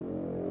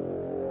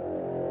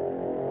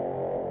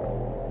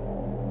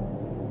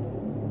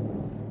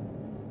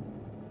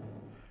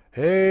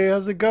Hey,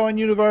 how's it going,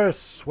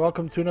 universe?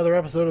 Welcome to another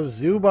episode of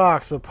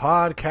Zoobox, a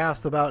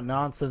podcast about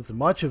nonsense,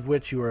 much of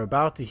which you are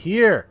about to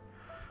hear.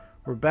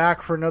 We're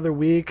back for another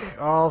week,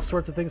 all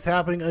sorts of things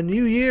happening. A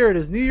new year. It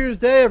is New Year's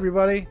Day,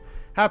 everybody.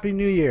 Happy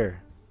New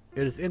Year.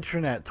 It is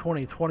Internet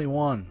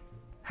 2021,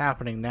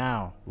 happening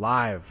now,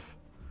 live,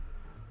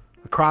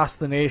 across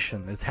the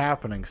nation. It's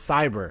happening.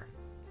 Cyberpunk.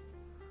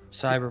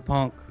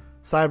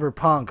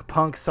 Cyberpunk,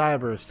 punk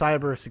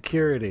cyber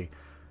security.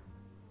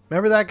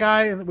 Remember that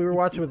guy we were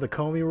watching with the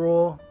Comey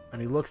rule? And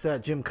he looks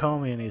at Jim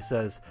Comey and he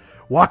says,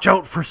 "Watch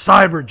out for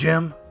cyber,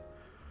 Jim.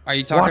 Are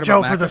you talking Watch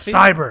about out for the McAfee?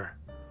 cyber."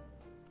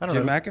 I don't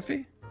Jim know.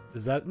 McAfee?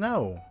 Is that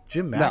no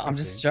Jim McAfee?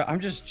 No, I'm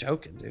just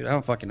joking, dude. I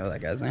don't fucking know that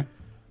guy's name.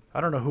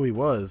 I don't know who he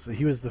was.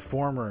 He was the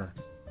former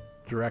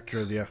director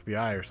of the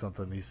FBI or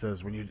something. He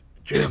says,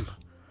 Jim,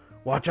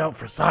 watch out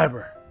for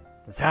cyber.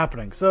 It's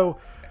happening." So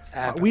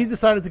we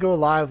decided to go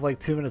live like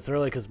 2 minutes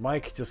early because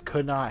Mike just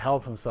could not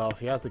help himself.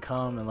 He had to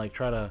come and like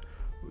try to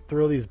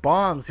throw these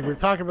bombs. We were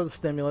talking about the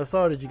stimulus.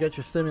 Oh, did you get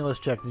your stimulus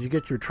check? Did you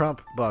get your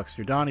Trump bucks,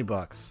 your Donnie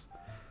bucks?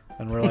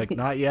 And we're like,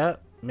 not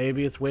yet.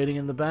 Maybe it's waiting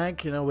in the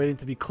bank, waiting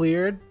to be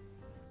cleared.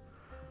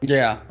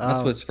 Yeah,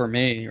 that's what's for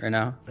me right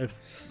now.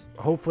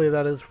 Hopefully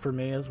that is for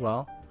me as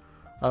well.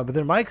 But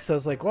then Mike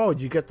says like, "Whoa,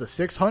 did you get the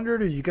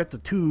 600 or did you get the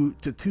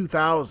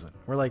 2,000?"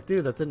 We're like,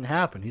 "Dude, that didn't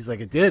happen." He's like,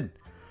 "It did."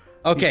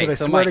 Okay, he said, "I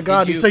so swear Mike, to God."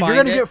 did He you said, "You're find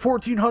gonna it? get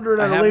 1,400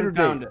 at a later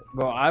date."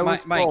 Well, I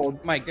was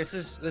told. Mike, this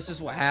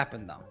is what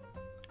happened though.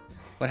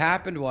 What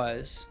happened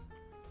was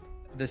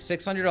the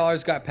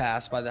 $600 got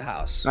passed by the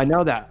House. I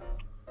know that.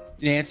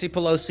 Nancy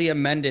Pelosi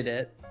amended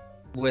it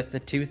with the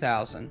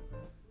 2,000.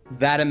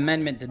 That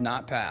amendment did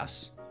not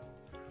pass.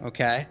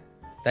 Okay,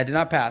 that did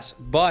not pass.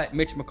 But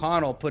Mitch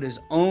McConnell put his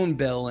own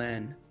bill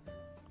in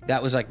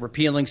that was like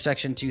repealing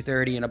Section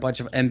 230 and a bunch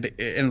of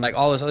and like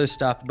all this other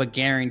stuff, but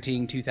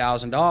guaranteeing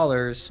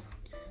 $2,000,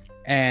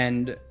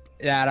 and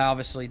that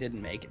obviously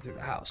didn't make it through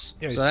the House.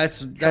 Yeah, so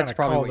that's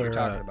probably what you're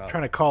talking about.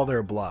 Trying to call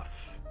their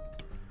bluff.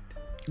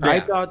 I Yeah.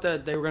 thought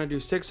that they were going to do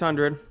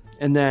 600,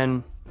 and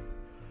then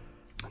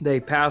they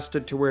passed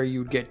it to where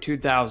you'd get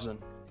 2,000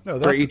 No,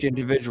 for each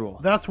individual.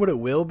 That's what it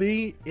will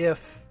be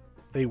if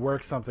they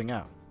work something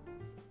out.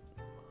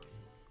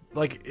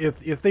 Like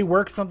if they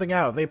work something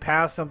out, if they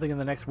pass something in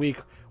the next week,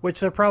 which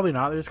they're probably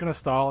not. They're just going to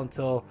stall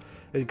until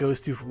it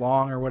goes too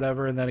long or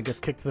whatever, and then it gets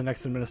kicked to the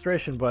next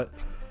administration. But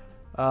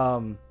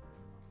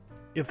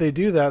if they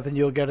do that, then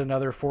you'll get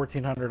another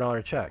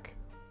 $1,400 check.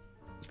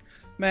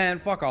 Man,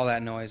 fuck all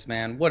that noise,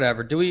 man.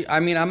 Whatever.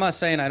 I'm not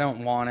saying I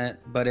don't want it,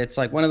 but it's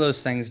like one of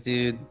those things,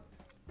 dude.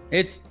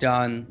 It's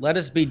done. Let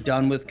us be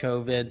done with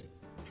COVID.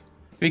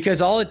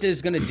 Because all it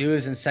is going to do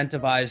is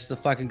incentivize the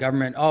fucking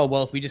government. Oh,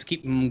 well, if we just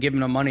keep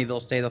giving them money, they'll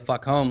stay the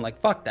fuck home. Like,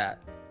 fuck that.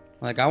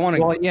 Like, I want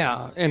to... Well,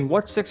 yeah, and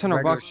what's 600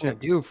 Regular bucks going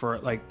to do for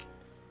it? Like,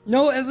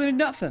 No,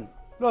 nothing.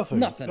 Nothing.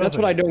 that's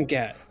what I don't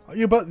get.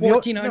 Yeah, but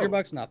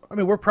 $1,400, nothing. I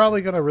mean, we're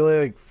probably gonna really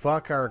like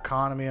fuck our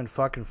economy and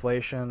fuck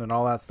inflation and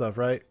all that stuff,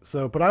 right?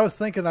 So, but I was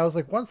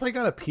like, once I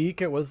got a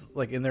peek, it was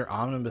like in their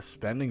omnibus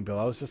spending bill.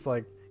 I was just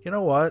like, you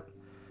know what?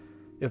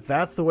 If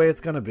that's the way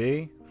it's gonna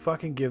be,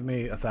 fucking give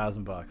me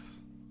 $1,000.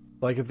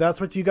 Like, if that's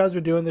what you guys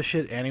are doing this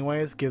shit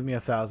anyways, give me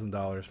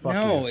 $1,000. Fuck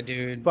No, you.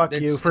 dude. Fuck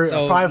you for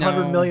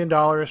 $500 million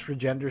for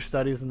gender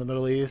studies in the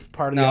Middle East.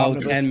 Part of the No,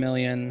 omnibus. 10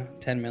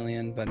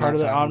 million, but Part not of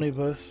the 500.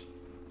 omnibus.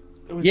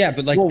 It was- Yeah,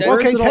 but like, Well, that- where's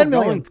Okay, it all 10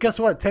 million. going? Guess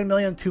what? 10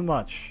 million too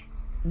much.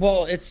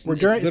 well, it's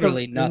During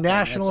literally the nothing.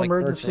 national It's like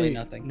emergency. virtually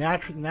nothing.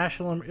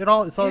 National.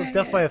 It's all Yeah,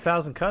 death yeah. by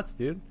 1,000 cuts,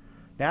 dude.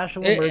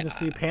 National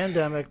emergency,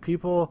 pandemic.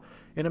 People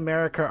in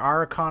America,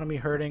 our economy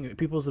hurting.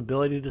 People's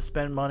ability to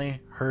spend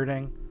money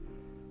hurting.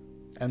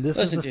 And this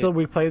Listen, is still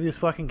we play these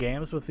fucking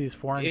games with these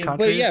foreign Yeah,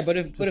 countries. but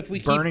if just we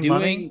keep burning doing,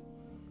 money.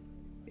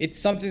 it's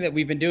something that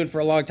we've been doing for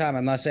a long time.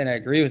 I'm not saying I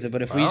agree with it,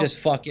 but if we Well. just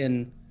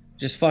fucking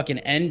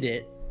end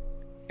it,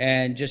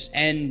 and just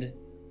end,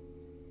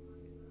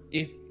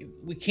 if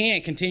we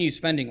can't continue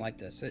spending like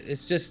this,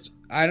 it's just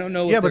I don't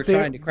know what they're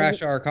trying to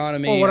crash our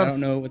economy. well, what I I'm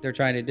don't know what they're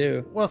trying to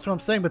do. Well, that's what I'm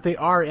saying. But they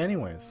are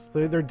anyways.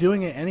 They're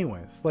doing it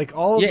anyways. Like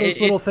all of Yeah, those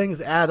little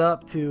things add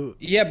up to.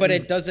 Yeah, but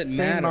it doesn't insane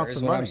matter. amounts Is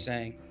of what I'm money.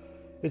 saying.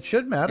 It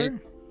should matter.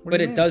 What do But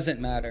you it mean? doesn't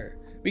matter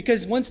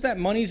because once that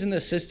money's in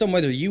the system,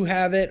 whether you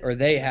have it or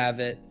they have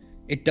it,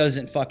 it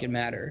doesn't fucking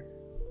matter.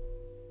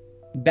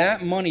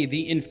 That money,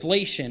 the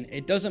inflation,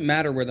 it doesn't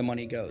matter where the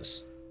money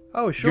goes.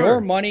 Oh, sure. Your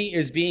money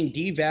is being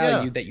devalued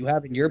Yeah. that you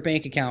have in your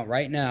bank account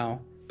right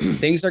now.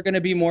 Things are going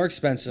to be more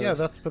expensive. Yeah,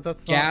 that's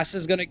not. Gas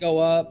is going to go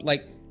up.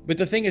 But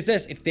the thing is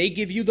this: if they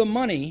give you the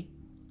money,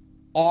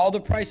 all the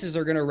prices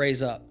are going to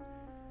raise up.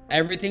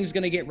 Everything's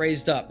going to get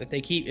raised up.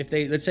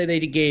 Let's say they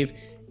gave,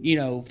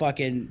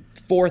 fucking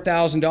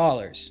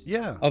 $4,000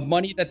 Yeah. of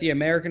money that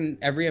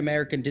every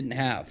American didn't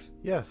have,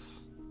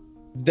 Yes.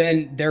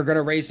 then they're going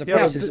to raise the Yeah, but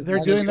prices. they're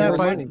All doing this that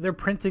by goes- they're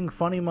printing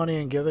funny money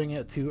and giving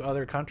it to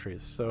other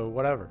countries. So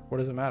whatever. What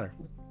does it matter?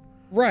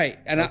 right.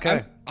 And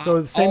Okay. I, So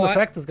the same all I-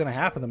 effect is going to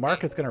happen. The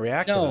market's going to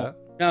react to that.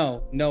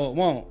 No, it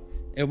won't.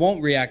 It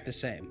won't react the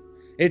same.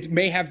 It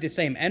may have the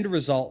same end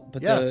result,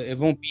 but Yes. it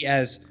won't be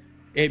as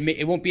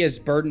it won't be as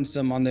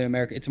burdensome on the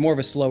American. It's more of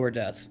a slower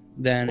death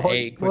than a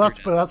quicker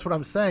death. That's what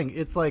I'm saying.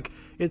 It's like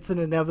it's an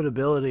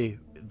inevitability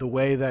the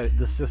way that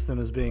the system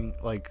is being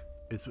like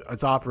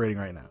it's operating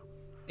right now.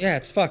 Yeah,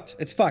 it's fucked.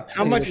 It's fucked.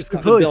 How much It's is the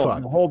completely bill?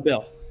 fucked. The whole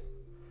bill.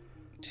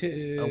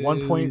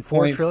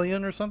 1.4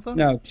 trillion or something?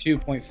 No,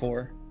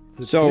 2.4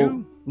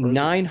 So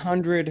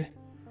 900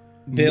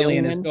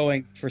 billion is million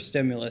going for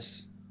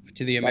stimulus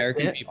to the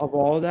American people. of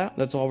all of that.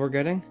 That's all we're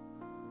getting.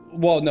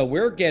 Well, no,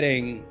 we're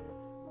getting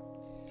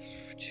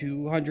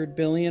 200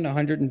 billion,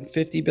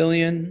 150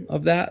 billion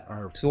of that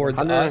Or towards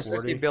us.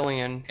 150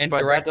 billion, And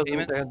but direct that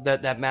payments? doesn't,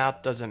 that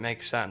math doesn't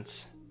make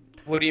sense.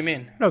 What do you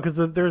mean? No, because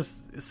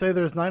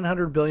there's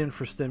 900 billion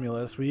for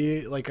stimulus.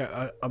 We like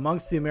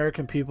amongst the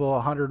American people,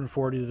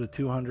 140 to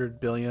 200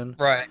 billion,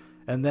 Right.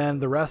 and then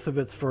the rest of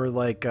it's for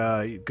like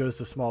it goes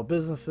to small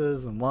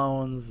businesses and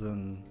loans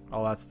and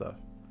all that stuff.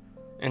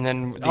 And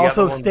then the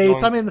Also, other one's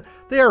states. going- I mean,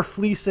 they are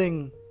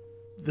fleecing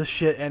the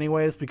shit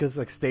anyways because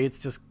like states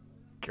just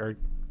are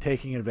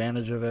taking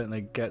advantage of it and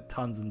they get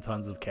tons and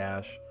tons of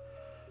cash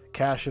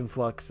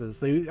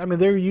influxes.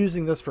 They're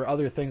using this for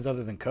other things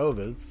other than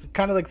COVID. It's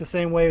kind of like the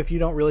same way if you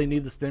don't really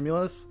need the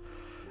stimulus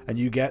and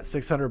you get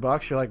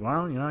 $600, you're like,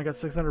 well, I got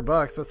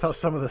 $600. That's how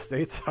some of the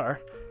states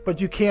are.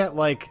 But you can't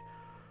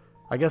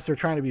I guess they're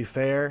trying to be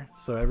fair,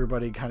 so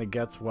everybody kind of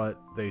gets what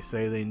they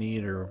say they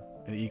need or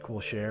an equal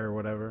share or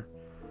whatever.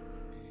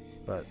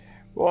 But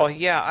Well,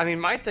 yeah. I mean,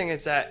 my thing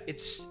is that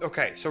it's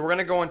okay. So we're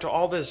gonna go into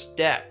all this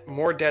debt,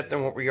 more debt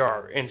than what we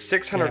are, and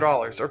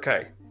 $600.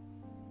 Okay.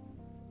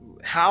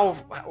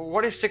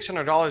 What is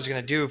 $600 going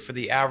to do for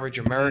the average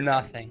American?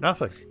 Nothing.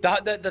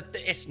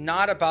 It's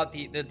not about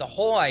the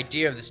whole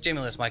idea of the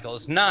stimulus, Michael,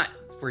 is not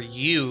for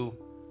you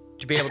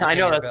to be able to pay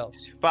your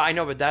bills.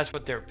 But that's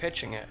what they're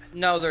pitching it.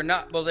 No, they're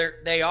not. Well,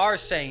 they are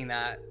saying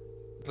that,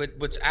 but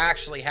what's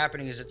actually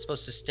happening is it's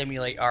supposed to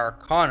stimulate our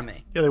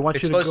economy. yeah, they want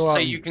It's you to supposed go to out.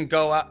 say you can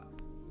go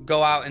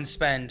out and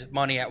spend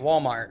money at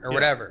Walmart or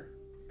whatever,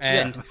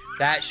 and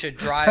that should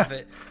drive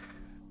it.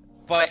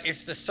 But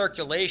it's the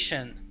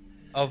circulation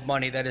of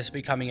money that is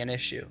becoming an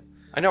issue.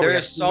 I know There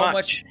is so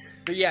much.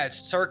 But yeah,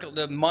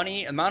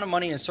 the amount of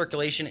money in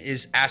circulation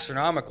is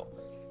astronomical.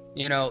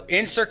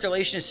 In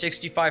circulation,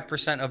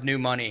 65% of new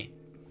money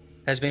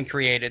has been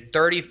created.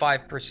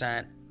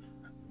 35%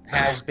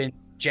 has been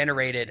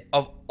generated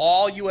of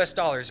all U.S.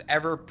 dollars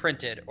ever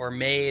printed or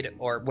made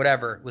or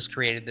whatever was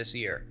created this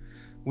year.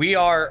 We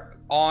are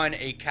on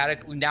a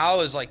cataclysm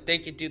now. Is like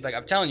thinking, dude. Like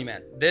I'm telling you,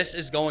 man, this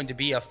is going to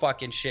be a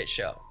fucking shit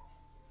show.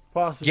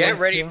 Possibly, Get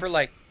ready yeah. for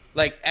like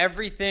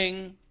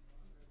everything.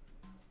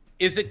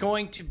 Is it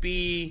going to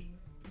be?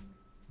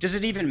 Does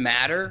it even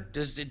matter?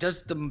 Does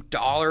the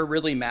dollar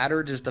really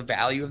matter? Does the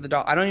value of the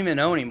dollar? I don't even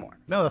know anymore.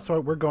 No, that's why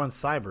we're going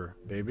cyber,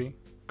 baby.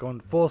 Going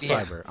full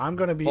cyber. I'm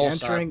going to be Full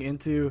entering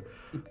into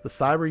the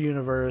cyber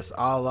universe,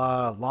 a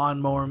la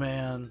Lawnmower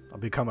Man. I'll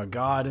become a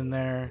god in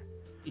there.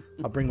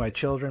 I'll bring my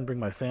children, bring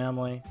my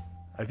family.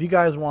 If you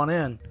guys want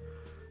in,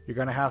 you're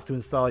going to have to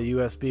install a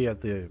USB at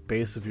the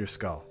base of your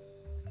skull.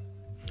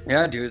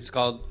 Yeah, dude, it's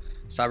called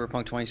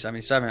Cyberpunk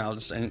 2077. I'll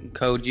just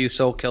encode you,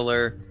 Soul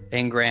Killer,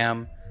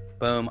 Ingram,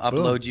 boom,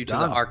 upload you to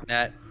done. the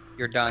ArcNet.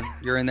 You're done.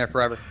 You're in there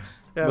forever.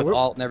 Yeah, with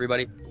Alt and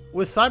everybody.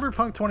 With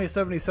Cyberpunk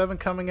 2077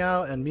 coming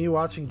out and me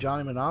watching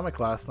Johnny Mnemonic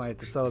last night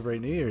to celebrate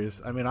New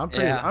Year's, I mean,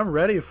 I'm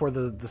ready for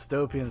the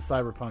dystopian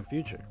cyberpunk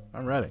future.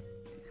 I'm ready.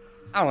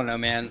 I don't know,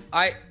 man.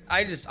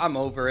 I'm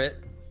over it.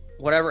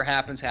 Whatever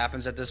happens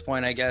at this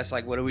point, I guess.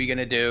 Like, what are we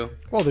gonna do?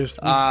 Well,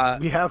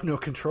 we have no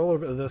control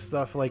over this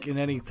stuff, like in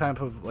any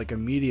type of like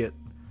immediate.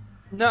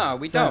 No,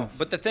 we sense. don't.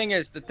 But the thing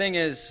is,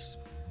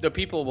 the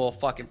people will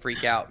fucking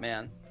freak out,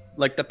 man.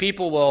 Like the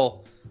people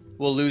will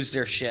lose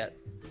their shit.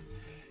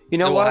 You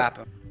know it what? Will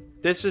happen.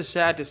 This is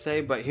sad to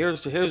say, but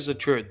here's the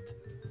truth.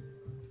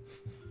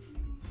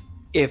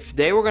 If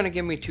they were going to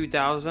give me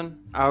 2,000,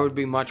 I would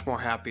be much more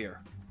happier.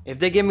 If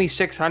they give me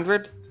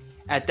 600,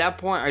 at that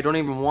point I don't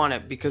even want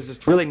it because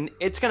it's going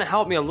to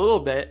help me a little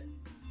bit,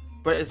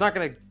 but it's not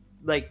going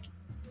to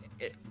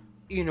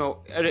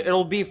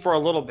it'll be for a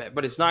little bit,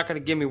 but it's not going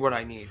to give me what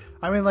I need.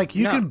 I mean, like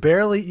you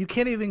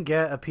can't even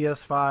get a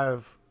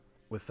PS5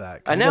 with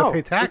that. I know. You gotta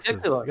pay taxes.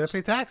 Ridiculous. You gotta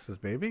pay taxes,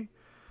 baby.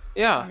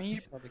 Yeah. I mean,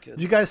 you probably could.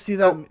 Did you guys see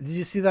that? Did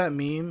you see that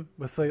meme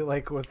with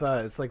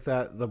it's like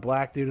the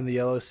black dude in the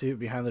yellow suit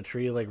behind the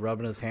tree, like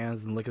rubbing his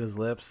hands and licking his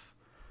lips.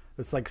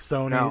 It's like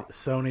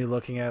Sony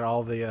looking at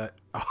all the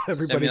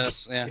everybody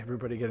Stimulus, yeah.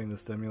 everybody getting the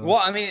stimulus.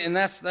 Well, I mean, and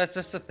that's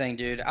just the thing,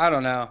 dude. I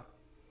don't know.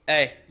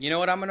 Hey, you know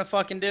what I'm gonna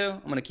fucking do?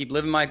 I'm gonna keep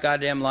living my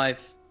goddamn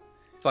life,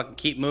 fucking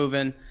keep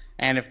moving.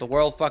 And if the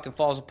world fucking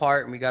falls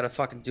apart and we gotta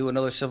fucking do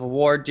another civil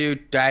war,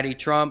 dude, Daddy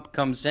Trump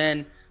comes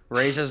in,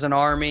 raises an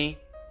army.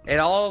 It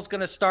all is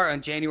gonna start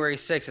on January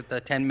 6th at the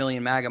 10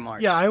 million MAGA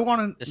march. Yeah, I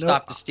want to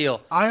stop the steal.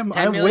 10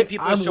 I'm million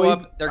people show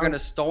up. They're gonna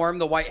storm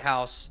the White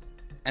House,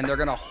 and they're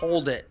gonna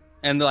hold it.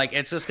 And like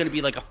it's just gonna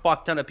be like a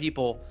fuck ton of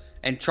people,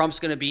 and Trump's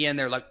gonna be in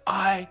there like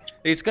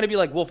it's gonna be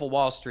like Wolf of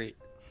Wall Street.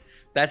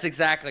 That's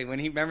exactly when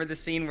remember the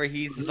scene where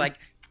he's just like,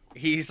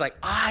 He's like,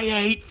 I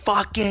ain't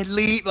fucking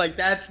leave. Like,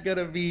 that's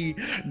gonna be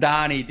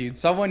Donnie, dude.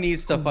 Someone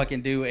needs to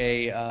fucking do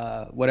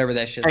a whatever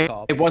that shit's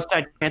called. Hey, what's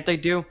that chant they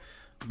do?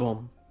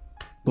 Boom.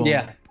 Boom.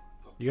 Yeah.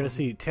 You're gonna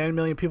see 10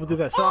 million people do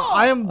that. So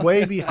I am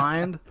way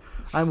behind.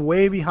 I'm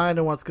way behind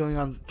on what's going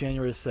on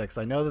January 6th.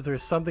 I know that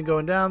there's something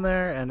going down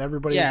there, and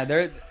everybody's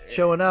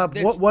showing up.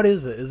 What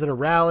is it? Is it a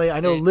rally? I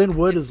know Lynn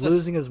Wood is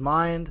losing his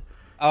mind.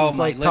 Oh, he's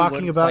like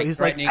talking about. He's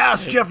like,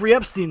 ask Jeffrey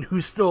Epstein,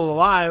 who's still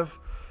alive.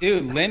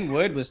 Dude, Lynn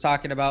Wood was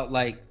talking about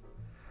like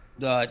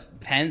the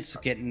Pence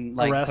getting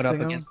like put up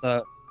against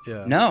the.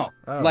 Yeah. No,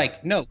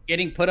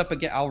 getting put up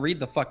against. I'll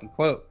read the fucking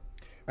quote.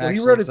 Well, he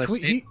wrote a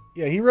tweet.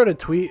 He wrote a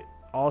tweet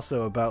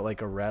also about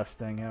like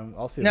arresting him.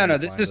 I'll see. No,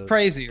 this is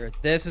crazier.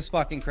 This is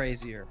fucking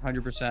crazier.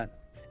 100%.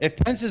 If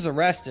Pence is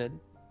arrested,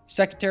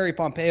 Secretary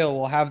Pompeo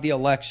will have the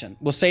election.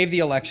 Will save the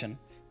election.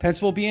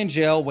 Pence will be in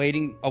jail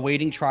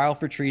awaiting trial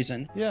for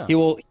treason. Yeah. He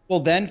will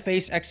then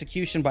face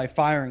execution by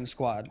firing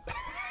squad.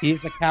 He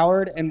is a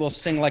coward and will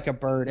sing like a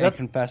bird and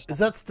confess. Is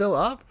that still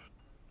up?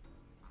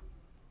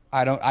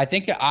 I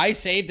think I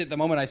saved it the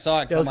moment I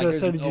saw it. Yeah, I was going to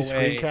say, did you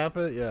screen cap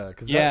it? Yeah,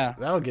 because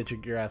that'll get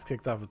your ass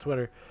kicked off of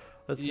Twitter.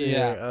 Let's see.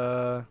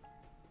 Yeah.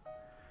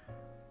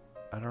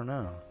 I don't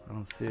know. I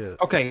don't see it.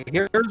 Okay,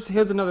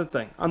 here's another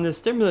thing. On the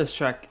stimulus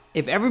check,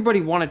 if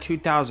everybody wanted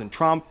 2,000,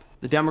 Trump,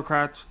 the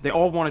Democrats, they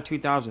all wanted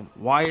 2,000.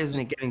 Why isn't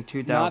it getting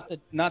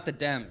 2,000? Not the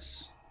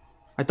Dems.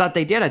 I thought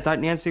they did. I thought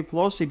Nancy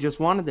Pelosi just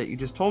wanted it. You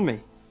just told me.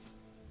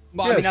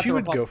 Well, yeah, I mean, she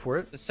would go for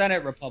it. The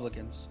Senate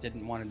Republicans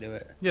didn't want to do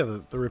it. Yeah,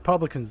 the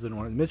Republicans didn't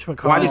want it. Mitch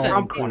McConnell. Why did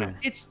Trump want it?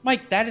 It's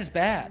Mike. That is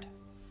bad.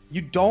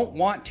 You don't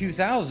want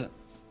 2,000.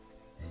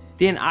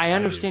 Dan, I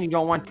understand you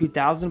don't want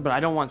 2,000, but I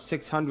don't want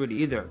 600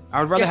 either.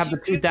 I would rather have the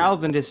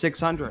 2,000 to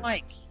 600.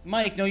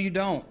 Mike, no, you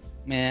don't,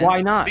 man.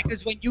 Why not?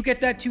 Because when you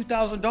get that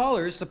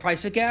 $2,000, the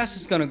price of gas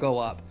is going to go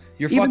up.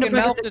 Your Even fucking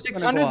if mouth it's is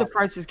going to go up. the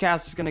price of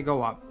gas is going to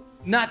go up.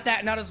 Not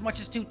as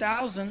much as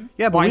 2,000.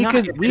 Yeah, but we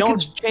could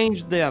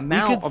change the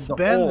amount of the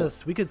whole.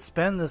 We could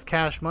spend this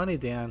cash money,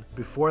 Dan,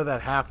 before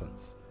that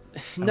happens.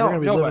 No, we're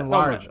gonna be living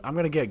large. I'm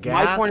gonna get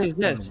gas. My point is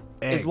this: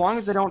 as long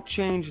as they don't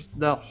change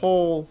the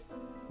whole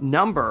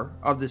number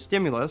of the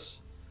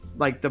stimulus,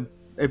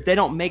 if they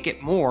don't make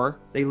it more,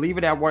 they leave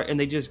it at what, and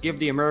they just give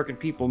the American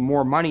people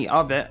more money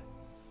of it,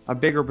 a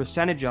bigger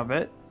percentage of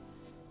it.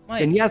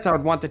 Mike, and yes, I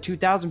would want the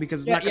 2,000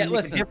 because it's not going to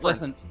make a difference.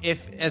 Listen,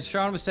 if, as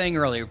Sean was saying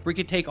earlier, if we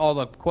could take all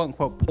the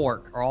quote-unquote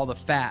pork or all the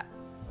fat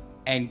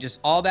and just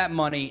all that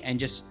money and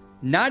just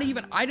not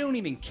even, I don't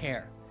even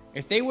care.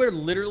 If they were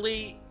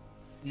literally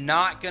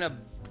not going to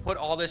put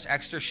all this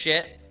extra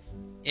shit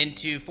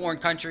into foreign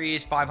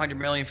countries, 500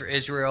 million for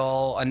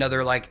Israel,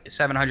 another like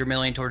 700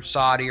 million towards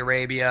Saudi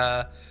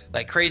Arabia,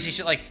 like crazy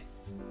shit. Like,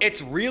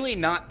 it's really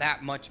not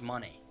that much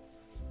money.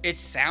 It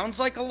sounds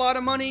like a lot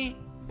of money,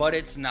 but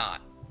it's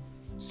not.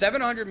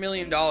 $700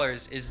 million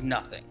is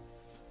nothing.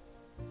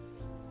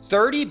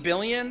 $30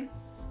 billion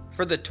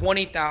for the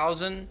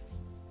 20,000,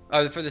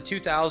 for the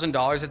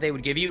 $2,000 that they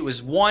would give you, it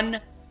was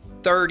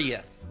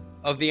 1/30th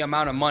of the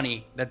amount of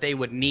money that they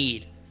would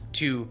need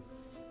to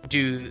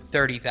do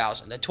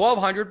 30,000. The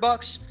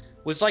 $1,200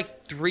 was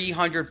like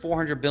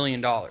 $300-400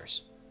 billion.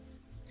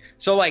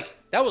 So like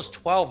that was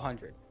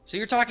 1,200. So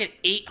you're talking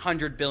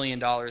 $800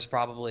 billion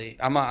probably.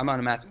 I'm not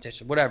a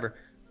mathematician, whatever.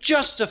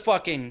 Just to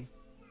fucking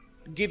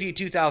give you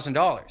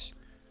 $2,000.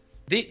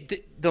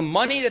 The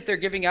money that they're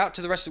giving out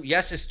to the rest of,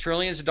 yes, it's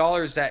trillions of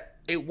dollars. That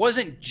it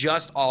wasn't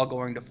just all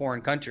going to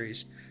foreign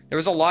countries. There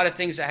was a lot of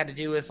things that had to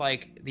do with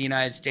like the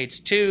United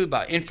States too,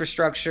 about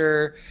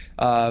infrastructure,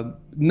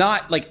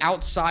 not like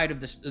outside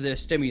of the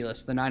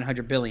stimulus, the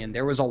 900 billion.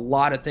 There was a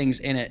lot of things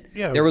in it.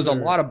 Yeah, there was a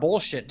lot of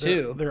bullshit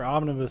too. Their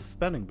omnibus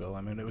spending bill.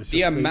 I mean, it was just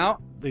the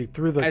amount they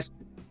threw the.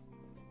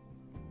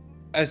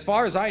 As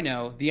far as I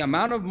know, the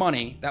amount of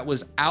money that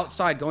was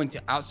going to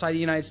outside the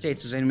United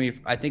States was I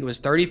think it was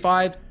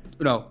 55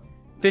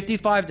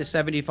 to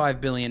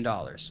 75 billion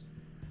dollars.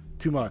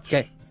 Too much.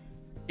 Okay.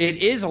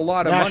 It is a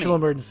lot of money. National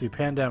emergency,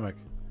 pandemic.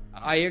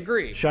 I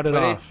agree. Shut it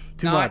off.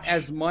 Too not much.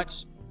 As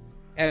much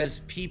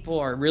as people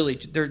are really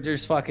they're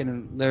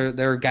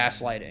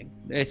gaslighting.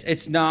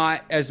 It's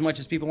not as much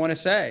as people want to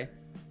say.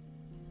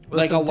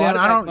 Listen, like a lot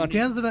of money,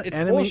 Dan's an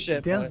enemy.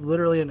 Bullshit, Dan's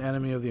literally an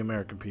enemy of the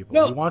American people.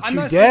 No, he wants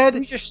you dead.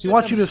 He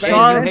wants you to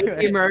starve.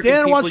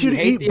 Dan wants you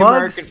to eat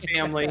bugs. He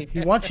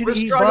wants you to eat bugs. We're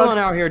struggling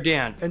out here,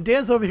 Dan. And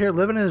Dan's over here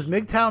living in his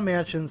MGTOW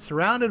mansion,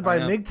 surrounded by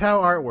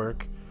MGTOW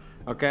artwork.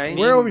 Okay.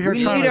 We're over here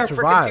trying to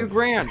survive.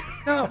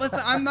 $2,000. No, listen,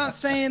 I'm not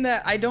saying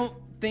that. I don't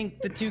think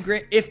the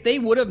 $2,000. If they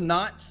would have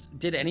not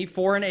did any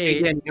foreign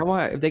aid, you know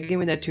what? If they gave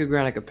me that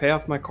 $2,000, I could pay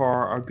off my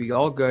car. I'd be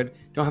all good.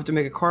 Don't have to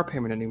make a car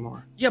payment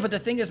anymore. Yeah, but the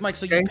thing is, Mike,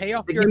 so you pay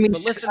off your.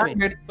 But listen to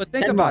me. But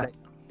think about it.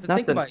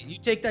 Think about it. You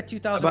take that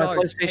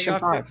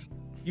 $2,000.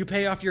 You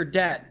pay off your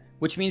debt,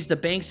 which means the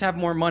banks have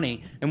more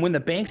money. And when the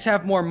banks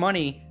have more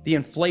money, the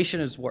inflation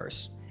is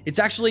worse. It's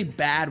actually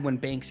bad when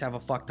banks have a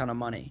fuck ton of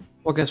money.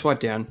 Well, guess what,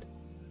 Dan?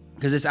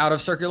 Because it's out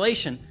of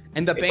circulation,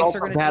 and the banks are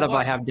going to. Bad if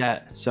I have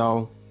debt,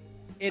 so.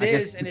 It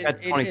is, and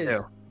it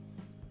is.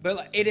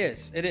 But it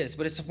is.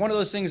 But it's one of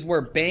those things where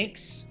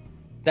banks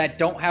that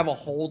don't have a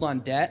hold on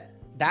debt,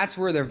 that's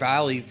where their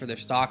value for their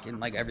stock and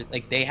like everything,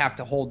 like they have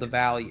to hold the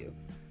value.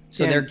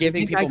 So they're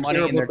giving people money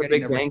and they're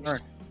getting a return.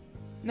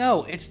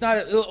 No, it's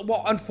not.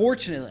 Well,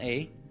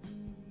 unfortunately,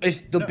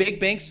 if the big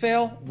banks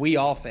fail, we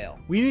all fail.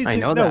 We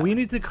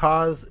need to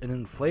cause an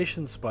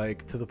inflation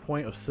spike to the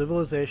point of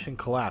civilization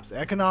collapse,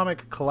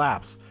 economic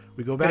collapse.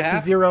 We go back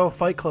to zero,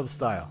 Fight Club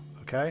style.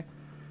 Okay,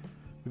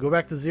 we go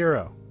back to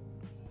zero.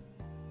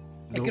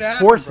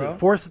 Force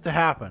it to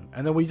happen,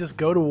 and then we just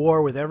go to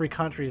war with every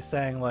country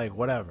saying like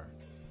whatever.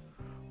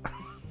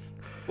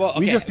 Well, okay,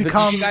 we just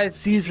become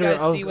Caesar of the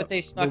world. See what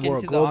they snuck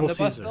into the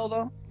omnibus bill,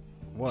 though?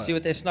 What? See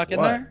what they snuck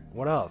in there?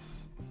 What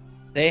else?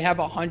 They have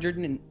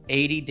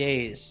 180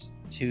 days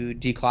to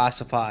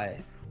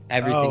declassify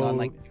everything on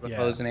like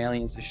UFOs and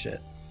aliens and shit.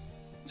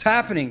 It's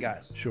happening,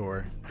 guys.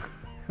 Sure.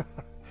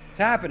 It's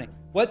happening.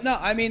 What? No,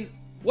 I mean,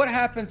 what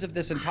happens if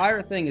this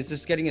entire thing is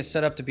just getting us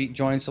set up to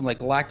join some like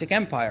galactic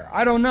empire?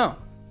 I don't know.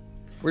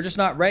 We're just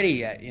not ready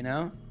yet, you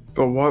know?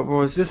 But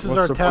what's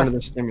our the test. point of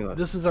the stimulus?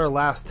 This is our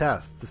last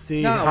test to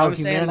see how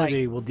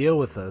humanity will deal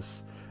with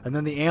this, and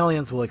then the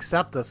aliens will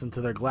accept us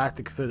into their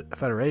galactic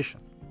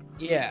federation.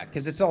 Yeah,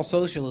 because it's all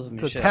socialism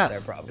and it's shit.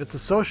 Test. There, probably. It's a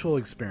social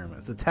experiment.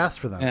 It's a test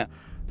for them. Yeah.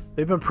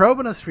 They've been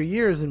probing us for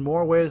years in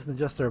more ways than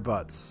just our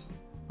butts.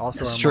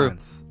 Also,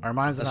 our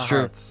minds and our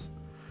hearts.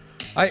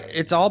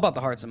 It's all about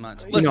the hearts and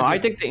minds. Listen, I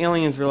think the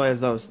aliens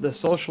realize the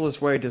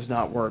socialist way does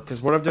not work.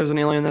 Because what if there's an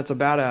alien that's a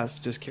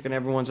badass, just kicking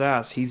everyone's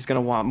ass? He's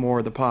gonna want more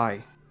of the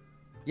pie.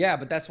 Yeah,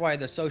 but that's why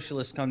the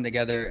socialists come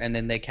together and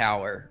then they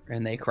cower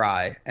and they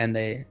cry and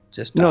they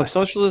just die. No,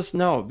 socialists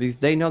no, because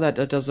they know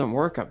that doesn't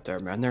work up there,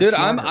 man. Dude,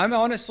 I'm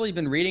honestly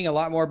been reading a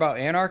lot more about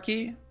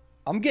anarchy.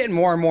 I'm getting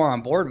more and more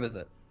on board with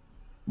it.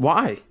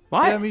 Why?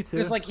 Why? Yeah, me too.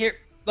 Because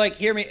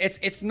hear me.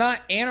 It's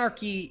not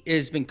anarchy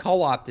has been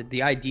co-opted.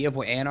 The idea of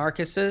what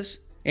anarchist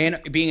is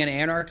and being an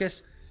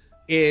anarchist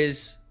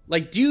is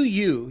like, do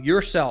you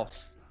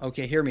yourself?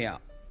 Okay, hear me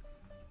out.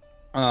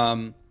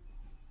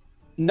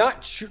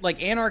 Not true.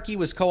 Like anarchy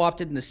was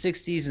co-opted in the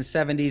 60s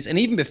and 70s, and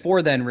even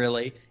before then,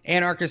 really,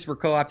 anarchists were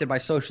co-opted by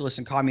socialists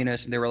and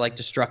communists, and they were like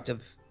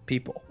destructive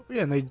people.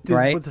 Yeah, and they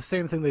did the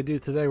same thing they do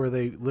today, where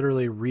they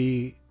literally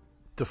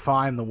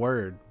redefine the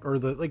word or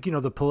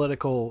the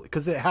political,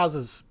 because it has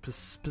a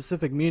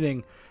specific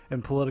meaning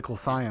in political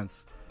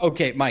science.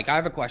 Okay, Mike, I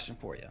have a question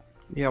for you.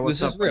 Yeah,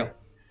 what's up? This is real.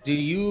 Do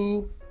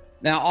you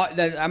now?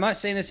 I'm not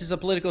saying this is a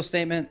political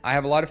statement. I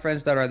have a lot of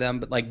friends that are them,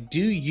 but like, do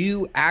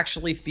you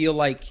actually feel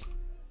like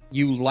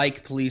you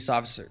like police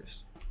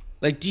officers?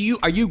 Like,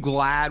 are you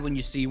glad when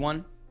you see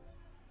one?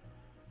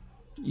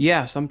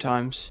 Yeah,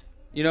 sometimes.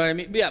 You know what I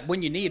mean? Yeah,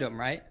 when you need them,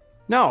 right?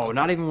 No,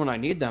 not even when I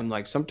need them.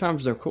 Like,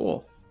 sometimes they're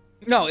cool.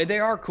 No, they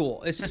are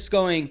cool. It's just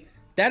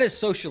that is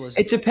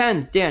socialism. It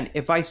depends, Dan.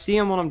 If I see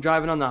them when I'm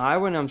driving on the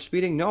highway and I'm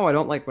speeding, no, I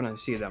don't like when I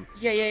see them.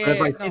 Yeah. But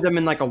if I see them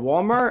in like a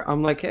Walmart,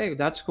 I'm like, hey,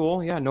 that's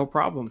cool. Yeah, no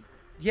problem.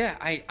 Yeah,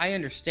 I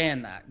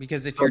understand that,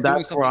 because if you're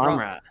doing something wrong. I'm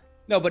at.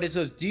 No, but it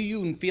says, do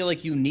you feel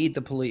like you need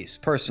the police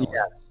personally?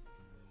 Yes.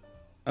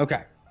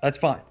 Okay, that's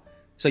fine.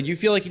 So you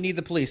feel like you need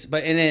the police, and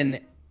then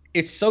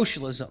it's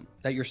socialism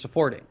that you're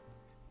supporting.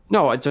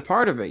 No, it's a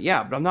part of it.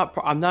 Yeah, but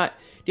I'm not.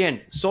 Dan,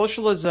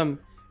 socialism,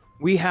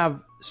 we have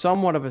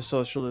somewhat of a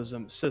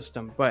socialism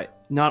system,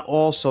 but not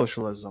all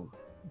socialism,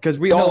 because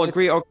we all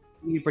agree. Okay,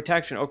 we need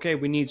protection. Okay,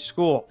 we need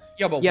school.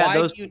 Yeah, but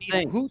why do you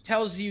need? Who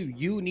tells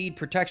you need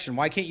protection?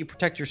 Why can't you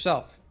protect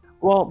yourself?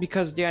 Well,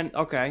 because Dan.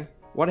 Okay.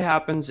 What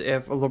happens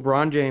if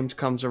LeBron James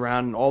comes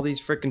around and all these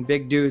freaking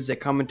big dudes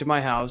that come into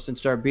my house and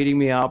start beating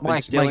me up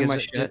and stealing my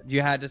shit? You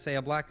had to say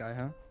a black guy,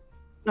 huh?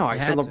 No, I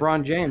said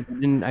LeBron James.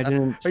 I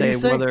didn't say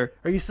whether.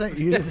 Are you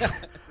saying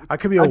I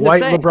could be a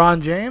white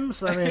LeBron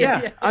James? I mean,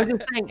 yeah, I'm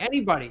just saying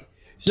anybody.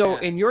 So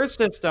in your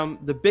system,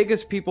 the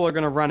biggest people are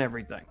going to run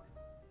everything.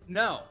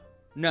 No.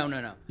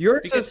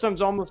 Your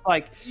system's almost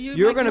like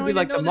you're going to be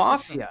like the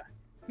mafia.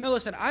 No,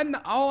 listen.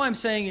 All I'm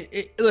saying.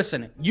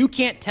 Listen, you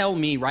can't tell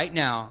me right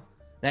now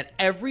that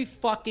every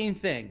fucking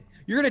thing,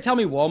 you're going to tell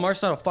me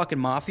Walmart's not a fucking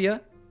mafia?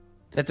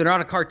 That they're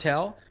not a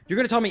cartel? You're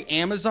going to tell me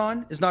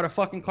Amazon is not a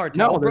fucking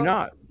cartel? No, they're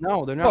not.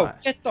 No, they're not. Oh,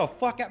 get the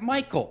fuck out.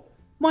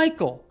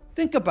 Michael,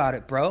 think about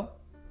it, bro.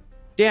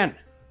 Dan,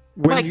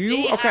 but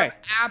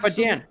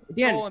Dan,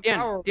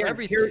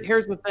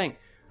 here's the thing.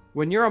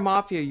 When you're a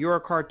mafia, you're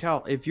a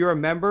cartel. If you're a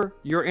member,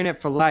 you're in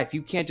it for life.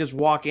 You can't just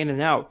walk in and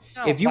out.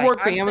 No, if you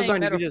work for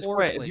Amazon, you can just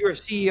quit. If you're a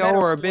CEO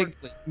or a big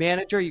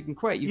manager, you can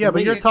quit.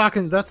 But you're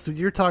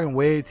talking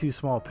way too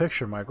small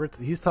picture, Mike.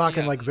 He's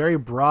talking like very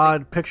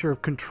broad picture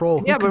of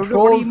control. Yeah, but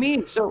what do you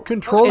mean? So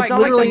controls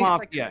literally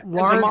like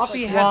large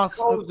swaths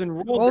of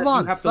rules. Hold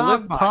on,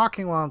 stop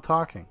talking while I'm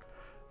talking.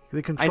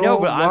 They control. I know,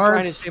 but I'm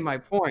trying to say my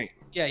point.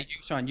 Yeah,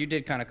 Sean, you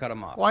did kind of cut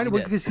him off. Why?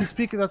 Because you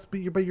speak.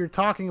 But you're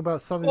talking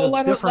about something. Well,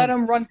 that's different. Let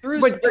him run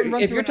through. But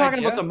if you're talking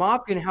about the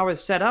mafia and how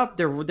it's set up,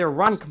 they're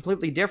run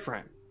completely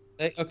different.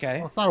 Okay.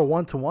 Well, it's not a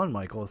one-to-one,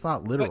 Michael. It's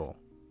not literal.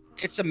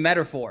 But it's a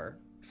metaphor.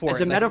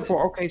 It's a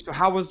metaphor. Okay, so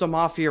how was the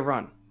mafia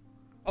run?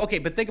 Okay,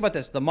 but think about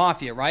this: the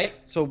mafia, right?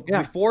 So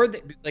before,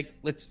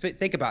 let's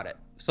think about it.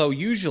 So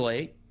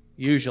usually,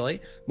 usually.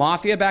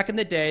 Mafia back in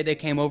the day, they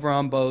came over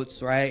on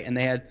boats, right? And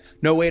they had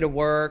no way to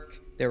work.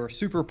 They were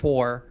super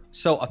poor.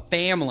 So a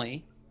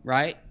family,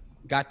 right,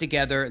 got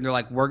together and they're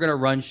like, we're going to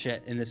run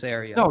shit in this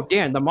area. No,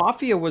 Dan, the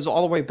mafia was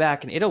all the way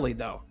back in Italy,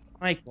 though.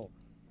 Michael,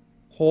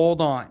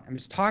 hold on. I'm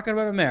just talking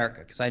about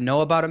America because I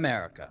know about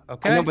America,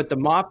 okay? I know, but the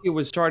mafia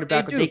was started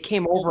back. They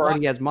came over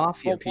already as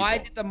mafia people. Why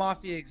did the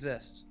mafia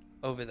exist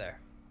over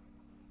there?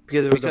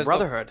 Because it was a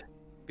brotherhood.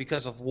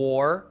 Because of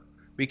war.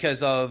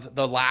 Because of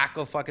the lack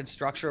of fucking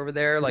structure over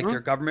there, like their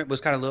government was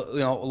kind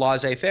of,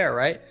 laissez-faire,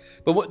 right?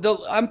 But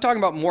I'm talking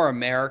about more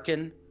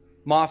American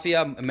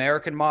mafia,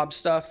 American mob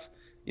stuff.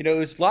 It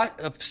was a lot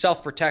of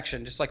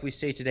self-protection, just like we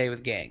see today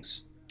with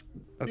gangs.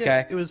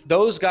 Okay, yeah,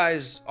 those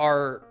guys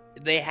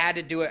they had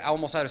to do it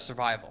almost out of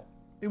survival.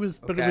 It was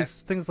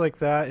things like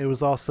that. It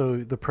was also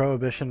the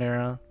Prohibition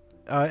era.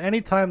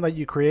 Anytime that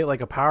you create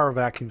like a power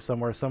vacuum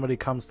somewhere, somebody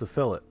comes to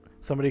fill it.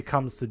 Somebody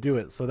comes to do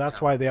it. So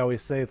that's why they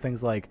always say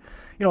things like,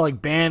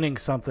 like banning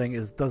something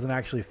doesn't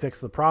actually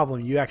fix the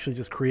problem. You actually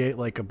just create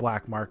like a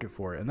black market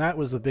for it. And that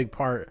was a big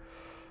part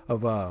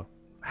of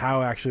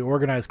how actually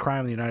organized crime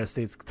in the United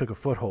States took a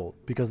foothold,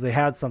 because they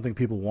had something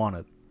people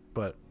wanted.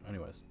 But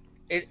anyways,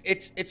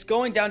 it's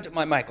going down to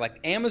my mic. Like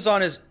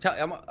Amazon is,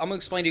 I'm going to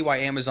explain to you why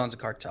Amazon's a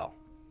cartel.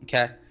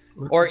 Okay.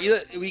 Or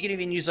we can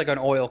even use like an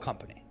oil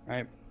company,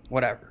 right?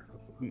 Whatever.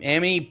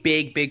 Any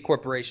big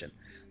corporation.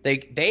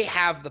 They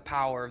have the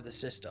power of the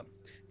system.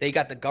 They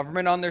got the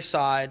government on their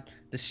side.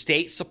 The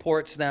state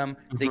supports them.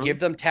 They give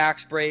them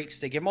tax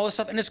breaks. They give them all this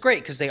stuff. And it's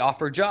great because they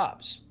offer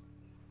jobs,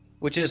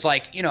 which is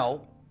like,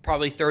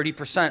 probably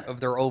 30%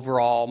 of their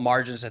overall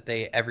margins that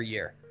they every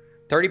year.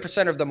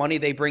 30% of the money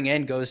they bring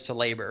in goes to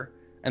labor,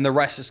 and the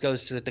rest just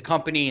goes to the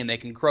company, and they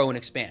can grow and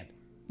expand.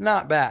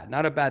 Not bad.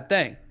 Not a bad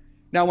thing.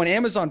 Now, when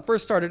Amazon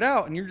first started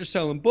out and you're just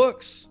selling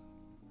books,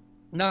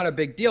 not a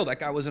big deal. That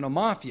guy wasn't a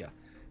mafia.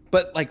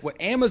 But like what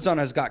Amazon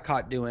has got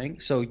caught doing,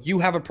 so you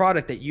have a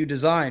product that you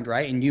designed,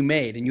 right, and you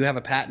made, and you have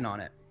a patent on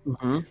it.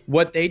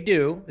 What they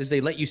do is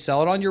they let you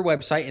sell it on your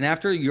website, and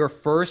after your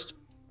first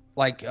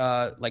like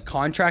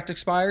contract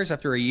expires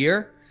after a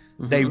year,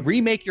 they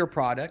remake your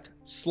product,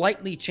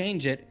 slightly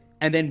change it,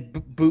 and then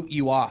boot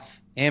you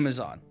off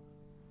Amazon,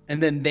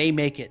 and then they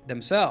make it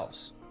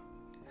themselves.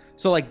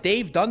 So like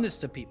they've done this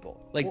to people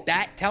like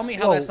that. Tell me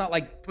how that's not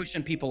like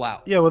pushing people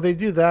out. Yeah, well, they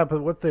do that,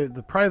 but what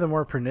the probably the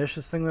more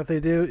pernicious thing that they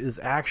do is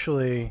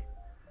actually,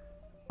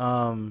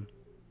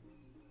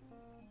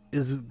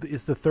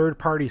 is the third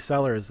party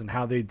sellers and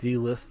how they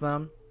delist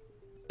them.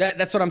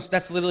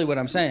 That's literally what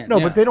I'm saying. No,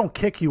 but they don't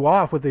kick you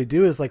off. What they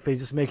do is like they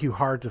just make you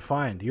hard to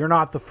find. You're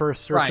not the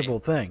first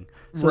searchable thing.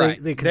 So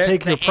they can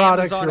take your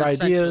products, your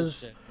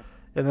ideas,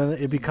 and then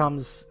it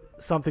becomes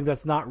something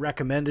that's not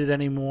recommended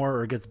anymore,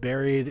 or gets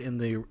buried in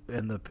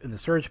the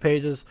search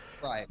pages.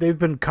 Right. They've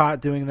been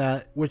caught doing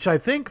that, which I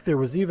think there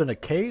was even a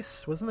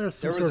case. Wasn't there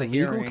some sort of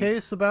legal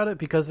case about it?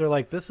 Because they're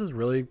like, this is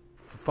really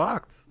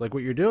fucked. Like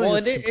what you're doing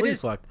is completely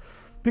fucked.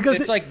 Because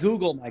it's like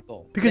Google,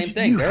 Michael. Because same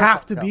thing. You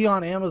have to be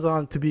on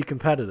Amazon to be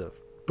competitive,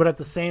 but at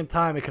the same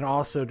time, it can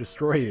also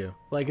destroy you.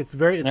 Like it's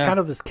kind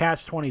of this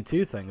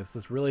catch-22 thing. It's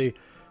this really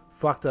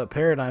fucked up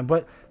paradigm,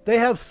 but they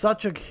have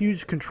such a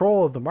huge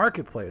control of the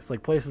marketplace.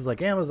 Like places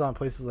like Amazon,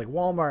 places like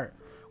Walmart.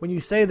 When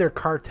you say they're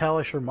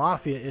cartelish or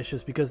mafia-ish,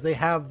 it's because they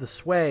have the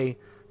sway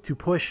to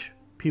push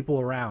people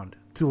around,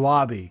 to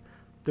lobby.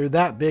 They're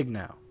that big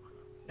now,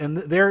 and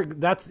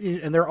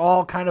they're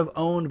all kind of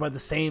owned by the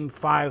same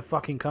 5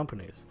 fucking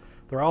companies.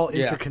 They're all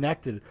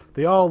interconnected. Yeah.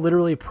 They all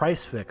literally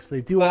price fix. They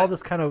do all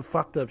this kind of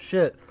fucked up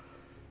shit.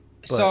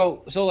 But...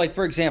 So like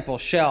for example,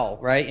 Shell,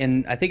 right?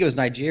 And I think it was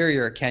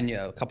Nigeria or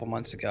Kenya a couple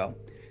months ago.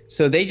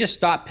 So they just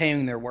stopped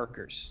paying their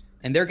workers,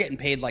 and they're getting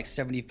paid like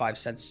 75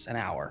 cents an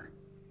hour,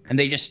 and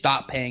they just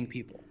stopped paying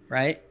people,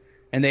 right?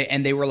 And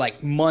they were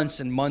like months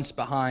and months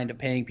behind of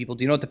paying people.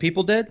 Do you know what the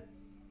people did?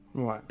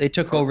 What? They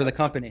took over the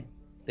company.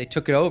 They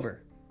took it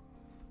over.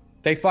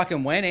 They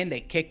fucking went in. They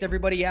kicked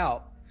everybody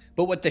out.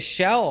 But what the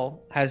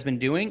Shell has been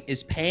doing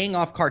is paying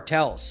off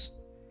cartels,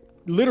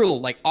 literal,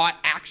 like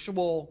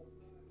actual,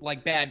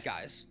 like bad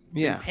guys.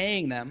 Yeah.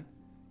 Paying them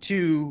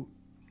to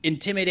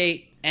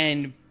intimidate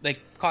and like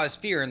cause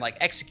fear and like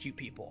execute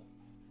people.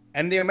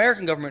 And the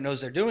American government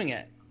knows they're doing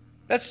it.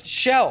 That's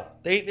Shell.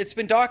 It's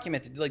been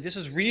documented. Like this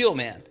is real,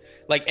 man.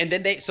 Like, and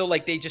then they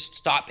just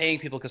stop paying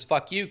people because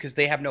fuck you, because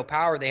they have no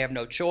power, they have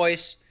no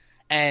choice,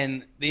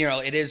 and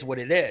it is what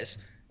it is.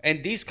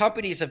 And these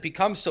companies have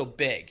become so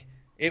big.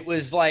 It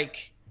was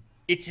like,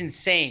 it's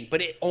insane,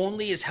 but it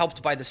only is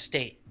helped by the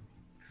state.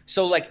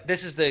 So like,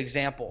 this is the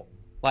example.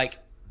 Like,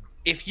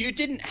 if you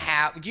didn't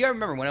have, you gotta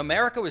remember when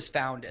America was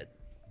founded,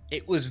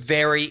 it was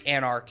very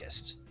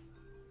anarchist.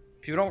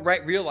 People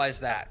don't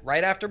realize that.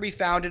 Right after we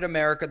founded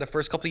America, the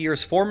first couple of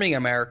years forming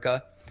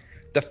America,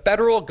 the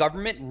federal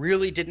government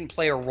really didn't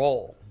play a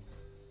role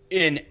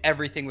in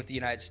everything with the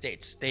United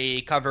States.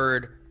 They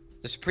covered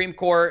the Supreme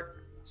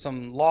Court,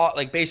 some law,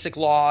 like basic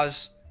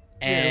laws,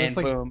 and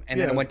boom, and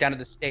then it went down to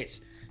the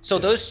states. So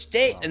those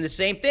states, and the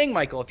same thing,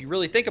 Michael, if you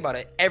really think about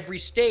it, every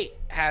state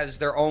has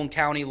their own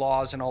county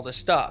laws and all this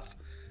stuff.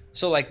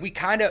 So like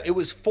it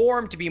was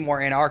formed to be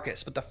more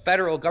anarchist, but the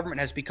federal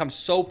government has become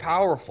so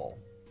powerful.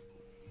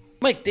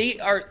 Like they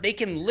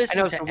can listen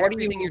I know. to So what do you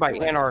everything mean you're by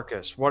doing.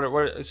 anarchist?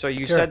 What? So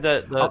you Sure. said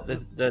that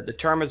the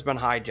term has been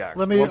hijacked.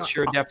 What's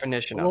your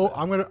definition of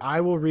it? I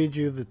will read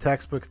you the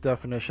textbook's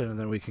definition, and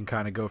then we can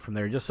kind of go from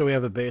there, just so we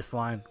have a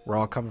baseline. We're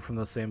all coming from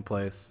the same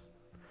place.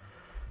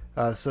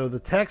 So the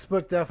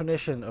textbook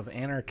definition of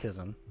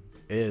anarchism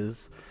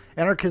is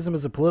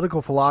a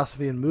political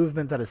philosophy and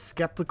movement that is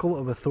skeptical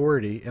of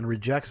authority and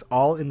rejects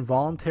all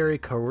involuntary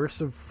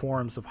coercive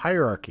forms of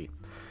hierarchy.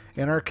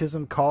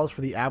 Anarchism calls for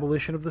the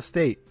abolition of the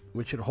state,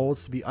 which it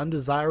holds to be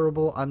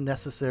undesirable,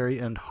 unnecessary,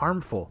 and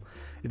harmful.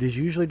 It is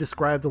usually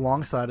described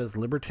alongside as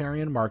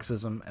libertarian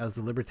Marxism as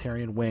the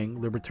libertarian wing,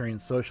 libertarian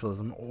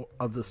socialism,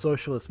 of the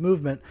socialist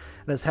movement,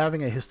 and as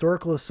having a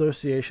historical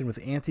association with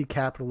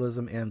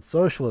anti-capitalism and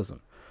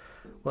socialism.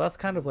 Well, that's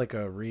kind of like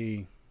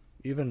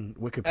even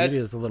Wikipedia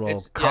is a little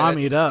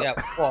commied up. Yeah,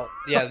 well,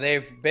 yeah,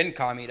 they've been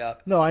commied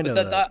up. No, I know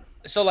that.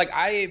 So like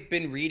I've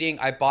been reading,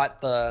 I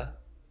bought the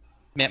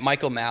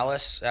Michael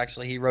Malice,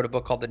 actually, he wrote a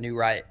book called The New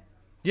Right.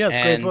 Yeah, it's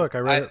a great book. I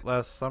read it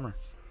last summer.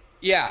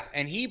 Yeah,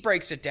 and he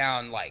breaks it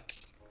down like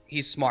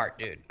he's smart,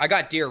 dude. I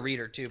got Dear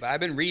Reader too, but I've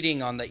been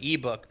reading on the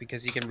ebook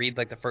because you can read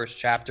like the first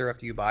chapter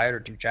after you buy it or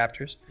 2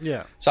 chapters.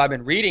 Yeah. So I've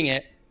been reading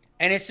it,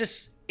 and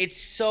it's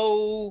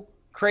so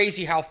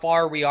crazy how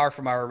far we are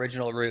from our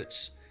original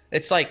roots.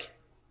 It's like,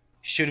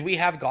 should we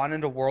have gone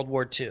into World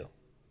War II?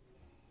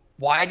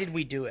 Why did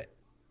we do it?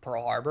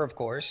 Pearl Harbor, of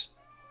course.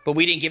 But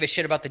we didn't give a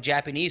shit about the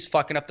Japanese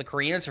fucking up the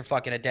Koreans for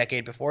fucking a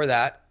decade before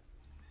that.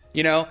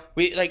 You know,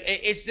 we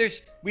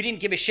didn't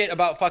give a shit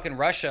about fucking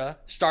Russia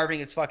starving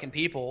its fucking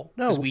people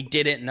because we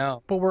didn't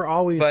know. But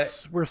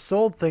we're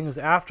sold things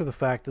after the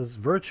fact as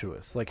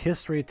virtuous. Like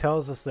history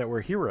tells us that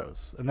we're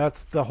heroes, and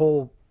that's the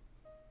whole.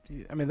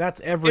 I mean, that's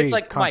every. It's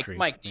like country.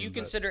 Mike. Do you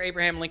consider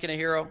Abraham Lincoln a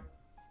hero?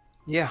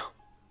 Yeah.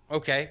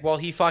 Okay, well,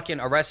 he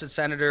fucking arrested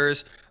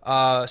senators,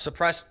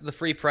 suppressed the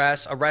free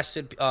press,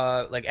 arrested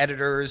like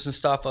editors and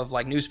stuff of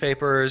like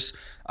newspapers.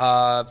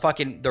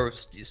 Fucking the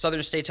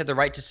southern states had the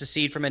right to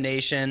secede from a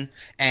nation,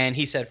 and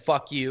he said,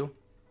 "Fuck you."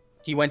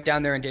 He went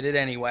down there and did it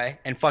anyway,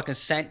 and fucking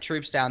sent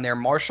troops down there,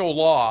 martial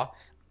law,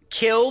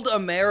 killed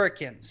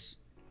Americans.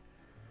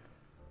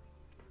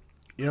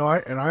 You know, I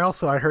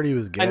heard he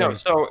was gay. I know.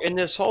 So in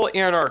this whole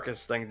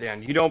anarchist thing,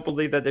 Dan, you don't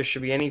believe that there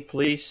should be any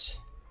police?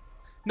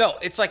 No,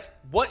 it's like,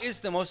 what is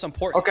the most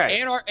important?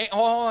 Okay.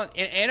 Hold on.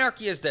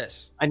 Anarchy is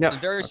this. I know.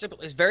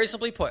 It's very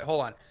simply put.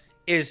 Hold on.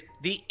 Is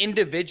the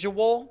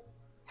individual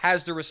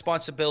has the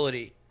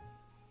responsibility,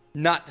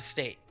 not the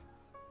state,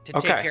 to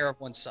take care of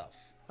oneself.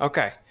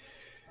 Okay.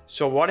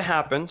 So what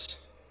happens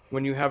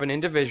when you have an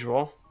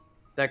individual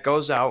that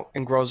goes out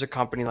and grows a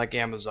company like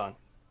Amazon?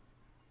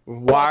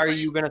 Why are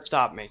you going to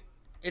stop me?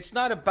 It's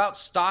not about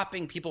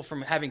stopping people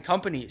from having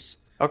companies.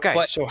 Okay.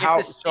 But so if how?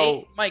 The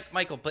state,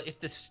 Michael. But if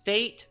the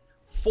state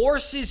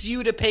forces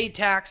you to pay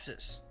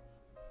taxes,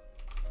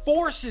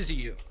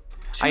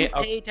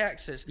 pay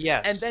taxes,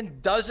 yes, and then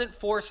doesn't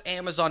force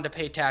Amazon to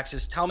pay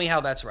taxes, tell me how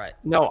that's right.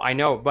 No, I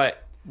know,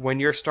 but when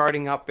you're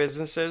starting up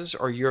businesses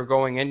or you're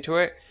going into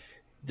it,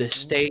 the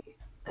state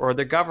or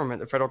the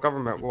government, the federal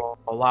government, will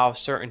allow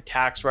certain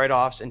tax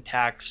write-offs and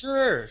tax.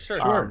 Sure.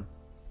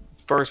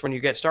 First, when you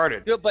get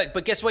started. Yeah,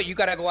 but guess what? You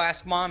gotta go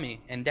ask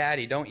mommy and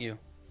daddy, don't you?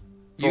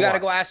 You gotta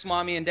go ask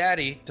mommy and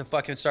daddy to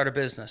fucking start a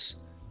business.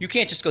 You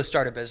can't just go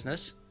start a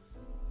business.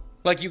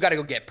 Like, you got to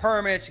go get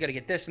permits. You got to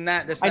get this and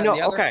that, and the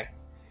other. Okay.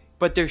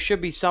 But there should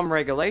be some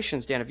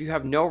regulations, Dan. If you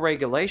have no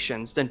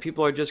regulations, then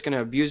people are just going to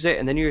abuse it.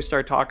 And then you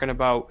start talking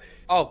about...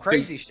 Oh,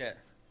 crazy shit.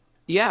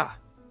 Yeah.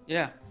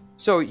 Yeah.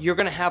 So you're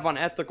going to have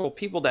unethical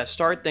people that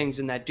start things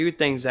and that do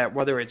things that,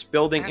 whether it's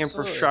building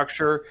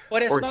infrastructure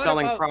or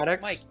selling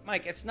products.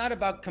 Mike, it's not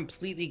about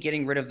completely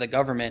getting rid of the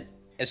government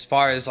as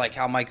far as like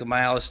how Michael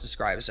Malice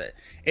describes it.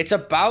 It's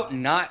about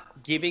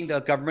not giving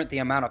the government the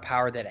amount of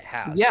power that it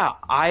has. Yeah,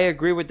 I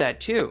agree with that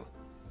too.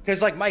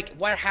 Because like, Mike,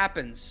 what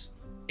happens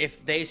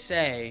if they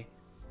say,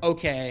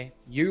 okay,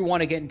 you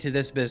want to get into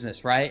this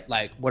business, right?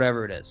 Like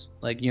whatever it is,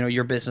 like, you know,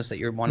 your business that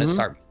you want to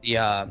start,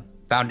 the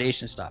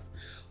foundation stuff.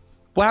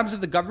 What happens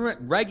if the government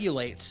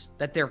regulates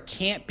that there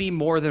can't be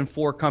more than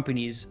 4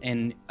 companies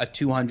in a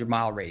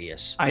 200-mile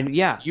radius?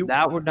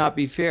 That would not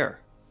be fair.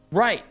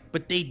 Right,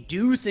 but they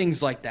do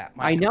things like that,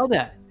 Mike. I know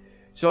that.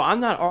 So I'm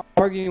not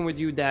arguing with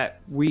you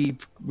that we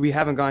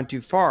haven't gone too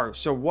far.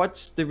 So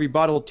what's the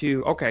rebuttal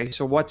to, okay,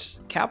 so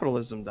what's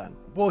capitalism then?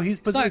 Well,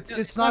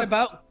 it's not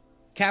about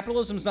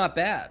capitalism's not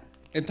bad.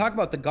 And talk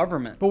about the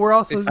government. But we're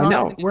also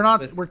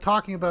we're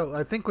talking about,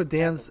 I think what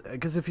Dan's,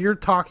 because if you're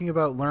talking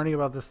about learning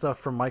about this stuff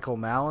from Michael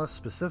Malice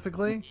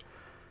specifically,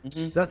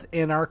 that's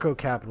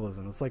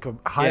anarcho-capitalism. It's like a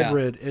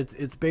hybrid. Yeah.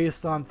 It's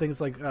based on things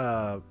like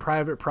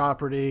private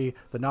property,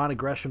 the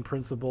non-aggression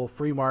principle,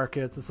 free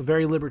markets. It's a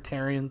very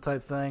libertarian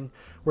type thing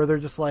where they're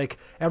just like,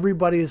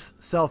 everybody's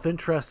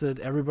self-interested,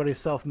 everybody's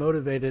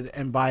self-motivated,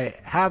 and by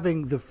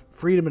having the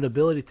freedom and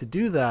ability to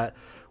do that,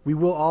 we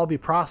will all be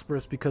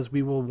prosperous because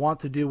we will want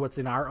to do what's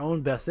in our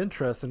own best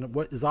interest, and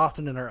what is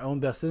often in our own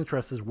best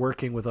interest is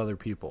working with other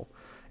people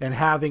and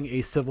having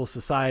a civil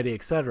society,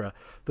 etc.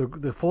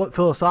 The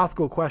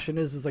philosophical question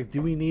is like,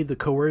 do we need the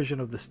coercion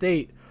of the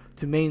state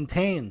to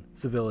maintain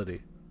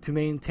civility, to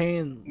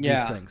maintain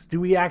these things? Do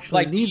we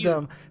actually need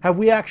them? Have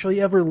we actually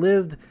ever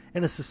lived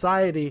in a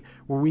society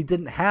where we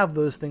didn't have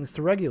those things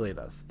to regulate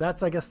us?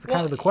 That's, I guess,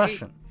 kind of the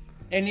question.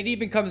 And it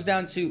even comes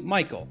down to,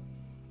 Michael,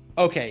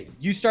 okay,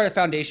 you start a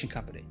foundation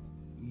company.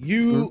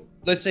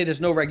 Let's say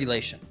there's no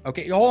regulation.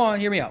 Okay, hold on,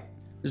 hear me out.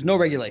 There's no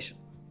regulation.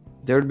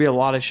 There would be a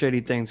lot of shady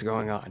things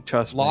going on.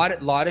 Trust me.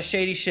 Lot of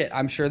shady shit.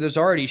 I'm sure there's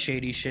already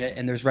shady shit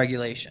and there's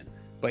regulation.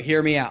 But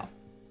hear me out.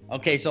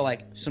 Okay, so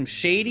like some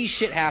shady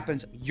shit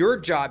happens. Your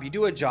job, you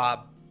do a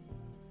job,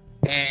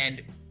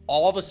 and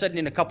all of a sudden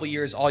in a couple of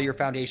years, all your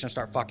foundations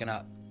start fucking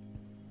up.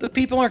 The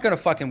people aren't going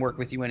to fucking work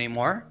with you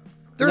anymore.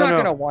 They're not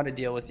going to want to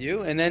deal with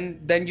you, and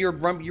then you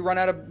run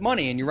out of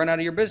money and you run out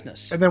of your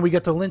business. And then we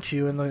get to lynch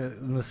you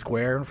in the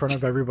square in front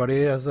of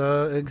everybody as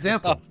an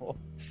example.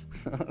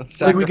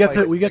 Like we get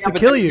to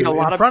kill you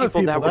in front of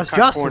people. That's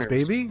justice,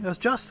 baby. That's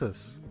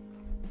justice.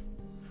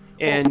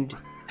 And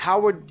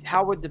how would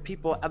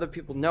the other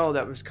people know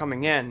that was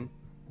coming in?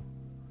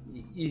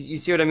 You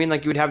see what I mean?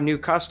 Like you would have new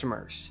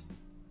customers.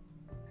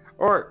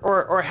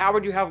 Or how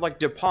would you have like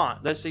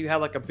DuPont? Let's say you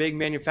had like a big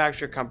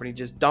manufacturer company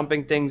just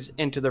dumping things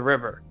into the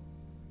river.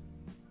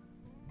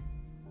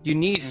 You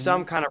need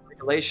some kind of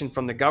regulation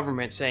from the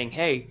government saying,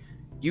 hey,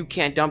 you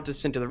can't dump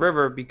this into the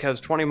river because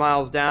 20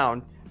 miles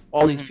down,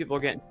 all these people are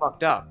getting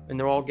fucked up and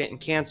they're all getting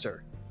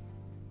cancer.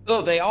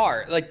 Oh, they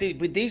are. Like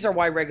these are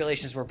why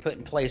regulations were put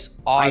in place,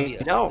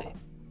 obviously. I know.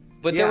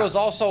 But there was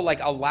also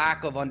like a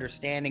lack of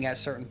understanding at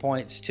certain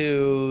points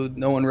too.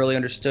 No one really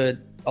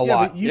understood a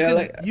lot.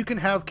 But you can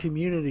have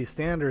community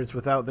standards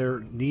without there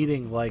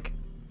needing like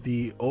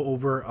the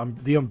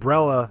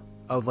umbrella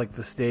of like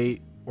the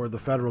state or the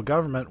federal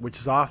government, which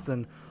is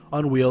often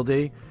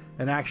unwieldy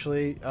and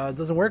actually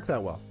doesn't work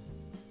that well.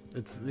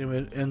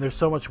 And there's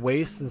so much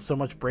waste and so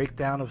much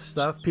breakdown of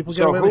stuff. People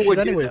get away with shit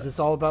anyways. It's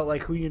all about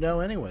like who you know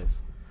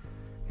anyways.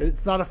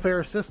 It's not a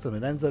fair system.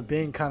 It ends up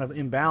being kind of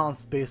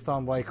imbalanced based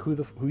on like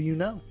who you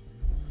know.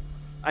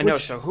 I know.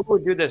 So who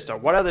would do this though?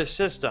 What other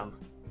system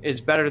is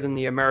better than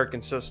the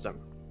American system?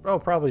 Oh,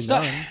 probably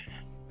none.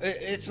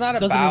 It's not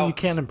about. Doesn't mean you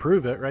can't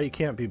improve it, right? You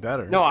can't be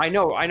better. No, I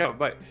know.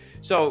 But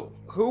so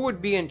who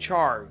would be in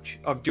charge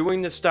of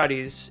doing the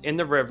studies in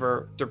the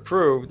river to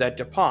prove that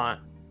DuPont,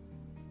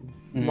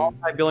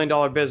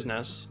 multi-billion-dollar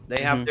business,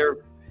 they have their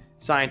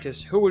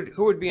scientists. Who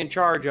would be in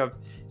charge of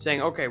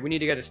saying, okay, we need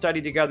to get a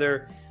study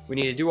together. We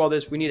need to do all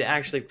this. We need to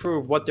actually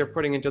prove what they're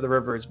putting into the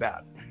river is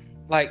bad.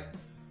 Like,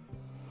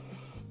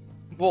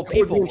 well,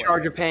 people would be in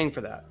charge of paying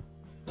for that.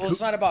 Well, it's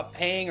not about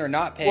paying or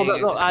not paying. Well,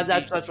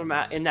 that's what I'm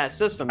at in that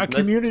system. A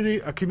community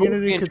could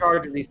in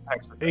charge of these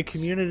types of things. A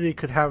community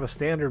could have a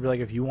standard, like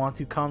if you want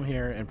to come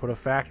here and put a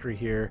factory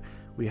here,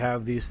 we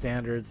have these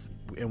standards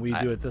and we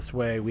do it this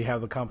way. We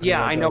have a company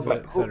that does it,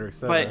 et cetera, et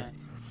cetera. But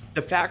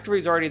the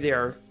factory's already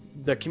there.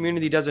 The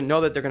community doesn't know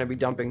that they're going to be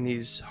dumping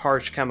these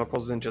harsh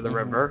chemicals into the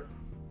river.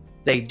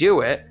 They do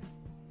it.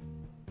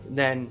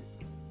 Then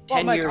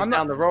 10 years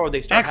down the road,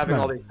 they start having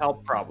all these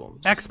health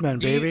problems. X-Men,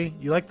 baby.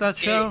 You like that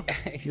show?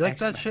 You like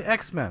that shit?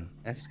 X-Men.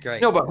 That's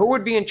great. No, but who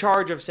would be in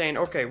charge of saying,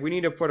 okay, we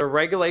need to put a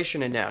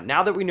regulation in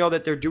now that we know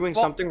that they're doing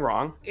something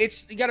wrong? You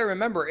got to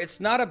remember, it's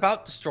not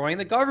about destroying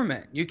the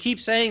government. You keep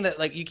saying that,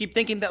 like, you keep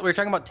thinking that we're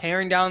talking about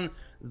tearing down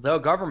the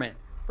government.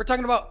 We're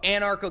talking about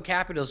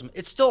anarcho-capitalism.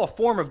 It's still a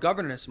form of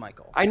governance,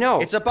 Michael. I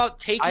know. It's about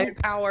taking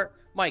power.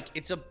 Mike,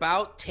 it's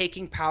about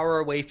taking power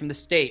away from the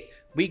state.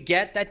 We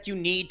get that you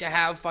need to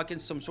have fucking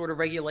some sort of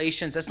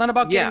regulations. It's not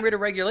about getting rid of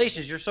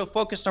regulations. You're so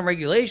focused on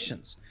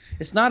regulations.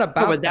 It's not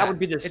about but that would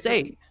be the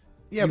state.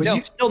 Yeah, but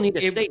you still need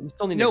a state. You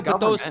still need a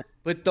government.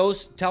 But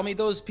tell me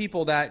those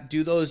people that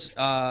do those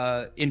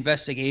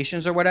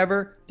investigations or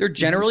whatever, they're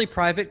generally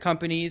private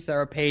companies that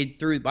are paid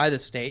by the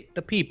state,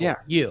 the people,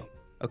 you.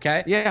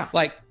 Okay? Yeah.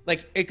 Like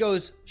it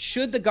goes,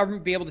 should the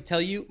government be able to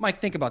tell you, Mike,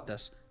 think about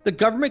this. The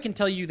government can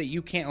tell you that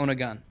you can't own a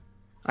gun.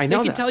 I know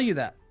They can tell you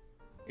that.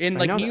 In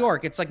like New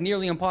York, it's like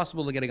nearly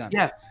impossible to get a gun.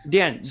 Yes,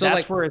 Dan, so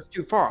that's where it's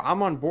too far.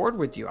 I'm on board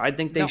with you. I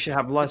think they should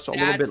have a little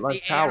bit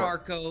less power.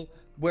 That's the anarcho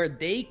where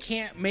they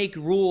can't make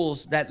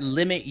rules that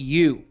limit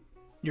you.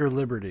 Your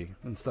liberty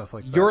and stuff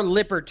like that. Your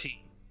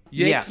liberty.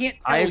 They can't tell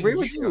I agree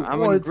with you. I'm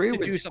going to agree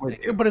with you. Do something.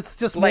 But it's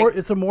just more.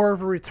 It's more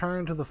of a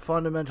return to the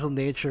fundamental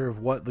nature of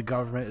what the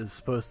government is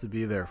supposed to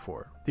be there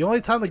for. The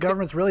only time the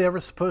government's really ever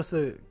supposed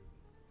to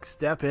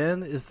step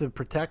in is to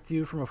protect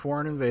you from a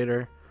foreign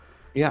invader.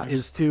 Yes.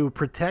 Is to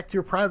protect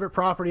your private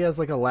property as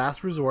like a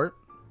last resort.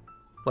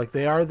 Like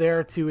they are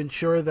there to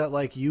ensure that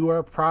like you are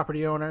a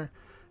property owner.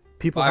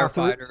 People have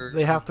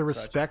to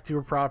respect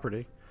your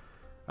property.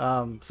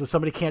 So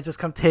somebody can't just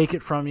come take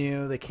it from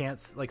you. They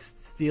can't like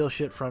steal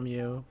shit from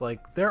you.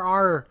 Like there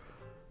are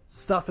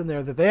stuff in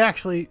there that they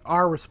actually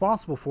are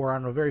responsible for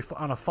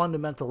on a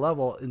fundamental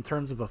level in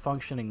terms of a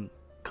functioning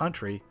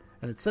country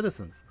and its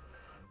citizens.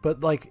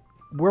 But like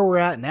where we're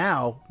at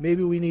now,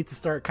 maybe we need to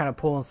start kind of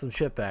pulling some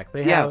shit back.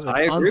 They Yes, have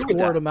I an agree with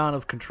untoward that. amount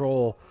of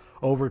control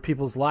over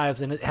people's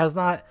lives, and it has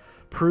not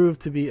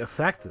proved to be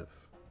effective.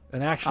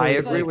 And actually, I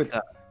agree with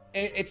that.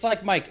 It's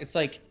like, Mike, it's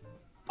like,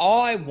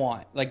 all I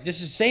want, like,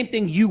 this is the same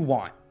thing you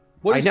want.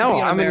 What I is it to know. be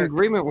an I'm in American?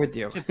 agreement with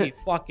you. To be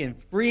fucking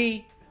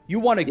free. You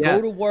want to Yeah.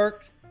 go to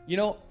work. You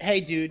know, hey,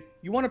 dude,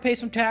 you want to pay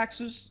some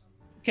taxes?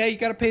 Okay, you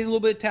got to pay a little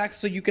bit of tax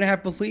so you can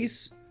have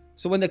police.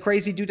 So when the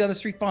crazy dude down the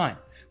street, fine.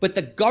 But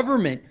the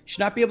government should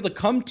not be able to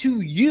come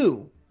to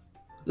you.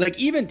 Like,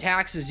 even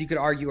taxes, you could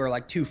argue, are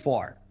like too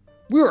far.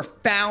 We were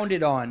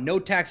founded on no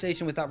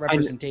taxation without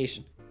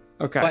representation.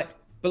 Okay.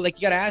 But like,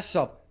 you got to ask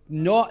yourself,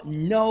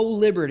 no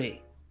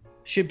liberty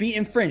should be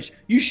infringed.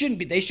 You shouldn't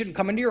be. They shouldn't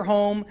come into your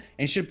home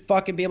and should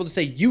fucking be able to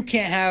say you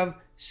can't have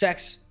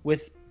sex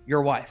with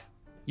your wife.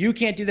 You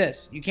can't do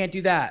this. You can't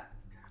do that.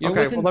 You know,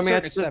 Okay, within well, let me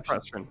certain ask you this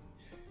exceptions. question.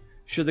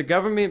 Should the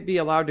government be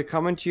allowed to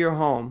come into your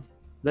home,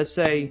 let's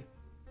say,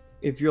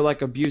 if you're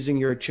like abusing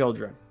your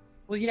children?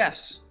 Well,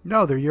 yes.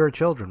 no, they're your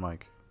children,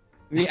 Mike.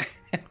 Yeah.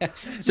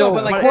 So, no,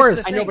 but like, of this course.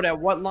 is the I know, thing. but at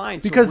what line?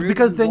 So Because where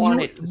because do then want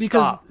you it to because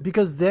stop?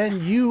 because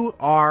then you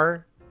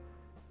are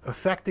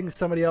affecting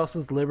somebody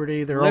else's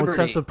liberty, their own Liberty.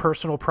 sense of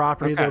personal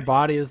property. Okay. Their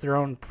body is their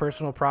own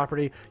personal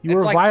property. You It's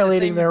are like the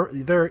violating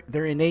same-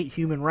 their innate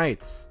human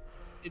rights.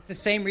 It's the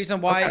same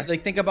reason why, Okay.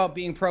 like, think about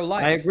being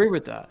pro-life. I agree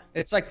with that.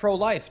 It's like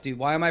pro-life, dude.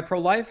 Why am I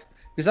pro-life?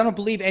 Because I don't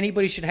believe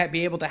anybody should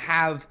be able to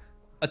have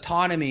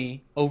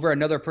autonomy over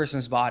another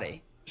person's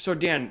body. So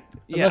Dan,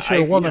 yeah, Unless you're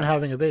a woman yeah.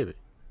 having a baby.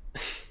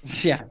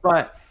 Yeah.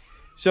 But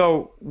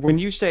so when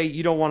you say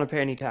you don't want to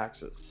pay any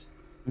taxes,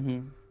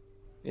 Mm-hmm.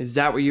 is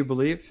that what you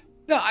believe?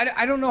 No,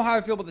 I don't know how I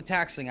feel about the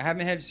tax thing. I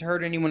haven't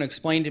heard anyone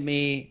explain to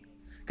me,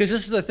 because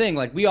this is the thing.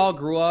 Like, we all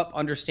grew up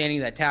understanding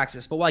that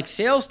taxes, but like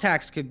sales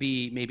tax could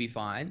be maybe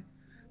fine,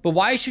 but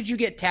why should you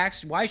get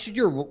taxed? Why should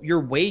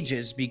your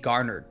wages be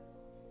garnered?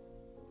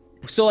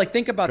 So like,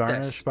 think about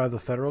Garnished this. by the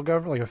federal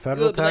government, like a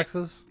federal Look, like-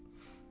 taxes.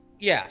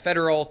 Yeah,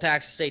 federal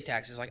taxes, state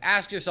taxes. Like,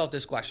 ask yourself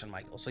this question,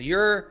 Michael. So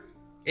you're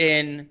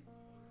in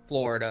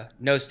Florida,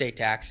 no state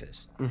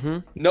taxes, Mm-hmm.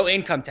 no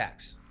income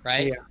tax,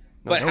 right? Yeah.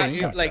 But No how you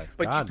income like? tax.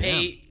 But God you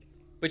pay.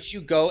 But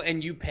you go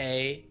and you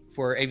pay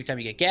for every time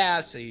you get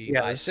gas, so you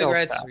Yeah, buy the sales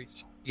cigarettes, tax. or you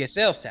get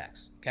sales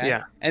tax. Okay.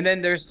 Yeah. And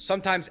then there's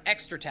sometimes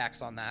extra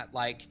tax on that.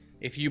 Like,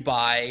 if you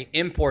buy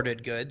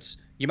imported goods,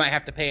 you might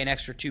have to pay an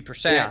extra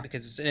 2% Yeah.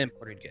 because it's an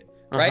imported good,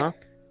 right? Uh-huh.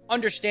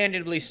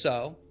 Understandably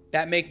so.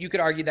 You could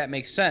argue that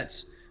makes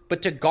sense.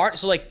 But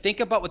so like,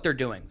 think about what they're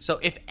doing. So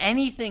if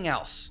anything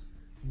else,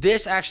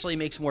 this actually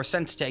makes more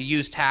sense to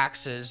use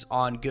taxes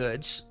on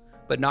goods,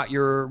 but not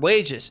your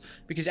wages.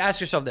 Because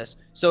ask yourself this.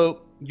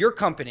 So your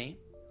company,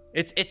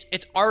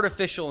 it's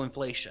artificial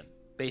inflation,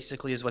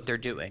 basically, is what they're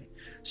doing.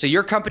 So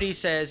your company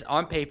says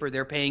on paper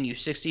they're paying you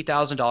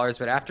 $60,000,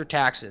 but after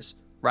taxes,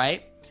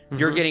 right?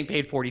 You're Mhm. getting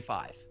paid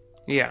 45.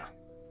 Yeah.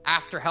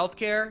 After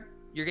healthcare,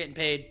 you're getting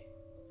paid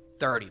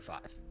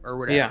 35 or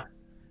whatever. Yeah.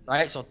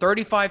 Right? So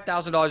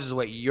 $35,000 is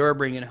what you're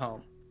bringing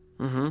home.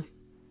 Mm-hmm.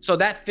 So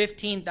that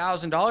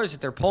 $15,000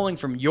 that they're pulling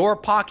from your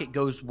pocket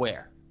goes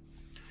where?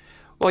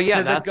 Well, yeah,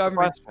 To the that's the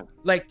government.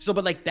 question.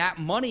 But like, that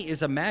money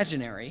is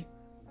imaginary.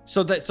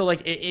 So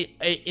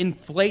it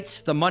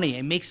inflates the money.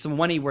 It makes the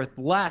money worth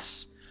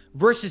less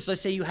versus,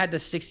 let's say you had the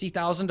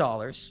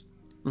 $60,000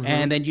 Mhm.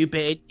 and then you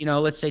paid,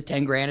 let's say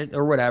 10 grand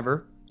or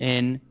whatever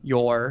in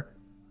your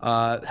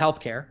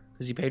healthcare,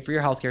 because you paid for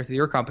your healthcare through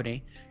your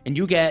company, and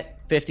you get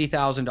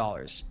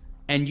 $50,000,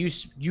 and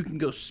you can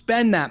go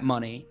spend that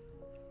money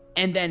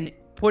and then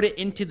put it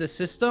into the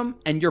system,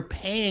 and you're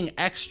paying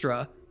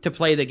extra to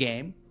play the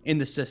game in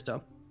the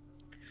system.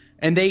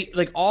 And they,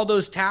 like, all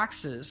those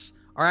taxes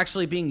are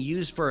actually being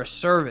used for a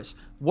service.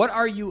 What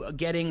are you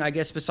getting, I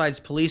guess, besides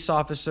police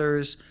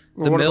officers,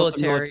 Well, the what about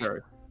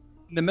military?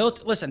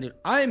 Listen, dude,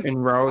 I'm in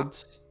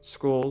roads,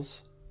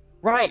 schools.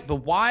 right, but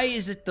why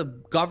is it the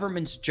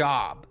government's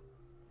job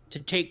to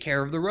take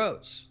care of the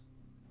roads?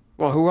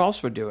 Well, who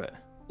else would do it?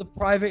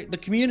 The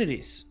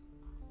communities.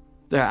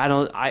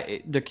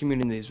 The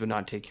communities would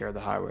not take care of the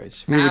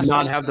highways. We would Ask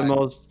not have the Woodside.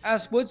 most.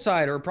 Ask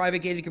Woodside or private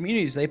gated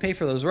communities. They pay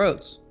for those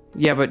roads.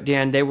 Yeah, but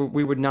Dan,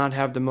 we would not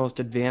have the most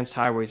advanced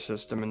highway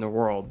system in the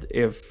world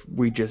if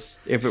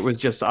it was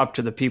just up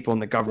to the people in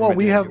the government.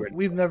 Well, to do it.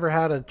 we've never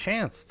had a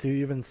chance to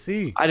even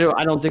see. I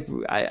don't think.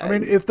 I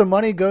mean, if the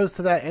money goes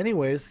to that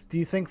anyways, do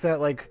you think that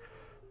like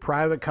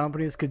private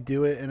companies could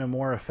do it in a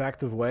more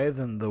effective way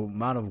than the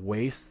amount of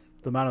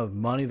waste, the amount of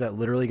money that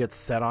literally gets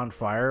set on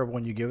fire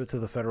when you give it to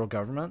the federal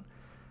government?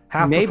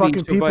 Half Maybe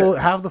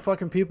the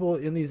fucking people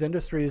in these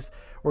industries,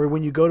 or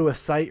when you go to a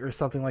site or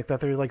something like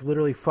that, they're like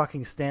literally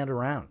fucking stand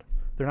around.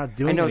 They're not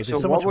doing know, anything.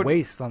 so So what much would-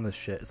 waste on this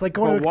shit. It's like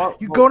Well,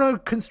 go to a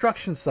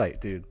construction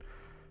site, dude.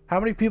 How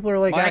many people are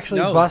like Mike actually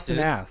knows, busting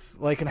dude. ass?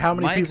 Like, and how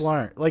many Mike- people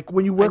aren't? Like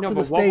when you work know, for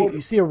the but what state, would-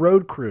 you see a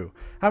road crew.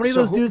 How many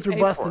So of those who dudes would are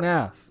pay for busting it?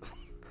 ass?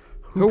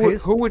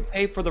 who would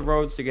pay for the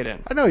roads to get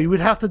in? I know you would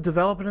have to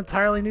develop an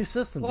entirely new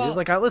system, Well, dude.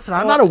 Like, listen,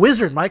 I'm well, not a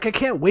wizard, Mike. I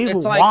can't wave a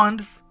it's like-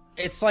 wand.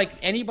 It's like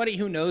anybody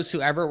who knows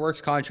whoever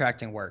works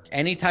contracting work,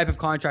 any type of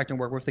contracting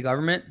work with the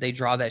government, they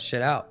draw that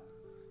shit out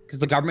because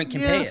the government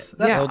can pay it.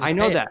 Yeah, I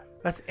know that.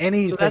 That's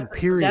anything. So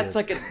period. That's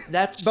like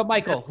that's. But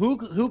Michael,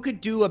 who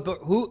could do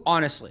who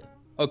honestly?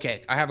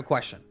 Okay, I have a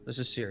question. This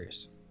is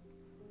serious.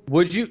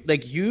 Would you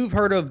you've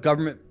heard of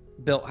government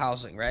built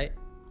housing, right?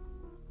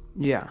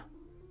 Yeah.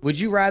 Would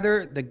you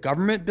rather the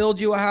government build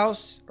you a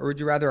house or would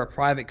you rather a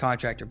private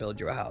contractor build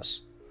you a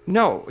house?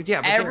 No,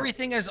 yeah. But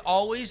everything is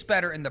always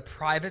better in the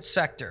private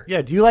sector.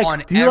 Yeah, do you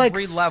like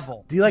every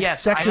level? Do you like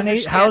Yes, Section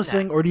 8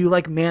 housing or do you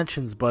like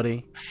mansions,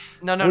 buddy?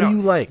 No. What do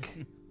you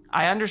like?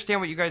 I understand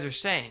what you guys are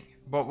saying,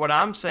 but what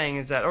I'm saying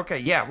is that okay,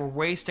 yeah, we're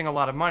wasting a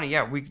lot of money.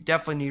 Yeah, we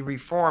definitely need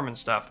reform and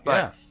stuff.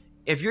 But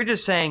if you're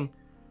just saying,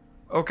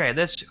 okay,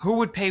 who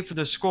would pay for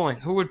the schooling?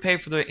 Who would pay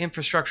for the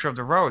infrastructure of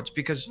the roads?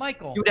 Because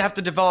Michael, you'd have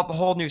to develop a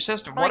whole new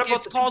system. Mike, what about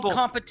it's called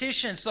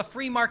competition. It's the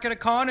free market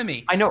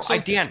economy. I know. So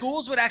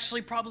schools would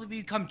actually probably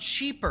become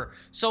cheaper.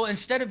 So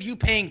instead of you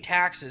paying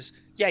taxes,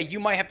 yeah, you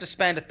might have to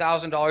spend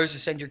 $1,000 to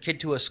send your kid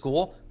to a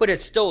school, but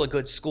it's still a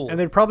good school. And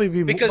there'd probably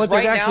be because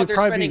right now they're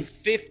spending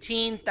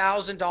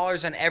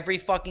 $15,000 on every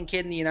fucking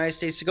kid in the United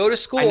States to go to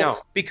school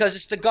because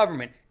it's the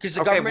government. Because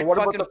the government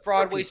fucking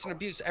fraud, waste, and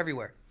abuse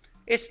everywhere.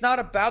 It's not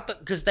about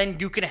because then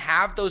you can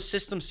have those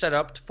systems set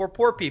up for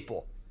poor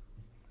people.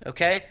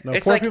 Okay? No,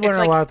 poor people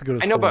aren't allowed to go to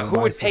school. I know, but who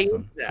would pay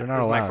that? They're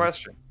not allowed. My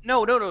question.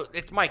 No.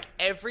 It's Mike.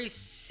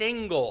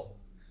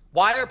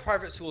 Why are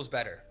private schools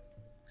better?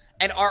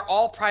 And are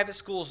all private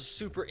schools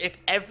super? If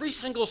every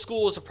single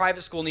school was a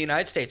private school in the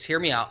United States, hear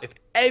me out. If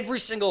every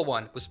single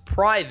one was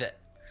private,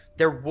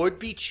 there would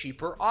be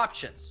cheaper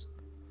options.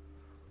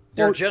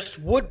 There just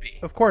would be.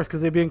 Of course,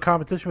 because they'd be in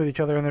competition with each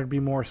other, and there'd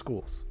be more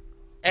schools.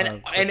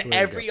 And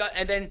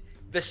then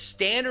the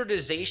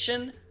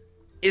standardization,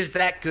 is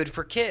that good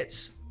for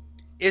kids?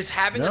 Is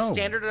having a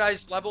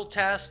standardized level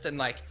test and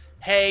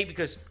hey,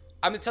 because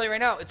I'm gonna tell you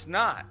right now, it's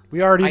not.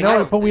 We already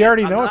know it, but we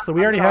already know it, so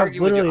we already have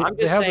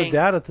the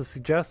data to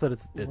suggest that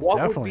it's definitely not.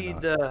 What would be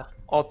the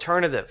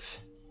alternative?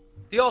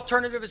 The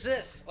alternative is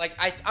this.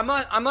 I'm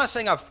not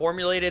saying I've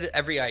formulated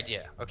every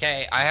idea.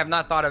 Okay, I have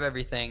not thought of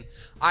everything.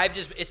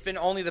 It's been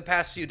only the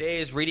past few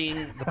days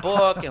reading the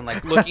book and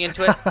looking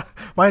into it.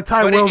 My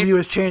entire worldview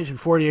has changed in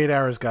 48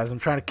 hours, guys. I'm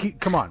trying to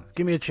come on,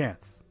 give me a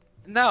chance.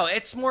 No,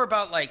 it's more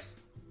about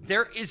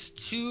there is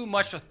too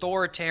much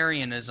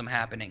authoritarianism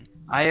happening.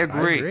 I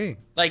agree.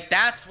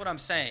 That's what I'm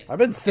saying. I've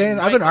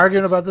been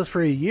arguing about this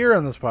for a year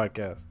on this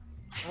podcast.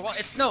 Well,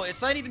 it's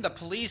not even the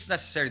police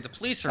necessarily. The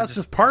police are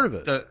just part of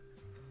it.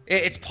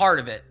 It's part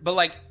of it,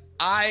 but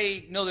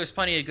I know there's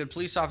plenty of good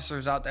police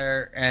officers out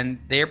there, and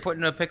they're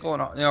putting a pickle in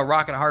a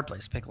rock in a hard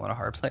place. Pickle in a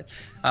hard place.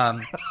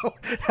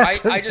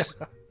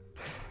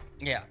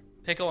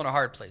 Pickle in a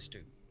hard place,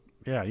 dude.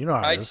 Yeah, you know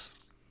how it is.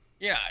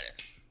 Yeah,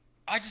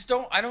 I just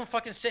don't. I don't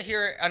fucking sit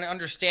here and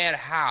understand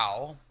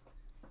how,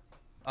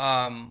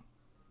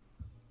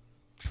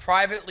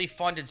 privately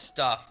funded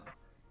stuff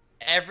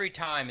every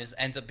time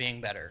ends up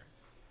being better.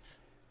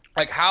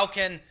 How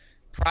can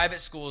private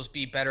schools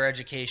be better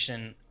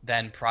education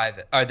than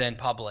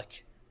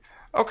public?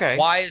 Okay.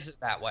 Why is it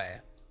that way?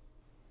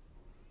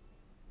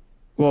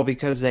 Well,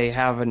 because they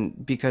have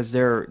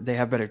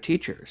better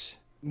teachers.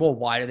 Well,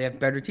 why do they have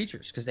better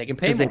teachers? Because they can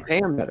pay more. Because they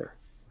pay them better.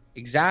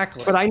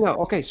 Exactly. But I know.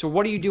 Okay, so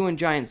what do you do in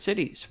giant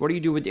cities? What do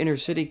you do with inner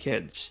city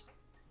kids?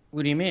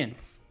 What do you mean?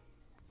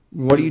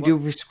 What do you do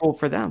for school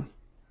for them?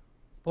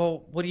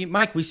 Well,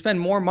 Mike? We spend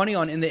more money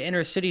in the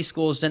inner city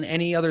schools than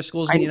any other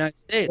schools in the United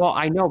States. Well,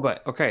 I know,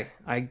 but okay,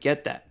 I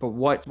get that. But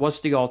what's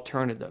the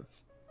alternative?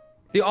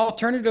 The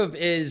alternative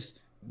is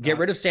get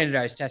rid of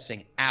standardized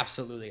testing.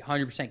 Absolutely,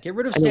 100%. Get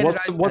rid of standardized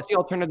testing. What's the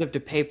alternative to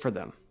pay for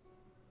them?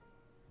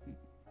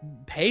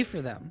 Pay for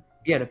them?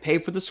 Yeah, to pay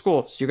for the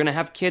schools. You're going to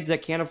have kids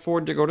that can't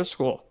afford to go to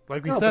school.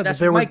 Like we said,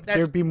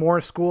 there'd be more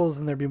schools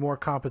and there'd be more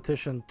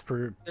competition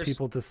for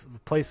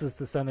places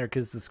to send their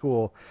kids to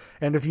school.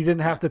 And if you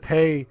didn't have to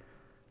pay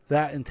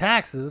that in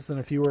taxes, and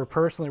if you were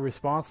personally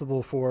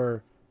responsible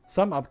for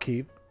some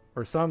upkeep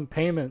or some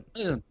payment.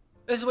 This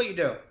is what you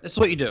do. Okay, this is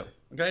what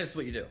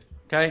you do.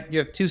 Okay, you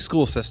have two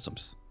school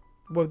systems.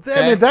 Well,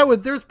 I mean,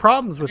 there's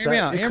problems with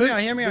that. Hear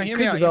me out.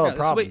 Develop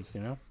problems,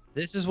 you know.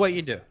 This is what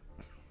you do.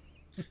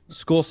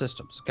 School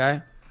systems,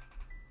 okay?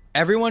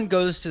 Everyone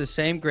goes to the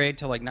same grade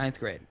till 9th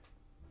grade.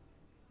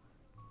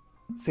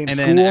 Same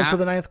school to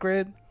the 9th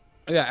grade?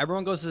 Yeah,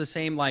 everyone goes to the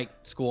same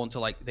school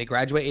until they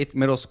graduate 8th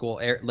middle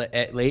school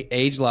at late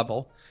age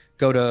level.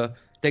 Then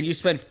you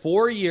spend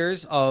 4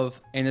 years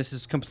of, and this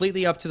is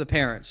completely up to the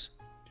parents,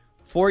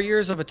 4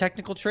 years of a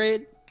technical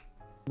trade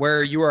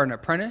where you are an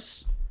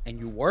apprentice and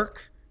you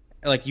work.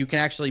 You can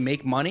actually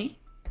make money.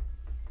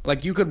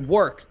 You could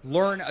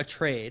learn a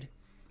trade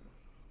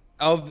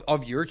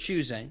of your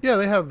choosing. Yeah,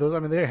 they have those. I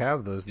mean, they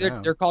have those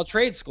now. They're called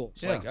trade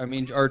schools. Yeah. I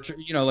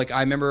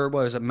remember,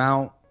 what was it,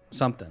 Mount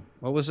something?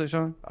 What was it,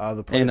 Sean?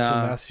 The place in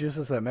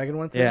Massachusetts that Megan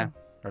went to? Yeah.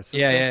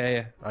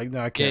 Yeah. I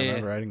can't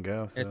remember. I didn't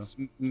go. So.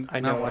 I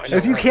know.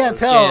 If you can't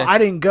tell, I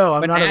didn't go.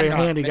 I'm not a very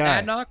handy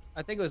guy. Monadnock?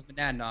 I think it was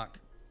Monadnock.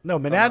 No,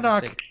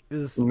 Monadnock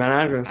is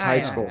Monadnock's high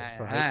school.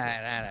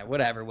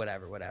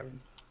 Whatever.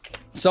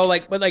 So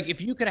like, but like,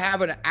 if you could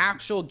have an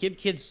actual give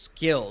kids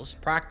skills,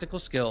 practical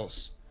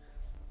skills,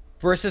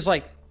 versus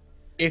like,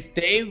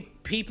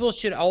 people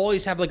should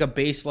always have like a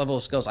base level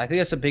of skills. I think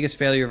that's the biggest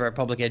failure of our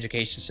public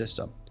education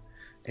system.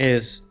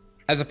 Is,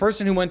 as a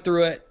person who went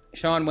through it,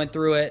 Sean went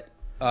through it.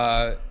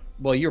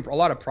 Well, you're a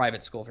lot of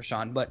private school for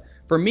Sean, but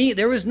for me,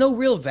 there was no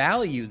real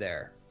value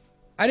there.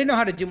 I didn't know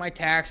how to do my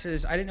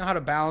taxes. I didn't know how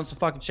to balance a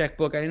fucking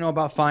checkbook. I didn't know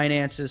about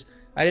finances.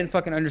 I didn't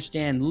fucking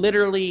understand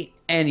literally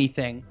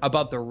anything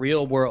about the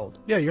real world.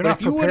 Yeah, you're not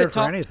prepared for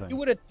anything. You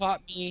would have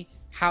taught me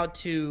how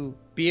to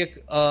be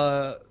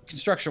a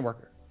construction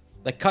worker,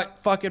 like cut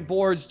fucking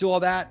boards, do all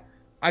that.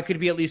 I could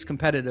be at least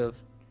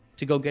competitive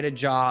to go get a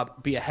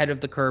job, be ahead of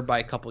the curve by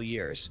a couple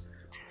years.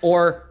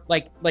 Or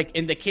like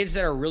in the kids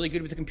that are really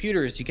good with the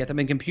computers, you get them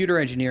in computer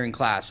engineering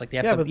class. Like they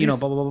have to, blah,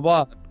 blah, blah,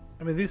 blah.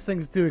 I mean, these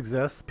things do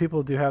exist.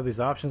 People do have these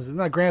options.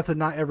 And granted,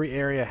 not every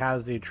area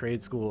has a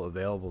trade school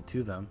available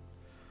to them.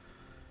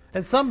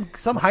 And some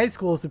high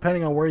schools,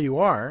 depending on where you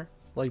are,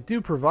 like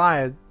do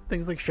provide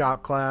things like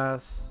shop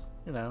class,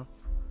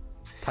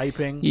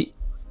 typing.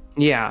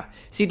 Yeah.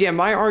 See, Dan,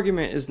 my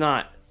argument is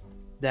not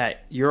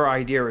that your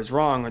idea is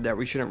wrong or that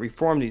we shouldn't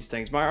reform these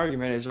things. My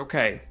argument is,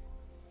 okay,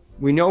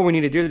 we know we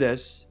need to do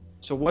this.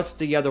 So what's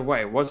the other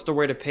way? What's the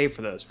way to pay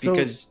for this?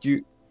 Because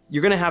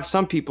you're going to have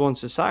some people in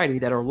society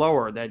that are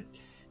lower, that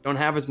don't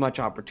have as much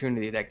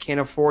opportunity, that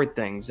can't afford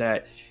things,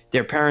 that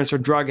their parents are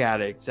drug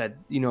addicts, that,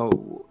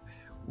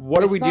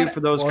 what do we do for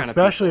those kind of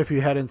people? Especially if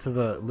you head into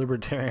the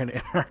libertarian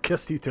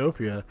anarchist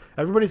utopia,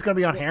 everybody's going to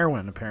be on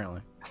heroin,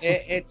 apparently.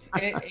 Is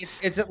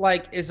it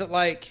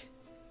like,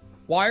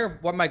 why are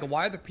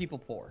the people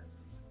poor?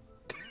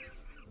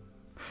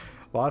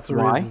 Lots of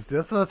reasons.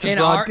 That's such a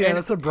broad,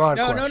 that's a broad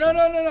question.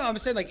 No. I'm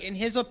saying, like, in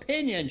his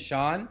opinion,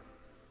 Sean,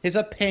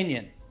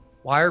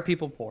 why are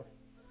people poor?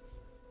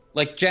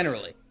 Like,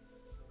 generally.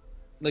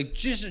 Like,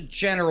 just a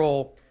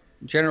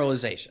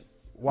generalization.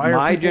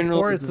 My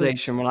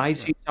generalization, when I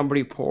see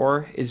somebody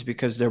poor, is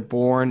because they're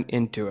born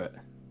into it.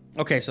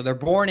 Okay, so they're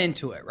born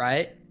into it,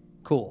 right?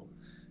 Cool.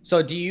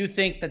 So do you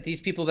think that these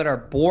people that are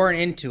born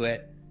into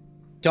it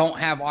don't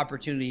have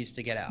opportunities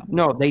to get out?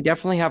 No, they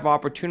definitely have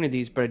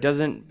opportunities, but it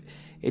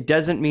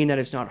doesn't mean that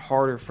it's not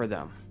harder for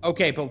them.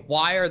 Okay, but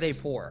why are they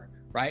poor,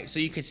 right? So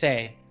you could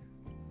say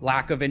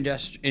lack of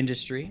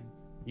industry.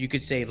 You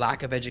could say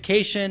lack of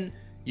education.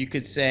 You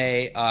could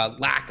say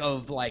lack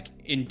of like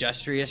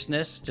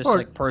industriousness,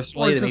 like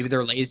personally, that maybe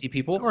they're lazy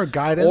people. Or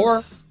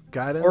guidance.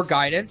 Or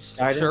guidance.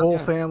 Sure. Whole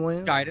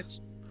families. Guidance.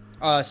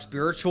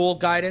 Spiritual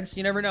guidance.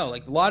 You never know.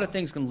 Like a lot of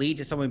things can lead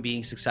to someone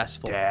being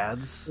successful.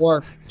 Dads.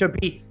 Or to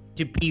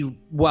be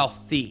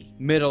wealthy,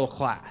 middle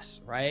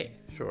class, right?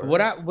 Sure.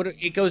 What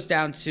it goes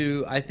down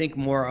to, I think,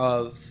 more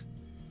of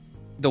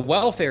the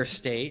welfare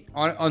state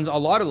on a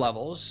lot of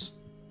levels.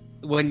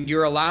 When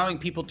you're allowing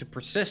people to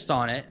persist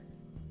on it,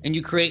 and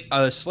you create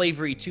a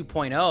slavery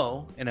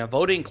 2.0 in a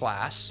voting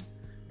class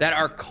that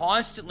are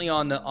constantly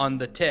on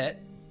the tit,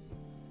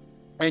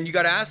 and you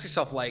got to ask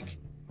yourself, like,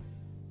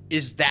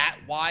 is that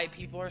why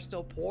people are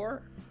still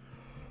poor?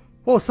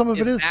 Well, some of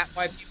it is. Is that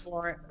why people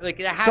aren't,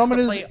 like, it has to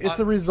play it's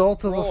a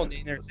result of role in the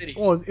inner city.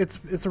 Well,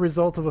 it's a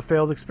result of a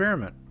failed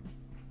experiment.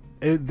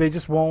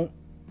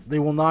 They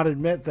will not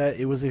admit that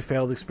it was a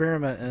failed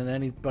experiment, and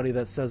anybody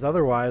that says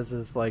otherwise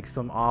is like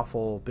some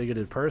awful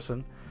bigoted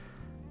person,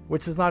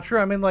 which is not true.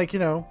 I mean, like, we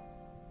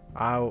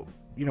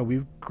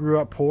grew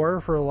up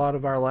poor for a lot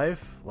of our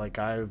life. Like,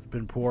 I've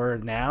been poor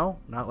now,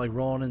 not like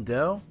rolling in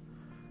dough.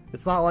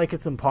 It's not like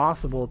it's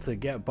impossible to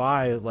get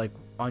by, like,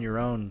 on your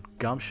own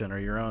gumption or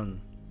your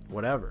own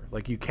whatever.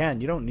 Like, you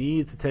don't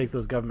need to take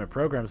those government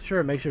programs.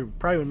 Sure,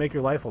 probably would make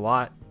your life a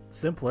lot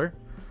simpler,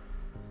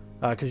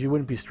 because you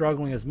wouldn't be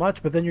struggling as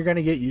much, but then you're going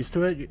to get used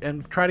to it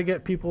and try to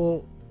get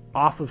people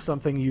off of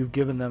something you've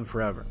given them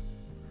forever.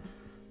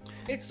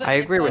 I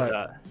agree with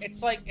that.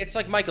 It's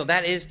like Michael,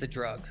 that is the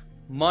drug.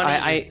 Money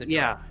is the drug.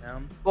 Yeah.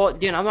 Well,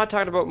 again, I'm not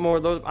talking about more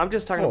of those. I'm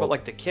just talking about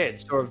like the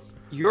kids. So if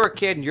you're a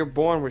kid and you're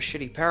born with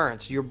shitty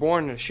parents, you're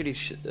born in a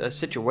shitty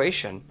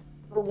situation.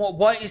 Well,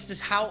 what is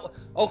this? How?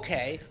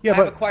 Okay. Yeah, I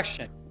have a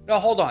question. No,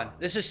 hold on.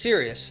 This is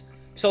serious.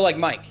 So, like,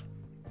 Mike,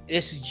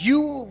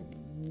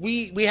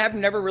 we have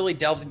never really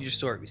delved into your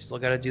story. We still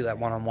got to do that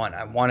one-on-one.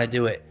 I want to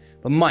do it.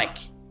 But Mike,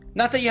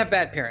 not that you have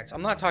bad parents.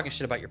 I'm not talking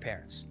shit about your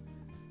parents.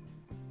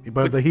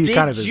 But he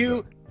kind of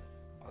is.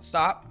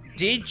 Stop.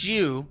 Did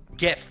you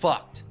get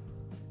fucked?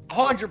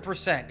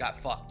 100% got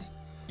fucked.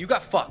 You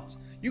got fucked.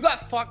 You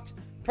got fucked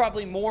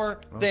probably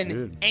more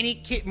than any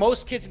kid.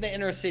 Most kids in the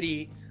inner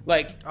city.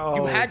 Like,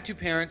 you had two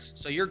parents,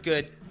 so you're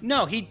good.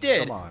 No, he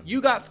did. Come on. You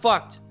got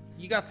fucked.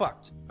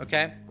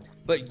 Okay?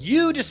 But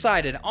you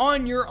decided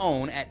on your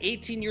own at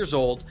 18 years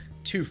old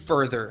to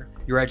further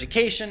your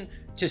education,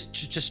 to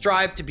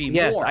strive to be more.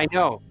 Yes, I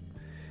know.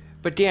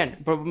 But Dan,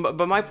 but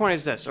my point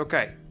is this.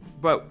 Okay,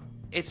 but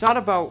it's not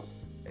about.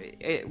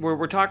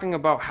 We're talking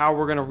about how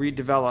we're going to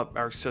redevelop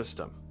our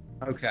system.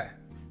 Okay.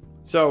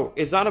 So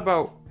it's not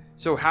about.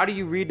 So how do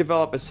you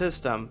redevelop a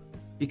system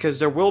because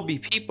there will be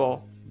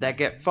people that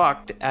get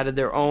fucked out of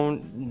their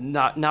own,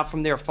 not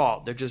from their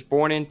fault. They're just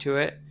born into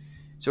it.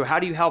 So how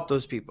do you help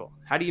those people?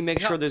 How do you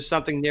make sure there's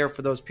something there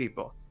for those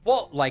people?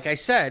 Well, like I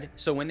said,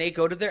 so when they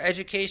go to their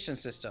education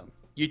system,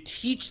 you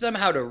teach them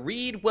how to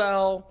read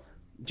well,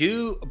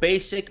 do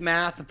basic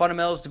math,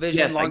 fundamentals, division,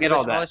 Yes, long I get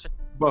division, all that.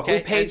 But who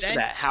pays for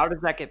that? How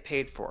does that get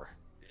paid for?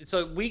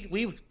 So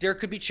we there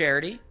could be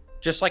charity,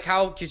 just like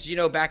how, because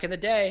back in the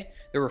day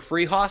there were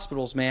free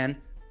hospitals, man.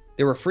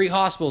 There were free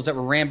hospitals that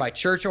were ran by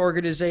church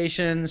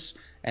organizations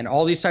and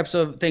all these types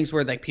of things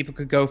where like people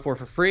could go for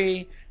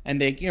free, and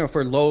they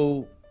for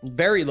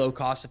very low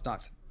cost, if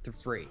not for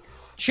free.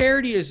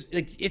 Charity is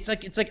it's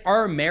like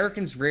are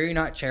Americans very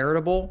not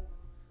charitable?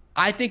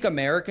 I think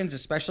Americans,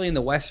 especially in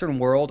the Western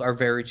world, are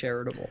very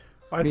charitable.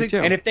 I think,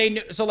 and if they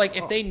knew,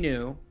 if they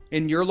knew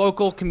in your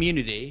local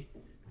community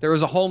there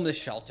was a homeless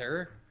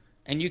shelter,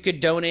 and you could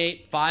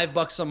donate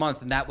 $5 a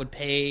month, and that would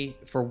pay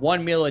for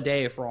one meal a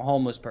day for a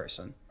homeless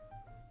person.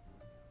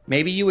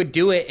 Maybe you would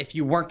do it if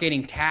you weren't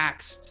getting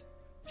taxed,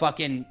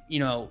 fucking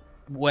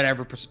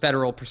whatever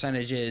federal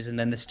percentage is, and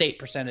then the state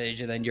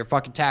percentage, and then your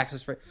fucking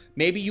taxes for.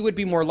 Maybe you would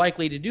be more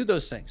likely to do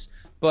those things,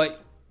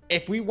 but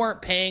if we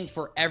weren't paying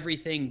for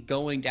everything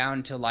going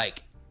down to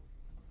like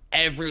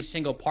every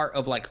single part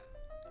of like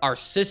our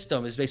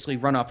system is basically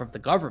run off of the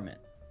government.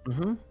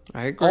 Mm-hmm.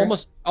 I agree.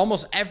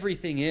 Almost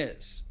everything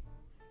is.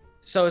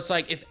 So it's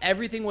like if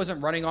everything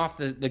wasn't running off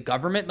the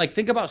government, like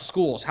think about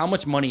schools. How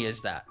much money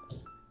is that?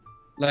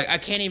 Like I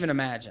can't even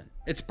imagine.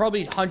 It's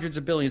probably hundreds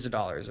of billions of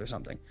dollars or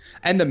something.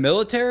 And the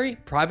military,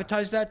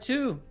 privatize that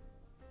too.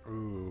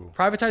 Ooh.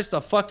 Privatize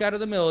the fuck out of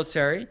the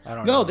military. I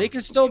don't know. No, they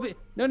can still be.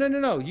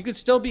 No. You could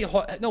still be.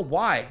 No,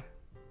 why?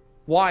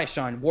 Why,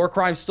 Sean? War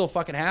crimes still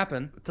fucking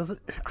happen.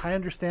 I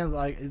understand.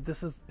 Like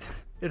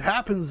it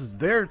happens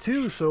there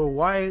too. So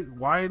why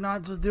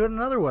not just do it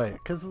another way?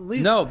 Because at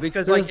least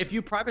because like if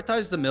you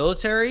privatize the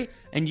military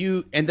and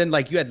then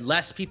like you had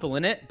less people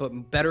in it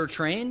but better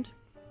trained,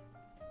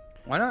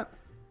 why not?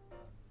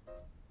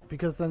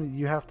 Because then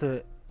you have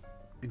to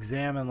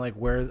examine like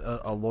where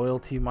a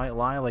loyalty might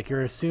lie. Like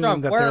you're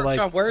assuming they're like.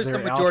 Sean, where's the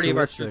majority of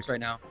our troops right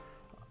now?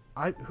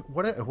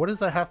 What does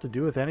that have to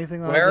do with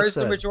anything? Where is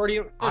the majority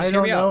of? I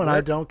don't know, and I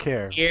don't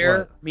care.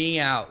 Hear me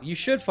out. You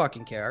should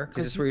fucking care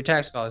because it's where your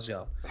tax dollars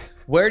go.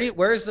 Where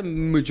is the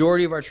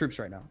majority of our troops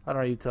right now? I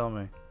don't know. You tell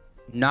me.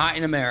 Not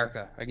in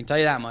America. I can tell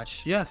you that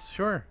much. Yes,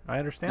 sure. I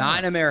understand. Not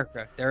in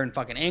America. They're in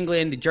fucking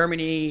England,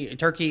 Germany,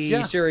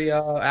 Turkey,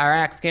 Syria,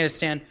 Iraq,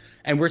 Afghanistan,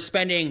 and we're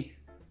spending.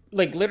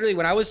 Like literally,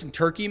 when I was in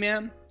Turkey,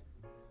 man,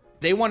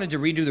 they wanted to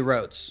redo the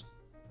roads.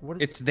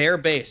 It's their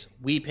base.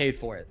 We paid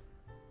for it.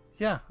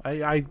 Yeah,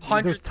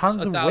 there's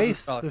tons of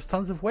waste. There's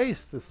tons of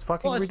waste. It's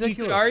fucking ridiculous.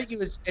 You could argue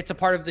it's a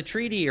part of the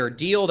treaty or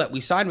deal that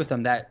we signed with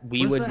them that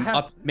we would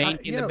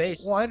maintain the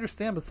base. Well, I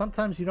understand, but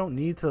sometimes you don't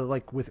need to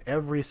like with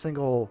every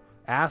single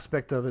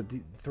aspect of it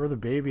throw the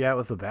baby out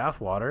with the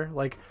bathwater.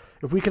 Like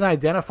if we can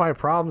identify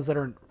problems that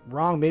are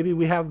wrong, maybe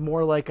we have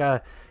more like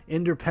a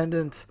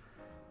independent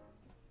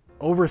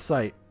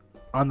oversight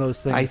on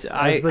those things.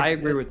 I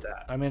agree with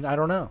that. I mean, I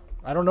don't know.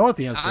 I don't know what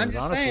the answer is,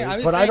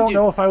 honestly. But I don't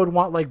know if I would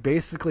want, like,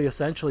 basically,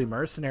 essentially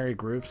mercenary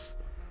groups.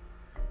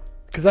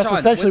 Because that's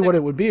essentially what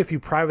it would be if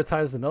you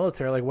privatize the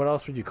military. Like, what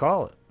else would you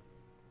call it?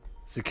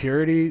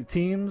 Security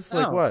teams?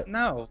 Like, what?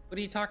 No. What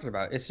are you talking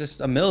about? It's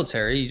just a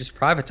military. You just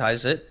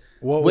privatize it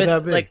what would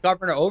that be? Like,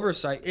 government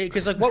oversight.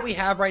 Because, like, what we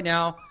have right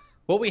now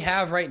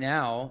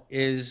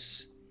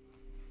is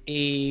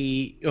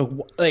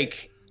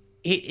it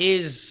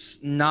is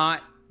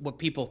not what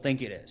people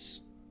think it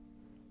is.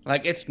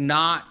 Like, it's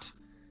not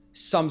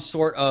some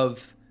sort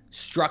of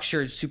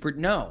structured it's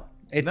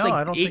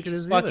I don't think it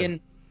is fucking either.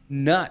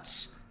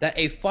 Nuts that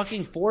a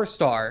fucking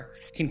 4-star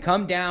can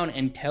come down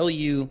and tell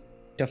you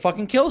to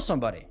fucking kill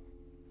somebody.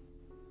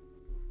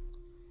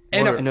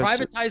 In a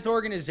privatized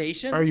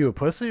organization. Are you a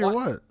pussy or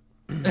what?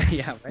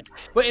 Yeah, right.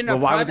 But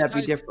why would that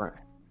be different?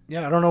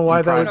 Yeah, I don't know why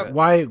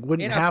it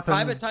wouldn't happen. In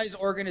a privatized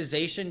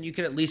organization, you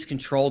could at least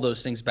control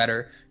those things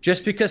better.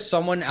 Just because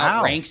someone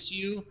outranks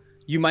you,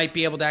 you might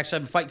be able to actually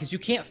have a fight, because you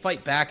can't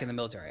fight back in the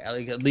military,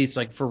 at least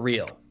like for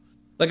real.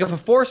 Like if a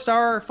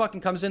 4-star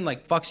fucking comes in,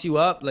 like fucks you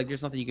up, like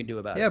there's nothing you can do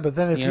about it. Yeah, but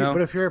then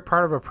if you're a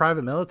part of a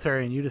private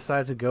military and you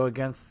decide to go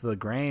against the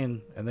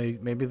grain, and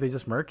maybe they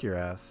just murk your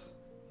ass.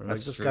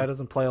 Like this guy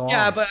doesn't play along.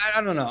 Yeah, but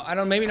I don't know.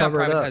 Maybe not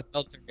privatized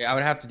military. I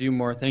would have to do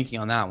more thinking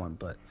on that one,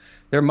 but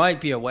there might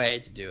be a way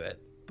to do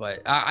it. But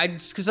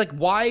because like,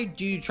 why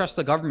do you trust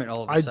the government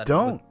all of a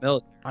sudden?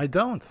 I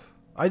don't.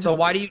 So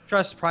why do you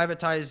trust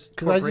privatized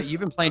corporate?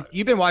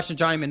 You've been watching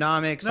Johnny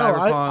Mnemonic,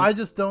 Cyberpunk. I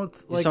just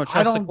don't like.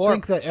 I don't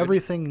think that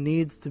everything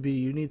needs to be.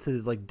 You need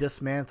to like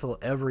dismantle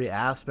every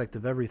aspect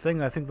of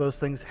everything. I think those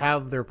things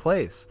have their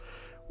place.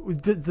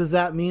 Does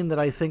that mean that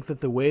I think that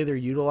the way they're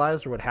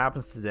utilized or what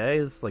happens today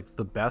is like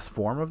the best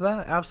form of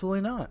that? Absolutely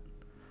not.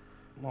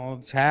 Well,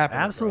 it's happening.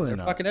 Absolutely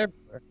not. They're fucking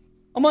everywhere.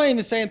 I'm not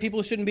even saying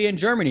people shouldn't be in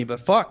Germany, but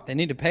fuck, they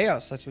need to pay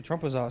us. That's what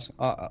Trump was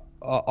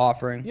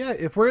offering. Yeah,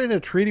 if we're in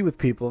a treaty with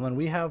people and then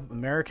we have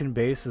American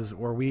bases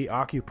or we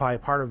occupy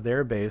part of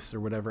their base or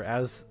whatever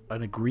as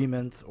an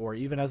agreement or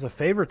even as a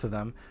favor to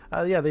them,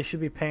 yeah, they should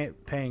be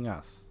paying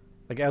us,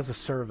 like as a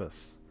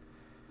service.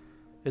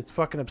 It's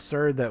fucking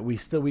absurd that we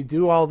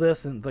do all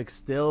this and like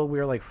still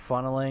we're like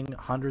funneling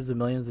hundreds of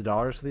millions of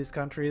dollars to these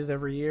countries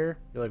every year.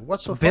 You're like,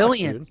 what's the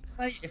billions?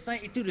 Fuck, dude? It's not,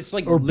 dude. It's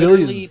like or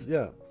literally billions,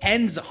 yeah.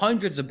 Tens,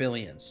 hundreds of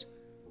billions.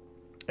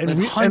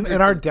 And Like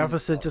and our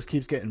deficit just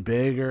keeps getting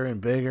bigger and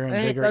bigger and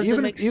bigger.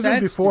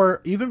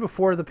 Even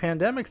before the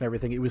pandemic and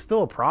everything, it was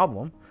still a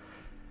problem.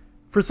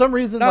 For some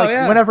reason,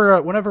 whenever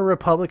a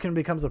Republican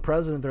becomes a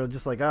president, they're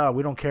just like,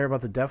 we don't care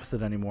about the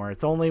deficit anymore.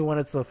 It's only when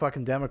it's a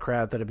fucking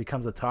Democrat that it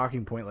becomes a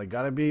talking point. Like,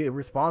 gotta be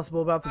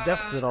responsible about the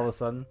deficit all of a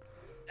sudden.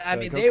 I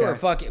mean, they were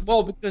fucking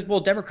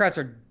because Democrats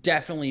are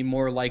definitely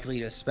more likely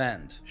to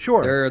spend.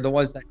 Sure, they're the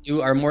ones that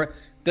are more.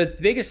 The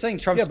biggest thing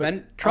Trump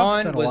spent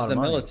on was the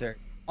military.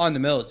 On the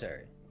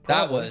military,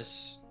 that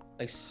was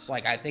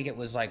like I think it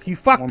was like he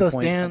fucked us,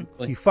 Dan.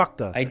 He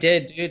fucked us. I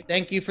did, dude.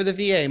 Thank you for the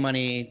VA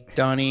money,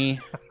 Donnie.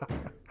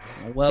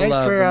 Thanks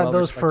for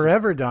those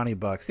forever Donnie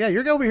bucks. Yeah,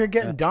 you're over here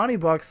getting Donnie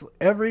bucks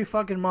every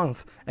fucking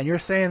month, and you're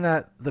saying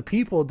that the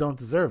people don't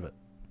deserve it.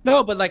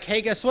 No, but like,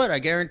 hey, guess what? I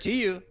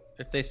guarantee you,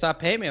 if they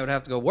stopped paying me, I would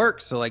have to go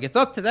work. So like, it's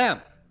up to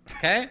them.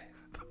 Okay.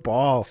 The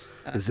ball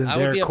is in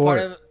their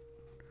court.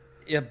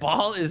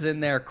 Ball is in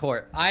their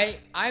court.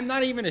 I'm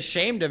not even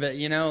ashamed of it.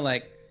 You know,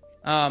 like,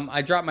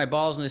 I dropped my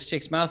balls in this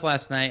chick's mouth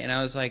last night, and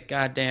I was like,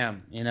 God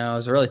damn. You know, I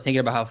was really thinking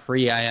about how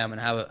free I am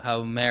and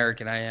how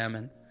American I am,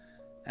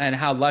 and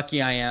how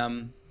lucky I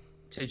am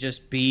to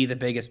just be the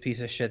biggest piece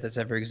of shit that's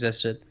ever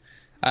existed.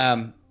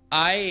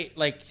 I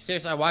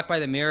seriously, I walk by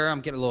the mirror,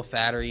 I'm getting a little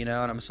fatter, you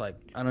know, and I'm just like,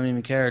 I don't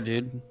even care,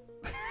 dude.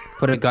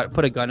 Put a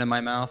gun in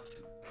my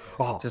mouth.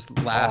 Just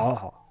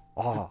laugh.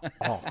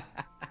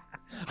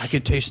 I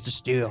can taste the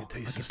steel. I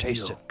can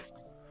taste it.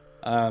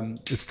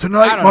 It's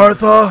tonight,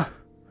 Martha.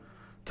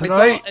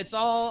 Tonight. It's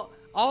all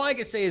I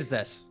can say is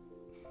this.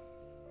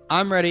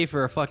 I'm ready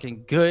for a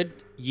fucking good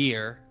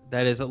year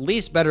that is at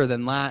least better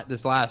than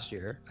this last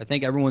year. I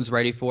think everyone's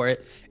ready for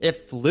it.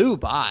 It flew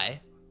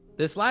by.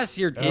 This last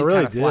year did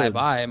kind of fly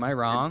by. Am I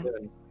wrong?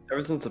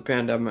 Ever since the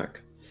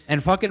pandemic.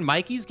 And fucking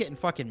Mikey's getting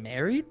fucking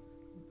married?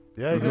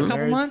 Yeah, he's getting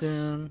married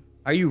soon.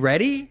 Are you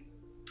ready?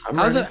 I'm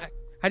ready.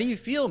 How do you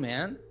feel,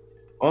 man?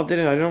 Well,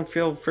 I don't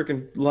feel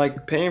freaking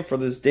like paying for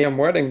this damn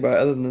wedding, but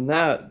other than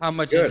that, how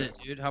much is it,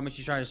 dude? How much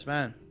you trying to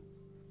spend?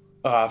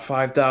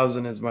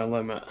 $5,000 is my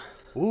limit.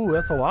 Ooh,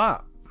 that's a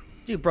lot.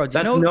 Dude, bro, do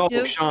you know what we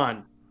do?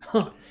 Sean.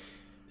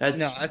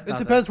 It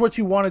depends what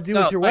you want to do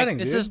with your wedding,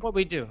 dude. This is what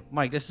we do,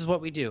 Mike. This is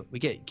what we do. We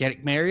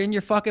get married in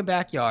your fucking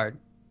backyard,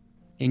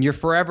 in your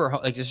forever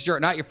home. Like, this is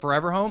not your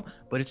forever home,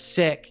 but it's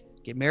sick.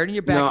 Get married in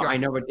your backyard. No, I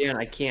know, but Dan,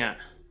 I can't.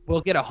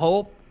 We'll get a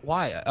whole.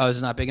 Why? Oh, is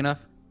it not big enough?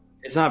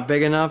 It's not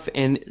big enough,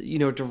 and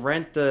to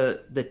rent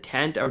the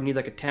tent, I would need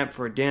like a tent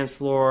for a dance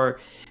floor,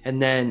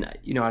 and then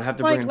I'd have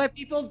to let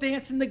people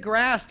dance in the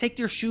grass. Take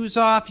their shoes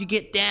off. You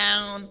get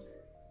down.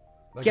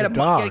 Like get a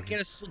dog.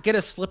 Get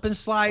a slip and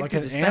slide like to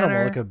an the animal,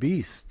 center. like a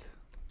beast.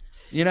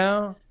 You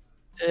know.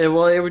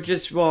 Well, it would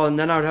just and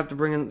then I would have to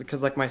bring in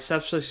because like my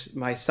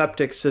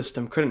septic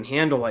system couldn't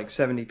handle like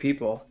 70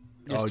 people.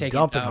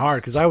 Dumping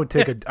hard because I would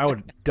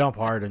dump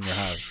hard in your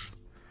house.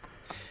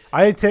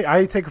 I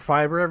take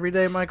fiber every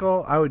day,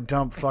 Michael. I would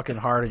dump fucking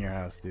hard in your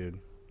house, dude.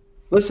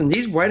 Listen,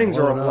 these weddings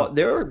are a lot.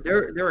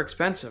 They're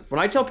expensive. When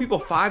I tell people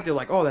 5, they're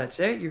like, "Oh, that's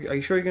it? Are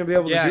you sure you're gonna be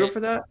able to do it for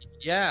that?"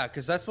 Yeah,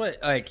 because that's what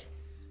like.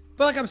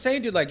 But like I'm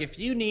saying, dude, like if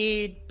you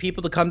need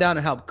people to come down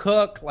and help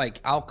cook,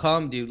 like I'll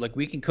come, dude. Like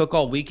we can cook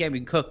all weekend. We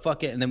can cook,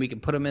 fuck it, and then we can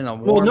put them in a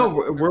warm. Well, no,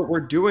 we're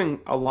doing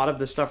a lot of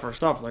this stuff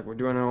ourselves. Like we're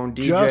doing our own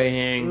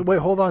DJing. Wait,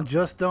 hold on.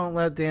 Just don't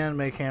let Dan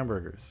make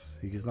hamburgers.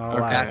 He's not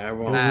allowed. Okay, I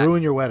won't. He'll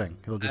ruin your wedding.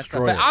 He'll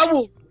destroy it. I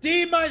will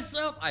redeem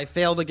myself. I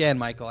failed again,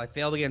 Michael. I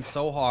failed again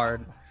so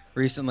hard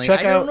recently.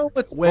 Check I out don't know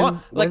what's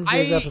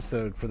Wednesday's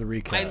episode for the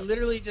recap. I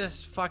literally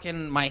just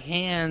fucking my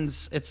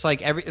hands. It's like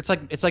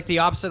the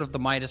opposite of the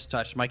Midas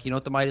touch, Mike. You know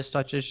what the Midas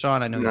touch is,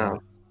 Sean? I know.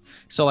 No.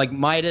 So like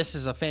Midas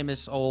is a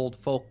famous old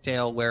folk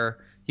tale where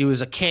he was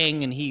a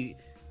king and he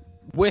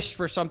wished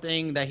for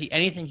something that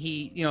anything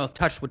he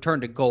touched would turn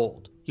to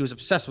gold. He was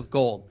obsessed with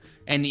gold,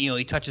 and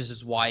he touches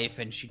his wife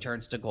and she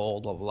turns to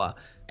gold. Blah blah blah.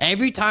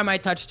 Every time I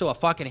touch to a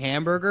fucking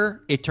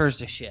hamburger, it turns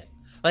to shit.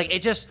 Like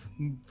it just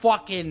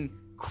fucking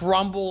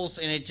crumbles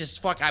and it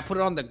just I put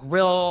it on the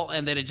grill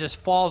and then it just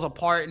falls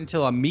apart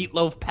into a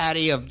meatloaf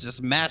patty of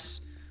just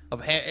mess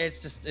of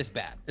it's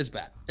bad. It's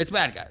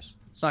bad, guys.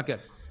 It's not good.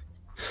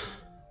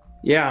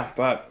 Yeah,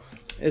 but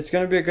it's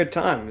gonna be a good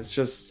time. It's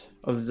just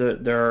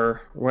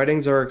their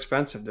weddings are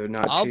expensive. They're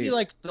not I'll cheap. be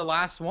like the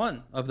last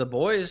one of the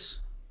boys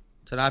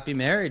to not be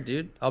married,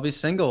 dude. I'll be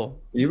single.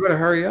 You better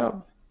hurry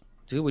up.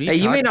 Dude, what are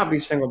you you may not be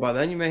single by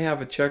then. You may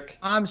have a chick.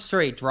 I'm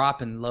straight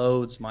dropping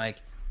loads,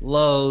 Mike.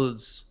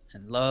 Loads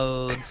and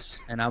loads,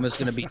 and I'm just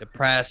gonna be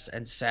depressed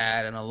and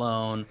sad and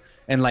alone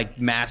and like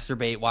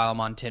masturbate while I'm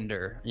on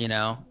Tinder,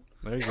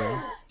 There you go.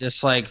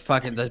 Just like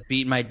fucking just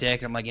beating my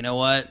dick. I'm like, you know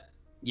what?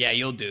 Yeah,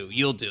 you'll do.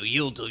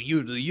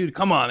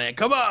 Come on, man.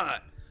 Come on.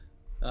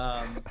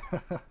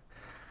 What's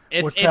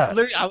It's that?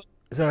 literally.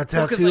 Is that a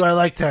tattoo? 'cause, like- I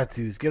like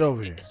tattoos. Get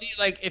over here. See,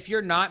 like, if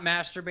you're not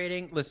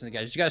masturbating, listen,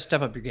 guys, you gotta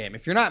step up your game.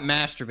 If you're not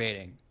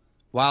masturbating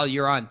while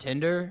you're on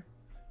Tinder,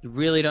 you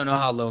really don't know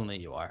how lonely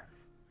you are,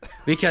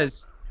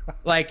 because,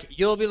 like,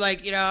 you'll be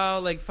like,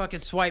 like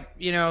fucking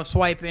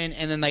swiping,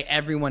 and then like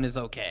everyone is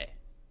okay.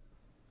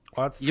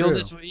 Well, that's You'll true.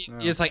 just,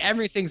 it's like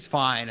everything's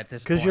fine at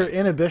this point. Because your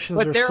inhibitions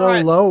But are there so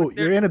are- low. but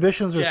there- Your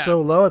inhibitions are yeah.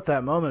 so low at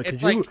that moment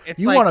because It's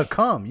you like- want to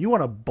come. You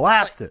want to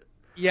blast it.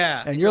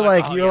 Yeah, And you're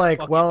like, oh, yeah,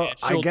 fuck it, well, man.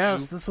 I She'll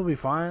guess do. this will be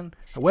fine.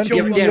 When So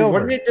can we be Dan, over?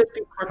 wouldn't it just be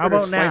quicker How to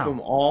about swipe now?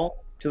 them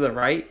all to the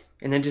right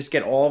and then just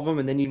get all of them,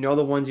 and then you know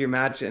the ones you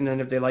match, and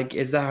then if they like,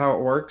 is that how it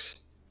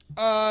works?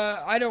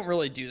 I don't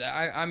really do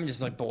that. I'm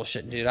just like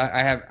bullshit, dude.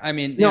 I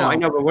mean, No, I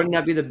know, but wouldn't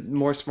that be the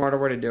more smarter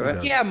way to do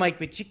it? Yeah. Yeah, Mike,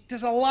 but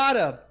there's a lot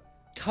of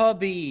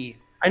tubby.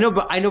 I know,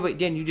 but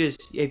Dan, you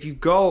just if you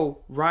go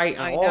right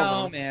on I all know,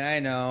 of them, man.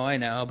 I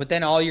know. But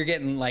then all you're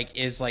getting like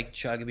is like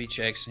chuggy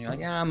chicks, and you're like,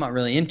 yeah, I'm not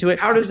really into it.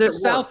 How does It's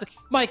it the work? South,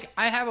 Mike?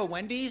 I have a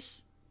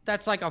Wendy's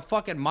that's like a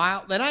fucking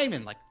mile. They're not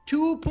even like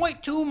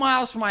 2.2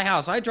 miles from my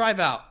house. I drive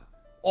out.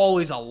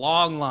 Always a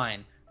long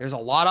line. There's a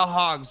lot of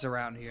hogs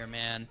around here,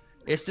 man.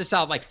 It's the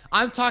South. Like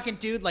I'm talking,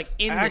 dude. Like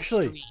in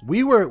Actually, the street.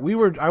 we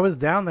were. I was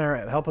down there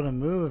helping him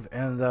move,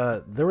 and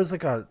there was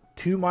like a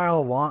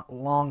 2-mile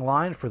long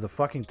line for the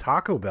fucking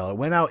Taco Bell. It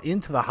went out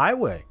into the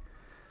highway,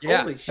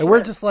 Yeah, holy shit. and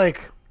we're just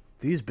like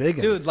these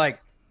big dude.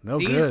 Like no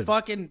these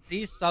good.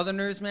 these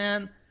Southerners,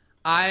 man.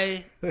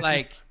 I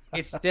like.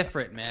 It's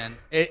different, man.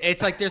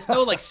 It's like there's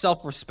no like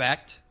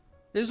self-respect.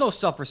 There's no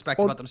self-respect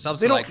Well, about themselves.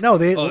 They They're don't. like, No,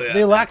 they "Oh, yeah, they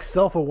man." lack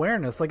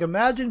self-awareness. Like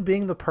imagine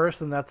being the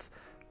person that's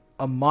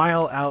a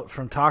mile out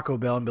from Taco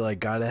Bell and be like,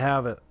 gotta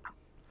have it.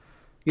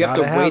 you have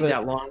to gotta wait have it.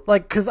 that long.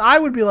 Like, cause I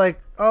would be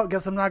like, oh,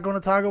 guess I'm not going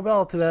to Taco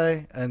Bell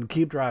today, and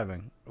keep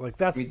driving. Like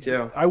that's. Me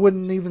too. I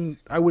wouldn't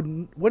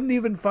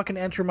even fucking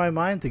enter my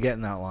mind to get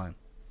in that line.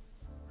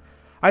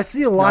 I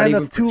see a line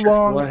even that's for too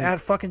long Chick-fil-A. at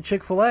fucking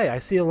Chick-fil-A. I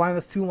see a line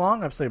that's too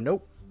long. I'm saying,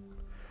 nope,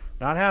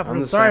 not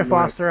happening. the Sorry, same way.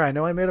 Foster. I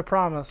know I made a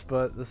promise,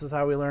 but this is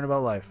how we learn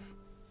about life.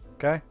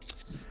 Okay.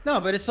 No,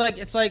 but it's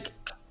like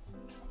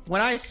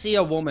when I see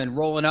a woman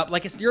rolling up,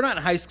 like you're not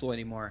in high school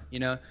anymore.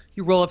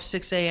 You roll up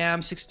 6 a.m.,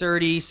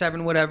 6:30,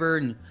 7, whatever,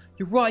 and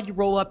you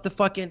roll up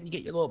you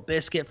get your little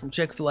biscuit from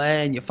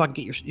Chick-fil-A, and you fucking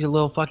get your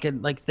little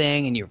fucking like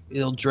thing, and your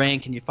little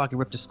drink, and you fucking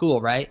rip to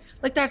school, right?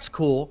 Like that's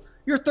cool.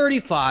 You're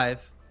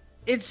 35.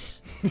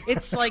 It's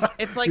like You're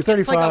it's like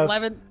 35.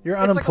 11. You're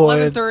it's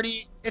unemployed. Like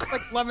 11:30. It's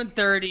like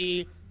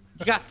 11:30.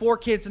 You got 4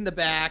 kids in the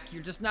back.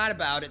 You're just not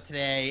about it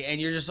today, and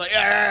you're just like,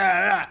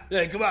 yeah,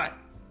 come on.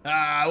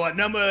 I want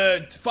number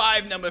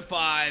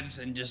 5s,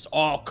 and just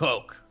all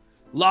Coke,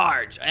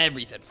 large,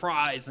 everything,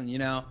 fries, and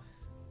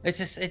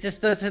it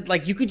just doesn't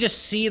like you could just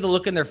see the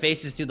look in their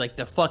faces, dude. Like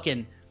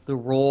the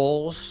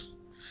rolls,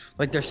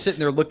 like they're sitting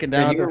there looking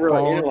down Yeah, at their you're really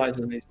phone.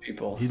 analyzing these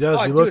people. He does.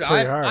 Oh, He looks dude,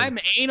 pretty hard. I'm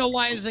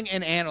analyzing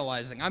and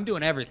analyzing. I'm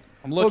doing everything.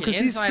 I'm Well, looking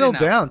because he's inside still and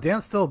out. down.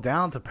 Dan's still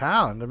down to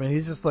pound. I mean,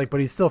 he's just like, but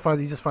he just finds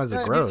Yeah, it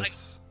he's gross. like-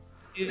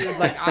 Dude,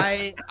 like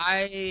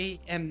I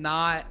am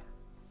not.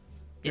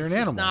 You're It's an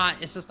just animal.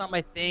 not. It's just not my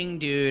thing,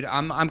 dude.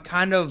 I'm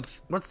kind of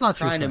What's not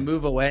your trying to thing?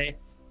 move away.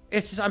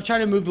 I'm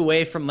trying to move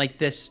away from like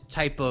this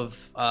type of.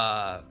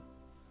 I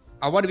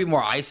want to be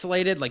more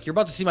isolated. Like you're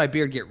about to see my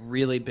beard get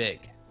really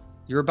big.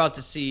 You're about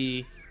to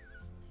see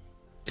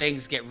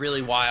things get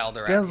really wild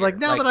around Dan's here. like,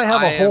 now that I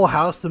have a am- whole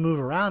house to move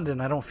around in,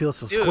 I don't feel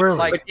so Dude, squirrely.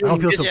 like, I don't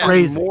feel so You're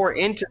crazy. More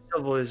into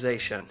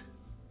civilization.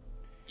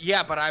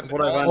 Yeah, but I'm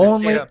What I've also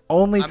Only, straight up-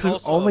 only I'm to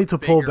also only to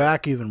pull bigger.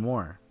 back even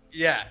more.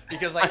 Yeah,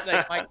 because like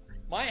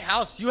my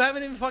house, you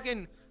haven't even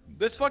fucking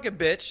this fucking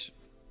bitch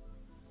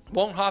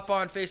won't hop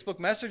on Facebook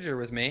Messenger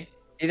with me.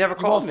 You never You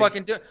called won't me.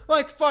 fucking do it.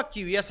 Like fuck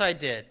you. Yes, I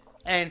did.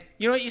 And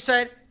you know what you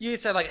said? You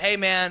said like, "Hey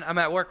man, I'm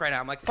at work right now."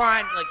 I'm like,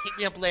 "Fine, like hit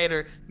me up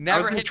later." Never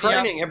I was in hit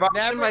training. me up. If I was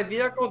in Never, my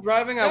vehicle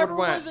driving, I would never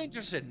went. was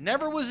interested.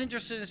 Never was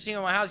interested in seeing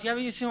what my house. You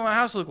haven't even seen what my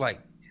house look like.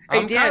 Hey,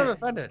 I'm kind Dan, of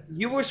offended.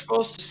 You were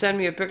supposed to send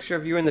me a picture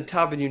of you in the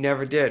tub, and you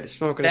never did,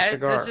 smoking a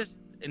cigar.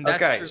 And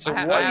that's Okay, true. so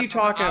I what have- are you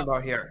talking I-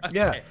 about here?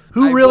 Yeah. Okay,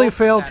 Who I really will do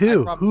failed that, I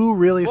too? promise. Who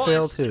really Well,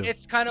 failed it's, too?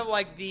 it's kind of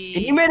like the.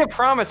 And you made a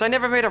promise. I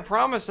never made a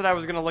promise that I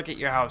was going to look at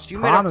your house. You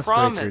Promise made a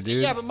breaker, promise.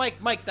 dude. Yeah, but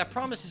Mike, that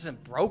promise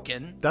isn't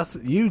broken. That's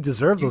you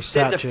deserve You those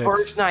said fat the chicks.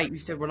 first night. You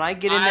said when I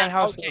get in that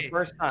house for the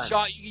first time.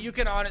 Sean, you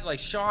can on it like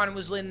Sean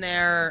was in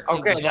there. It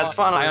Okay, was that's all-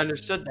 fine. I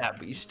understood that,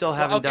 but you still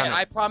haven't Okay, done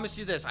I it. promise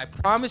you this.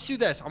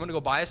 I'm gonna go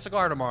buy a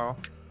cigar tomorrow,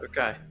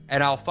 Okay.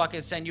 and I'll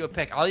fucking send you a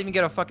pic. I'll even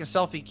get a fucking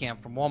selfie cam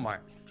from Walmart,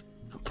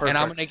 Perfect. and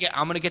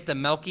I'm gonna get the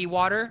milky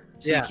water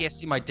so Yeah. you can't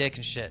see my dick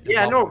and shit.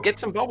 Yeah, no, get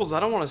some bubbles. I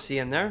don't want to see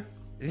in there.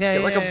 Yeah,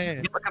 Get like, yeah.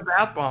 get like a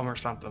bath bomb or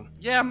something.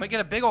 Yeah, I'm gonna get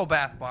a big old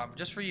bath bomb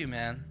just for you,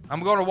 man.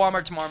 I'm going to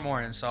Walmart tomorrow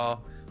morning,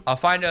 so I'll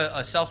find a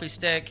selfie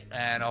stick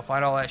and I'll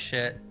find all that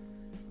shit.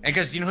 And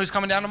because you know who's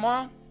coming down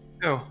tomorrow?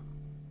 Who?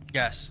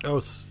 Yes.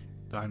 Oh,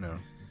 I know.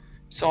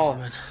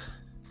 Solomon.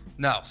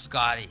 No,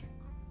 Scotty.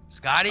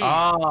 Scotty.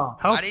 Oh,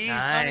 Scotty's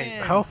nice.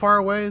 coming. How far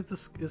away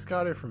is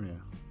Scotty from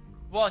you?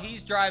 Well,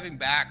 he's driving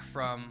back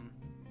from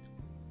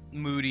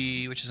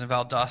Moody, which is in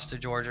Valdosta,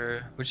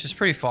 Georgia, which is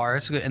pretty far.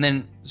 It's good. And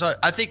then, so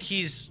I think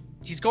he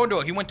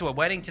went to a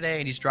wedding today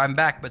and he's driving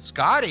back. But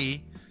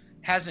Scotty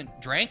hasn't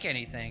drank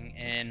anything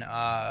in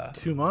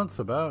 2 months,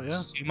 about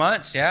 2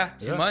 months. Yeah,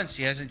 2 Yeah. months.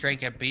 He hasn't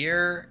drank a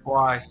beer.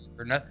 Why?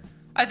 Or nothing.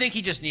 I think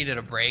he just needed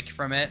a break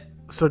from it.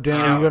 So Dan,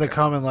 Oh, are you gonna okay.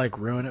 come and like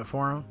ruin it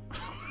for him?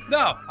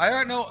 No, I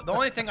don't know. The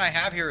only thing I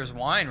have here is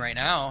wine right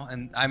now,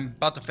 and I'm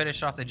about to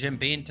finish off the Jim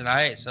Beam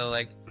tonight. So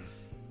like,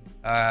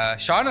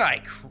 Sean and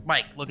I,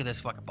 Mike, look at this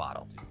fucking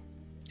bottle.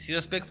 See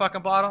this big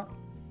fucking bottle?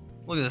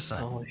 Look at this thing.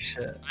 Holy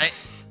shit.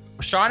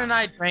 Sean and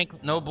I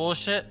drank no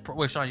bullshit.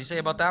 Wait, Sean, you say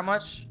about that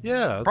much?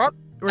 Yeah, Prob-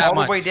 we're, That All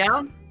much. the way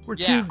down? we're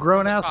Yeah, two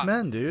grown ass fuck.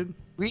 men, dude.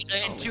 We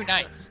in 2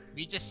 nights.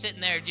 We just sitting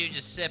there, dude,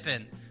 just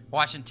sipping,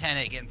 watching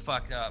Tenet, getting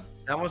fucked up.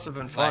 That must have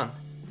been fun.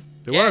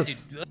 It yeah,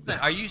 was. dude. Listen,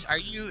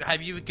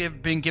 have you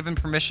been given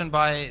permission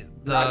by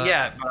the? Not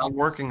yet, but I'm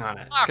working on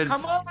it. Ah, 'Cause-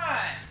 come on.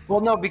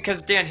 Well, no,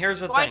 because Dan, here's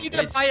the Do I thing. need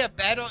to buy a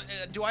bed?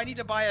 Do I need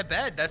to buy a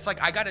bed? That's like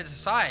I gotta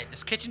decide.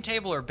 It's kitchen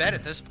table or bed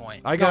at this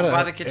point. I got No, buy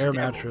an the kitchen air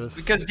table. mattress.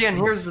 Because Dan,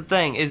 here's the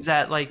thing: is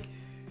that like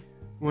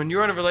when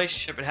you're in a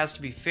relationship, it has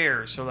to be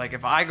fair. So like,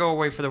 if I go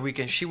away for the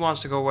weekend, she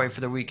wants to go away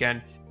for the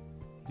weekend,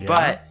 Yeah.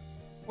 but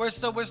Where's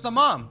the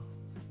mom?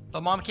 The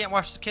mom can't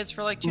watch the kids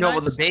for like 2 no,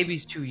 nights. well, the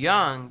baby's too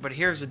young. But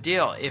here's the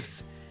deal: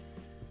 if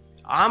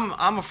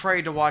I'm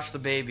afraid to watch the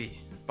baby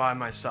by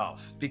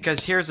myself,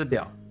 because here's the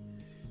deal.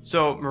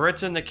 So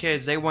Maritza and the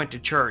kids, they went to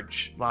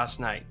church last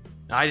night.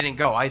 I didn't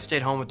go. I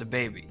stayed home with the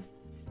baby.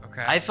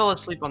 Okay. I fell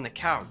asleep on the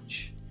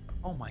couch.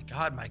 Oh my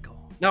God, Michael.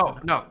 No.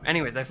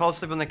 Anyways, I fell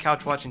asleep on the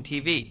couch watching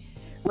TV.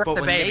 Where's But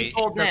the when baby? they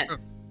pulled in,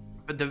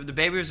 but the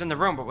baby was in the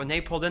room. But when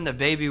they pulled in, the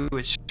baby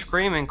was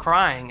screaming,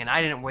 crying, and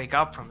I didn't wake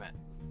up from it.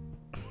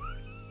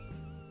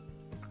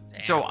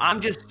 Damn. So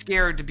I'm just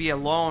scared to be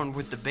alone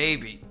with the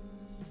baby.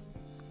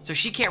 So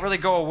she can't really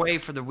go away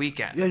for the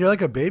weekend. Yeah, you're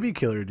like a baby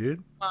killer,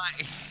 dude.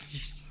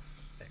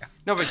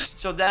 No, but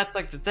so that's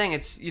like the thing.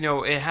 It's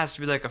it has to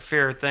be like a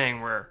fair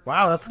thing where.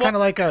 Wow, that's Well, kind of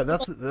like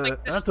that's like this-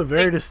 that's a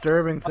very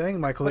disturbing thing,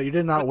 Michael. That you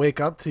did not wake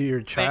up to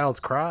your child's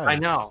cries. I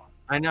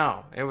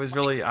know. It was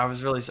really. I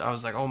was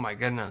like, oh my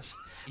goodness.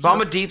 But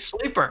I'm a deep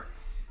sleeper.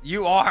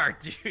 You are,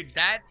 dude.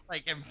 That's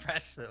like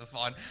impressive.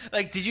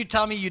 Like, did you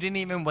tell me you didn't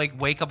even like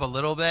wake up a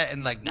little bit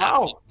and like?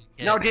 No,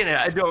 Yeah. Dan,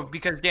 I don't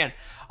because Dan,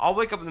 I'll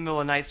wake up in the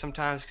middle of the night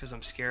sometimes because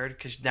I'm scared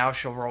because now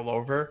she'll roll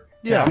over.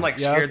 Yeah, and I'm like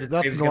yeah, scared that's- that the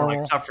that's baby's gonna normal.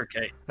 like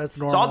suffocate. That's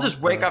normal. So I'll just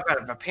wake but- up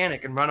out of a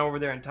panic and run over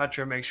there and touch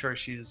her, make sure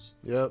she's.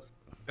 Yep.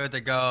 Good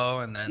to go,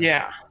 and then.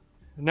 Yeah.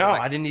 No,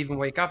 Like- I didn't even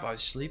wake up. I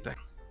was sleeping.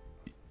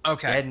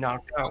 Okay. Dead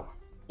knocked out.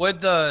 Would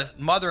the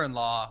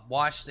mother-in-law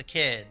watch the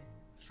kid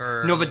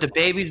for? No, but the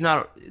baby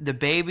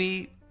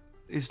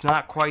is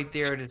not quite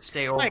there to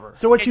stay over.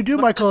 So what you do,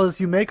 Look, Michael,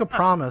 is you make a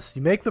promise.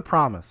 You make the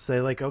promise.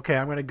 Say like, okay,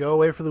 I'm going to go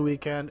away for the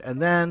weekend,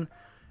 and then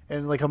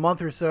in like a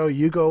month or so,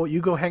 you go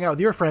hang out with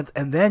your friends,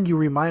 and then you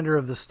remind her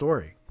of the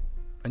story,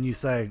 and you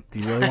say, "Do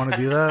you really want to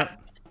do that?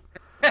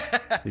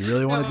 Do you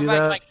really want to do but,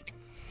 that?" like,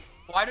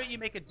 why don't you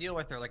make a deal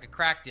with her, like a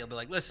crack deal? Be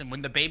like, listen,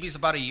 when the baby's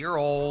about a year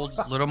old,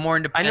 a little more I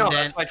independent. know.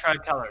 That's why I try to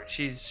tell her.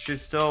 She's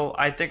still.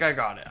 I think I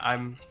got it.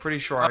 I'm pretty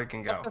sure I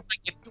can go. Like,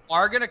 if you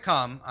are gonna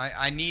come,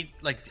 I need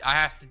I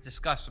have to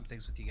discuss some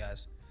things with you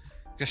guys,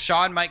 because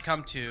Sean might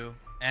come too,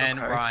 and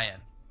Okay. Ryan.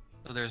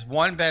 So there's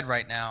one bed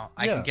right now.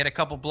 I Yeah. can get a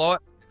couple blow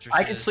up.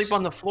 I can sleep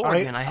on the floor,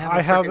 man. I have. I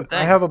a have freaking thing.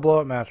 I have a blow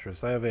up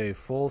mattress. I have a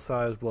full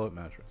size blow up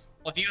mattress.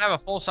 Well, if you have a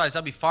full size,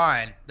 that'll be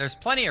fine. There's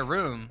plenty of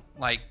room,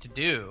 like to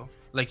do,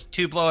 like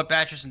 2 blow up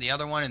mattresses in the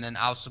other one, and then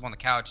I'll sleep on the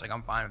couch. Like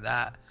I'm fine with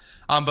that.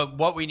 But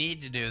what we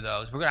need to do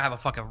though is we're gonna have a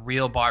fucking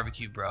real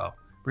barbecue, bro.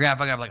 We're gonna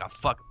have like a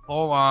fucking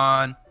full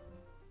on.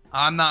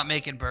 I'm not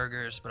making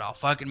burgers, but I'll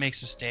fucking make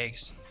some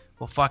steaks.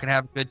 We'll fucking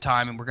have a good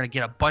time, and we're gonna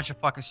get a bunch of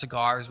fucking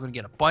cigars. We're gonna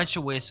get a bunch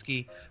of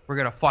whiskey. We're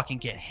gonna fucking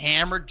get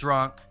hammered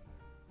drunk.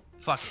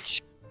 Fucking.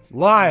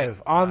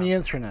 Live on the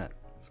internet.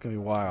 It's gonna be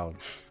wild.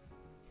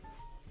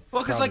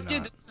 Well, because like, Probably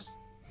dude, not. this is,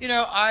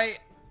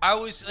 I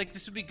always like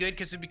this would be good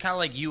because it'd be kind of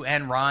like you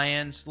and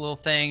Ryan's little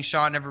thing.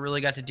 Sean never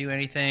really got to do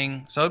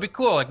anything, so it'd be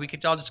cool. Like we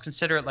could all just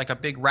consider it like a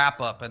big wrap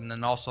up, and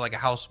then also like a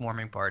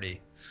housewarming party.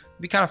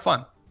 It'd be kind of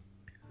fun.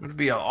 It'd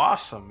be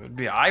awesome. It'd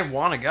be. I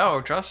want to go.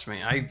 Trust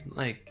me. I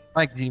like.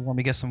 Like, do you want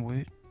me to get some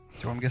weed? Do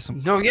you want me to get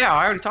some? No, yeah.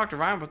 I already talked to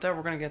Ryan about that.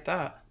 We're gonna get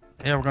that.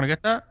 Yeah, we're gonna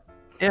get that.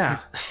 Yeah.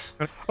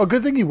 Oh,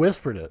 good thing you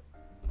whispered it.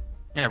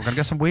 Yeah, we're gonna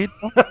get some weed.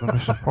 Wanna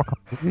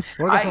get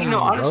some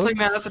Honestly, drugs?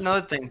 man, that's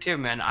another thing too,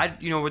 man.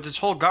 With this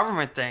whole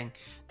government thing,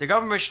 the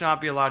government should not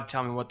be allowed to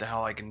tell me what the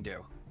hell I can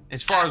do,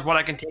 as far as what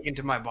I can take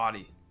into my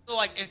body. So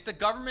like, if the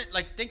government,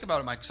 like, think about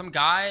it, Mike. Some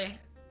guy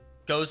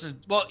goes and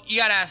you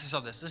gotta ask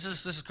yourself this. This is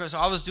so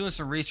I was doing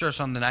some research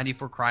on the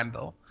 '94 crime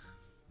bill,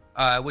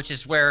 which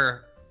is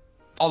where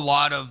a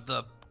lot of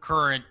the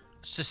current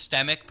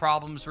systemic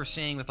problems we're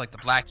seeing with like the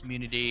black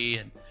community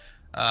and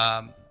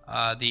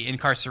the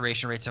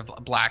incarceration rates of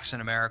blacks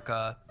in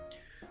America.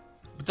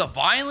 But the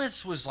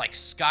violence was like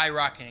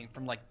skyrocketing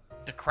from like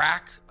the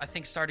crack, I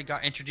think,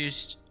 got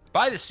introduced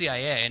by the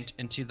CIA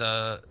into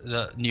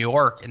the New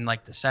York in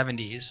like the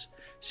 70s,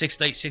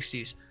 late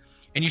 60s.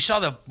 And you saw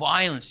the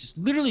violence just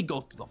literally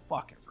go through the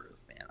fucking roof,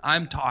 man.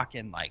 I'm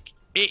talking like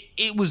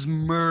it was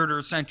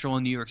murder central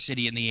in New York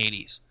City in the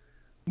 80s.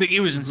 Like,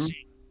 it was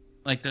insane,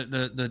 like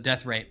the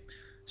death rate.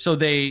 So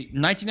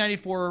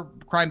 1994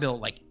 crime bill,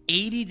 like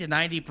 80 to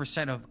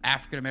 90% of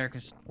African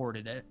Americans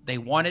supported it. They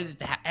wanted it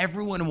to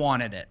everyone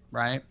wanted it,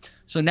 right?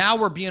 So now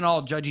we're being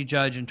all judgy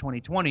judge in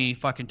 2020,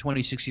 fucking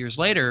 26 years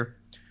later.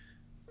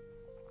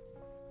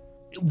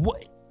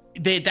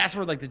 That's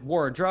where like the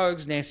war on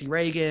drugs, Nancy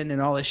Reagan,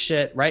 and all this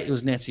shit, right? It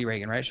was Nancy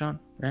Reagan, right, Sean?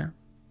 Yeah.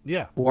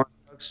 Yeah. War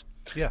on drugs.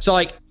 Yeah. So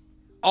like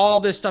all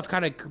this stuff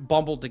kind of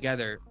bumbled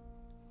together.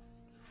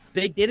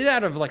 They did it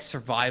out of like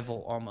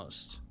survival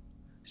almost.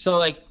 So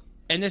like,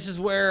 and this is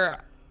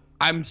where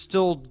I'm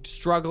still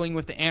struggling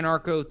with the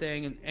anarcho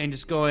thing and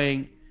just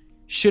going,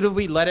 should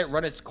we let it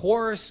run its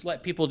course,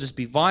 let people just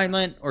be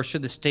violent, or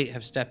should the state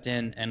have stepped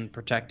in and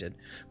protected?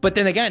 But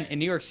then again, in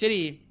New York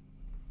City,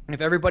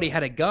 if everybody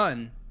had a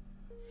gun,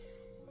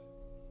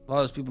 a lot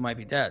of those people might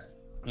be dead,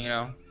 you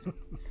know?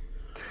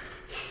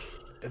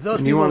 If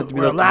those people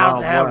were allowed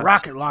to have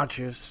rocket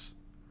launchers,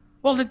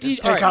 well,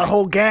 take out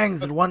whole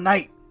gangs in one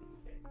night,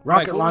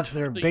 rocket launch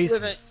their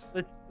bases.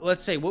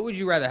 Let's say, what would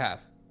you rather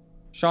have?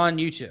 Sean,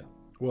 you two.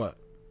 What?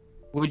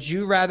 Would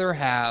you rather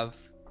have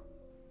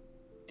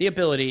the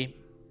ability,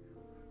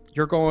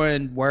 you're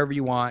going wherever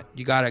you want,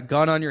 you got a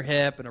gun on your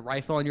hip and a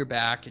rifle on your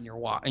back, and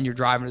you're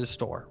driving to the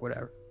store,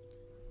 whatever.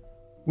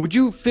 Would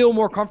you feel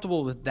more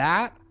comfortable with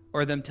that,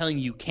 or them telling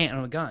you can't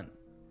own a gun?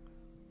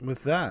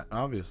 With that,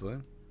 obviously.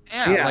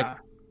 Yeah.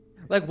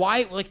 Like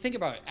why? Like, think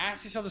about it.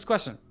 Ask yourself this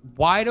question: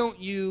 why don't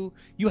you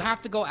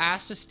have to go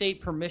ask the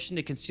state permission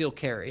to conceal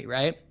carry,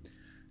 right?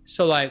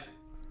 So like,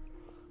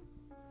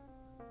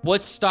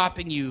 what's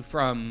stopping you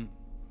from?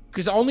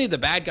 Because only the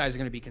bad guys are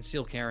going to be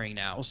concealed carrying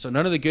now. So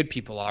none of the good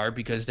people are,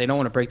 because they don't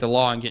want to break the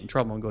law and get in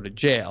trouble and go to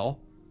jail.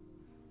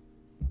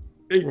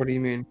 What do you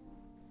mean?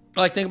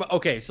 Like, think about,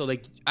 okay, so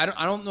like I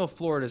don't know if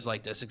Florida's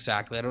like this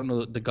exactly. I don't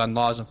know the gun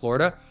laws in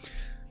Florida,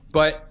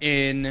 but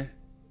in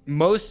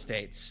most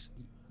states,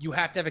 you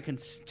have to have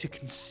to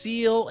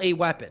conceal a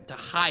weapon, to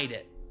hide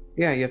it.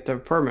 Yeah, you have to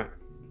have a permit.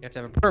 You have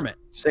to have a permit.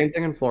 Same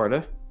thing in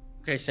Florida.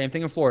 Okay, same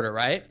thing in Florida,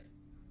 right?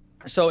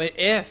 So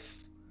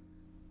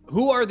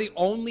who are the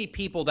only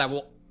people that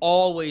will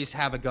always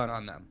have a gun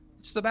on them?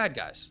 It's the bad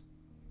guys.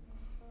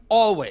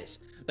 Always.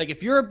 Like,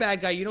 if you're a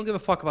bad guy, you don't give a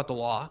fuck about the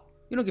law.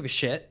 You don't give a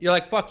shit. You're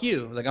like, fuck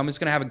you. Like, I'm just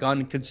going to have a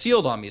gun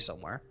concealed on me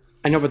somewhere.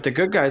 I know, but the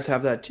good guys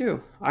have that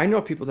too. I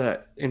know people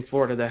that in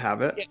Florida that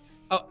have it. Yeah.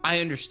 Oh, I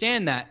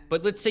understand that.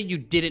 But let's say you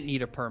didn't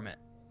need a permit.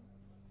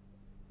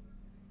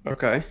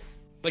 Okay.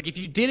 Like, if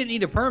you didn't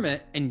need a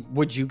permit, and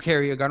would you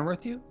carry a gun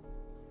with you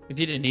if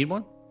you didn't need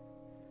one?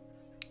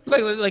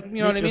 Like you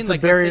know what I mean? If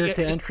like, the barrier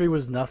to entry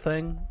was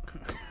nothing.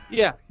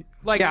 Yeah.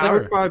 Like, yeah, I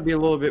would probably be a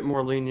little bit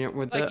more lenient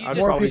with it. I'd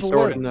probably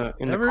store it in the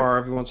car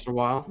every once in a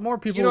while. More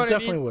people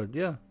definitely would,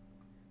 yeah.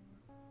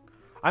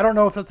 I don't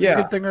know if that's a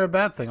good thing or a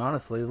bad thing,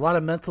 honestly. A lot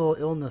of mental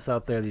illness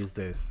out there these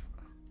days.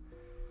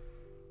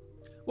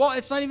 Well,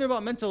 it's not even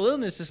about mental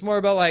illness. It's more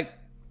about like...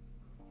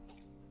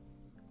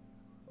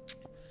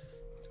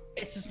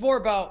 It's just more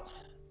about...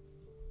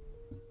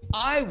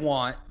 I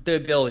want the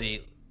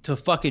ability to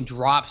fucking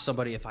drop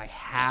somebody if I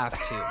have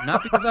to.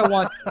 Not because I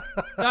want...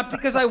 not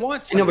because I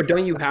want to. No, but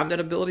don't you have that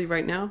ability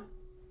right now?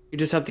 You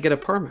just have to get a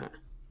permit.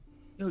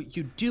 No,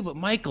 you do, but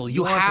Michael,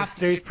 you have want the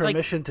state's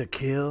permission to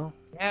kill?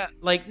 Yeah,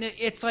 like,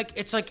 it's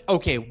like,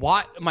 okay,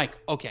 what, Mike,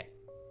 okay.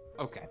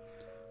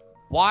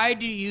 Why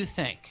do you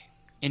think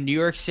in New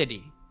York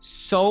City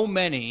so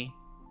many,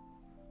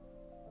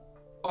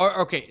 or,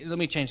 okay, let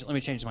me change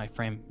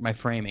my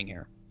framing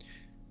here.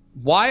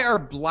 Why are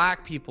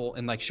black people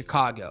in like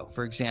Chicago,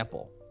 for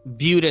example,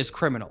 viewed as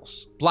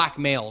criminals, black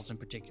males in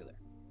particular?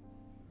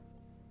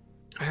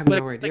 I have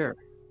no idea.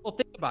 Well,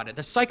 think about it.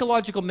 The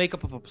psychological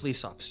makeup of a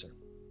police officer,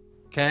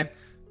 okay?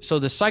 So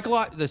the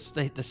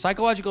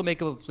psychological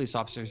makeup of a police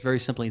officer is very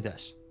simply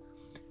this.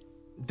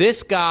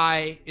 This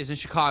guy is in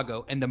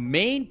Chicago, and the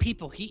main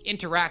people he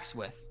interacts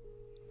with,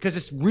 because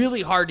it's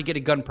really hard to get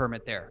a gun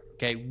permit there,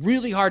 okay?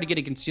 Really hard to get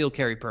a concealed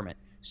carry permit.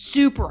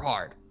 Super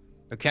hard,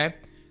 okay?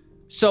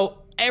 So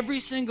every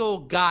single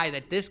guy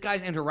that this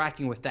guy's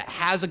interacting with that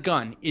has a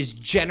gun is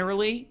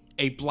generally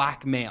a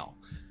black male.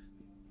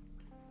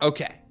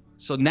 Okay,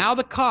 so now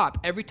the cop,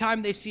 every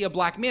time they see a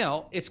black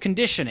male, it's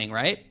conditioning,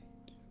 right?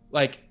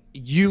 Like,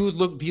 you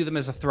view them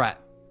as a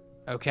threat,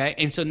 okay?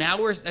 And so now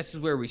this is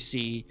where we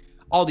see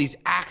all these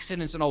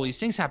accidents and all these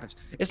things happen.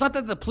 It's not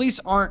that the police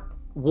aren't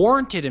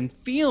warranted in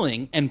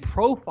feeling and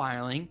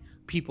profiling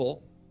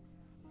people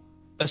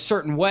a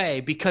certain way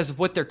because of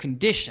what their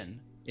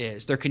conditions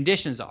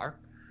are.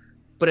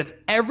 But if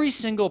every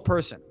single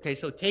person, okay,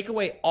 so take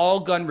away all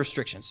gun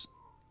restrictions,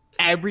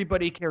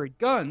 everybody carried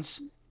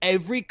guns,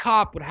 every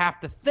cop would have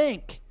to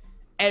think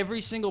every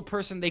single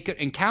person they could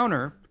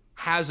encounter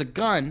has a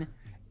gun.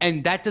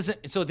 And that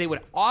doesn't, so they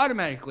would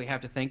automatically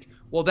have to think,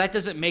 well, that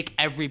doesn't make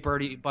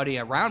everybody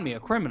around me a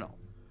criminal.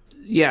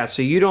 Yeah,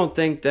 so you don't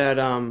think that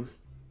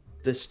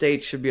the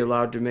state should be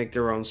allowed to make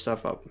their own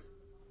stuff up?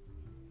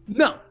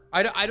 No,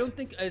 I don't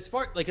think, as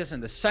far, like,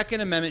 listen, the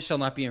Second Amendment shall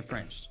not be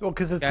infringed. Well,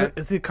 because Okay.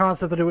 it's the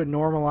concept that it would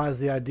normalize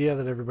the idea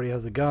that everybody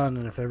has a gun,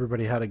 and if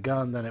everybody had a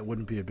gun, then it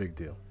wouldn't be a big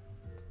deal.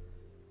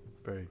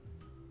 Very.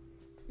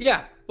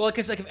 Yeah, well,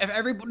 because like if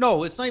every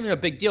no, it's not even a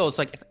big deal. It's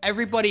like if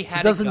everybody had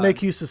It doesn't a gun,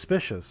 make you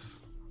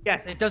suspicious.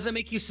 yes, it doesn't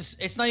make you.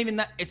 It's not even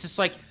that. It's just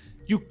like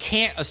you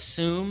can't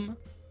assume.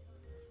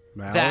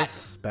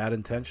 Malice, bad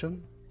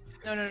intention.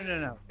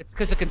 No. It's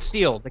because it's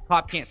concealed. The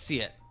cop can't see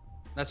it.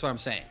 That's what I'm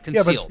saying.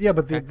 Yeah, Concealed.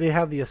 but they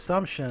have the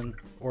assumption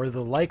or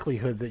the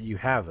likelihood that you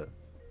have it.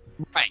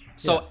 Right.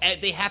 So Yes.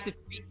 they have to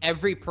treat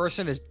every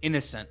person as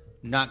innocent,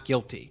 not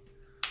guilty.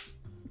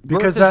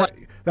 Because Versus,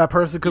 that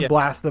person could Yeah.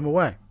 blast them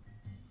away.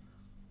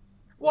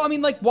 Well, I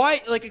mean, like,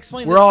 why? Like,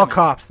 explain. We're this all to me.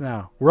 cops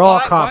now. We're all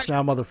Why- cops why-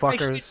 now, why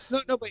motherfuckers.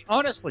 should- No, but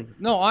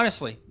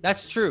honestly,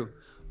 that's true.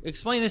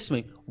 Explain this to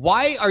me.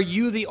 Why are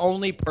you the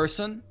only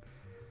person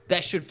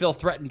that should feel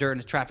threatened during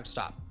a traffic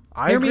stop?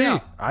 I Hear me agree.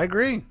 out. I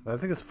agree. I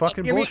think it's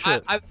fucking Hear me-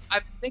 bullshit. I've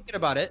been thinking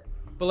about it,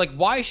 but like,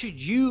 why should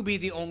you be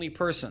the only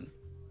person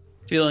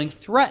feeling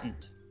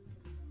threatened?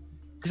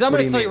 Because I'm What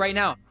going do to tell you you mean? right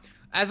now,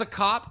 as a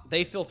cop,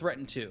 they feel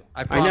threatened too.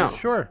 I I promise. know.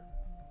 Sure.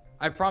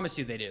 I promise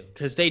you they do,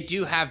 because they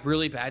do have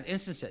really bad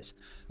instances.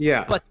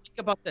 Yeah. But think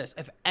about this: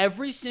 if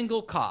every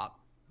single cop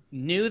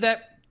knew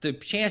that the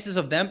chances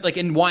of them, like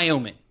in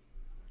Wyoming,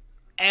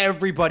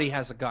 everybody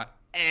has a gun.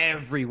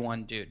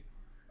 Everyone, dude.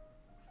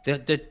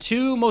 The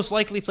two most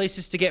likely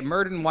places to get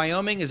murdered in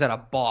Wyoming is at a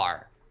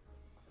bar,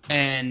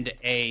 and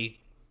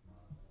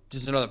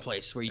there's another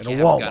place where you At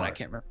can't a have a gun. Walmart. I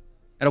can't remember.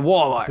 At a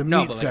Walmart. The no,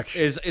 meat but like,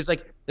 section. is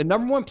like the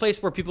number one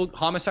place where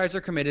homicides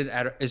are committed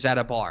is at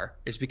a bar,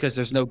 is because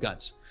there's no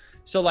guns.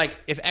 So like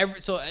if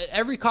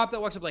every cop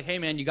that walks up like, hey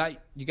man, you got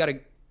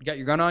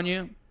your gun on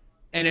you,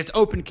 and it's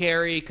open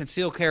carry,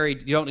 concealed carry,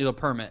 you don't need a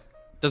permit.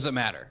 Doesn't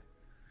matter.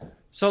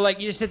 So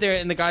like you just sit there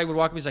and the guy would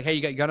walk up, he's like, hey,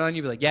 you got your gun on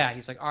you? Be like, yeah.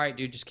 He's like, all right,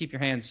 dude, just keep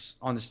your hands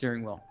on the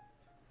steering wheel.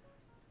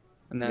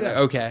 And then Yeah. like,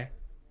 okay.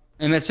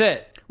 And that's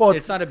it. Well,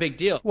 It's not a big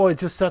deal. Well, it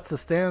just sets the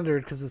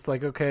standard because it's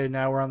like, okay,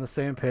 now we're on the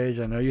same page.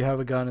 I know you have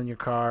a gun in your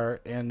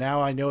car, and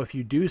now I know if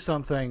you do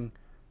something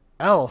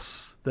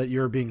else that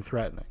you're being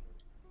threatening.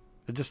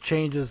 It just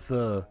changes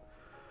it.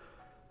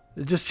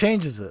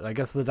 I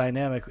guess, the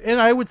dynamic,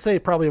 and I would say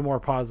probably a more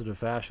positive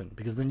fashion,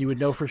 because then you would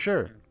know for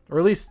sure, or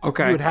at least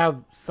Okay. you would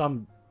have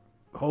some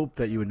hope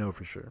that you would know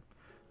for sure.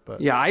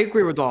 Yeah, I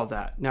agree with all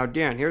that. Now,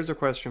 Dan, here's a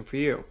question for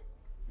you.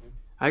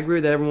 I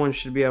agree that everyone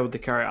should be able to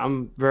carry.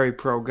 I'm very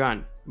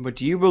pro-gun, but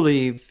do you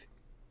believe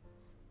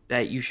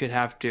that you should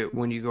have to,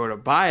 when you go to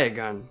buy a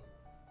gun,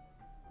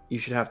 you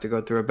should have to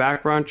go through a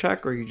background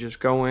check, or you just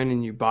go in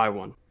and you buy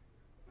one?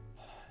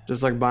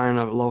 Just like buying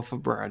a loaf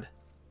of bread.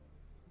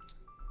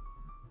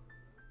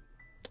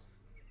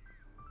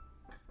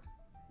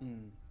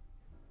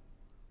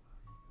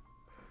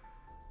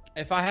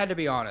 If I had to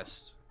be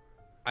honest,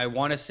 I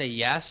want to say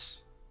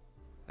yes.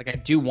 Like I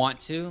do want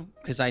to,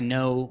 because I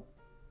know,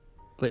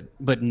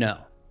 but no.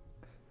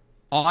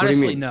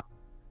 Honestly, mean? no.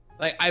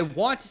 Like I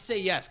want to say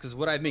yes because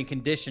what I've been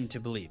conditioned to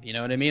believe. You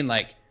know what I mean?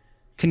 Like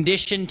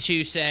conditioned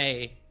to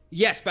say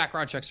yes,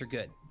 background checks are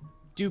good.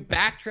 Do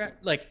backtrack?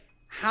 Like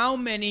how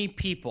many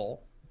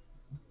people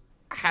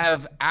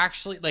have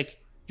actually, like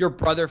your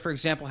brother, for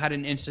example, had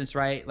an instance,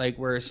 right? Like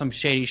where some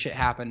shady shit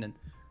happened, and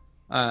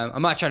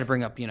I'm not trying to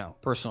bring up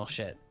personal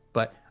shit,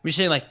 but I'm just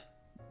saying, like,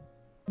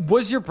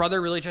 was your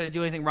brother really trying to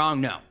do anything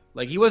wrong? No.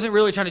 Like he wasn't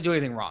really trying to do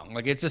anything wrong.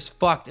 Like it's just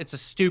fucked. It's a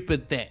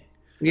stupid thing.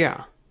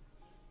 Yeah.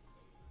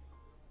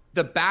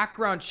 The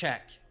background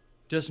check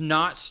does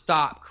not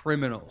stop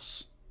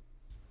criminals.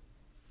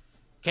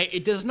 Okay,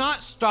 it does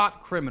not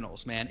stop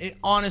criminals, man. It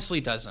honestly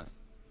doesn't.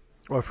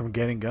 Or from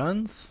getting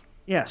guns?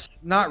 Yes.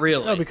 Not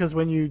really. No, because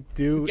when you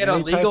do Get a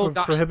any type legal of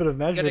prohibitive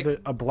measure, get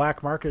a- a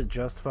black market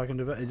just fucking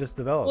it just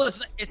develops. Well,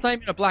 it's not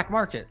even a black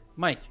market,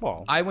 Mike.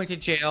 Well- I went to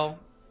jail.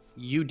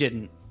 You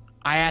didn't.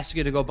 I asked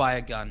you to go buy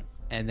a gun,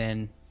 and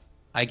then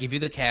I give you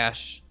the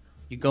cash.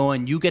 You go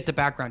in, you get the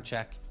background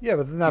check. Yeah,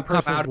 but then You that come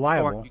out person's of the door,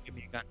 liable. you give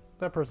me a gun.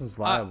 That person's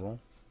liable.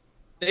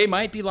 They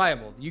might be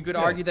liable. You could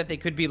Yeah. argue that they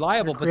could be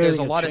liable, You're but there's a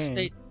creating a lot of chain.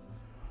 states.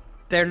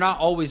 They're not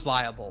always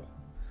liable.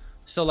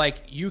 So,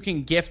 like, you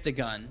can gift a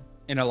gun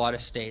in a lot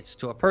of states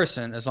to a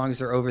person as long as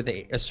they're over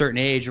a certain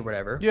age or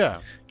whatever.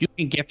 Yeah. You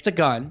can gift a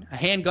gun. A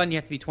handgun, you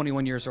have to be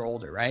 21 years or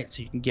older, right?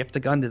 So you can gift a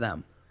gun to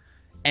them.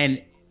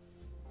 And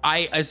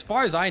as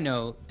far as I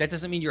know, that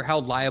doesn't mean you're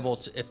held liable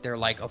to if they're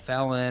like a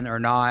felon or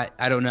not.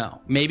 I don't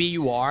know. Maybe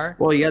you are.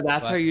 Well, yeah,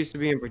 that's But- how it used to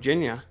be in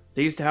Virginia.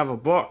 They used to have a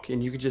book,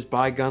 and you could just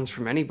buy guns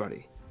from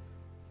anybody.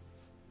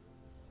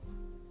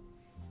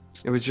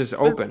 It was just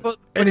open. But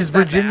And is that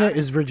Virginia bad?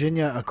 is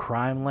Virginia a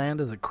crime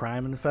land? Is it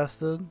crime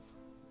infested?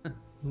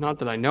 Not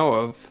that I know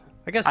of.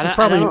 I guess I it don't-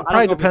 probably I don't know if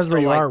probably it's depends where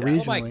still you like are that. Oh,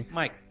 regionally.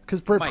 Mike,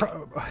 Because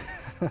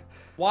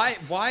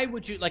Mike. why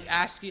would you like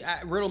ask you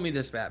riddle me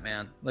this,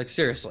 Batman? Like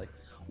seriously,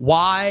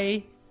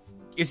 why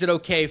is it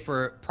okay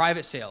for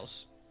private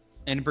sales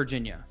in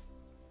Virginia,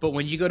 but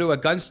when you go to a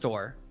gun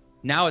store,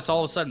 Now it's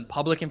all of a sudden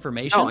public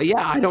information. Oh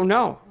yeah, I don't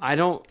know.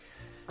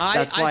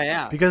 That's why I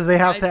asked. Because they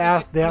have to think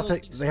ask, it's they one have of to,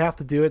 those things- they have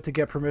to do it to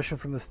get permission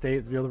from the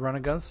state to be able to run a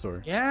gun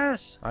store.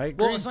 Yes. I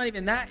agree. Well, it's not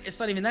even that. It's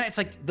not even that. It's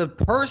like the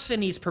person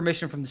needs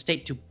permission from the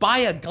state to buy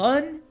a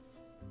gun.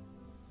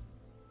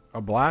 A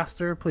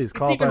blaster? Please It's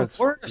call it by even its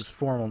worse.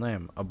 formal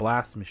name. A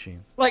blast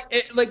machine.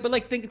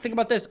 Think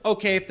about this.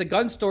 Okay, if the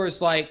gun store is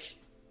like,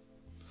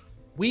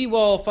 we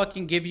will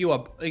fucking give you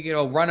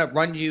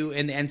run you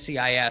in the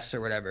NCIS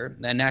or whatever,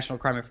 the National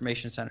Crime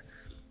Information Center.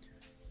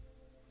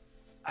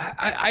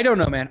 I don't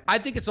know, man. I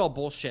think it's all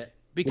bullshit.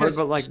 What Because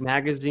about like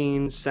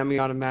magazines,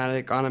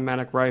 semi-automatic,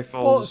 automatic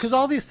rifles? Well, because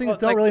all these things Well,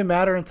 don't like- really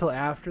matter until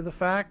after the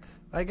fact,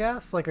 I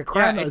guess. Like a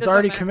crime it is doesn't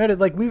already matter. committed.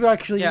 Like we've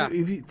actually, Yeah.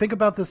 if you think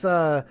about this,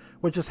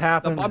 what just the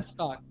happened. bump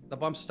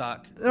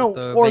stock, no, with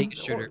the or,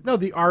 Vegas shooter. no,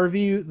 the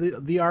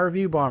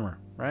RV bomber,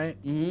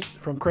 right? Mhm.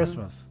 From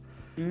Christmas.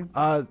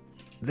 Mhm.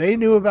 They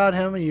knew about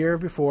him a year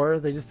before.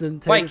 They just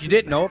didn't take. Mike, you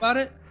didn't know about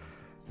it?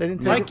 They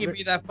didn't Mike, take. give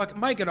me that fucking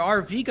Mike. An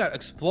RV got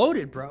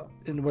exploded, bro.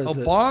 And was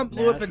A it bomb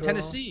blew up in Nashville?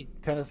 Tennessee.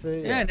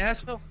 Tennessee. Yeah,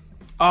 Nashville.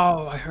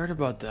 Oh, I heard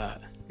about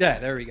that. Yeah,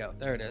 there we go.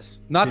 There it is.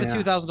 Not the Yeah.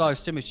 $2,000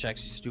 stimulus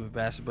checks, you stupid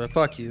bastard. But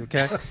fuck you,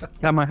 okay?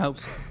 Got my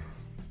hopes.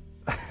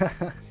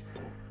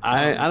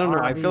 I don't know.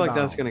 I RV feel like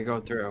that's bomb. gonna go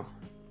through.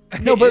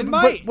 No, but, It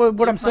might.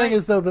 what I'm It saying might.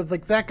 is though, but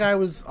like that guy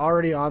was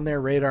already on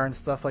their radar and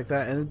stuff like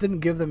that, and it didn't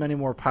give them any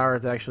more power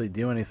to actually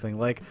do anything.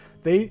 Like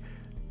the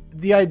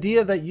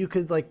idea that you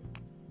could like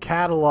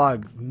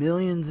catalog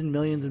millions and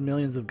millions and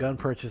millions of gun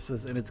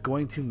purchases, and it's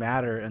going to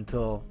matter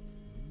until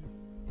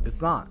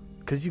it's not,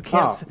 because you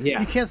can't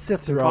you can't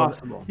sift through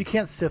impossible. you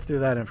can't sift through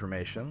that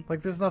information.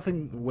 Like there's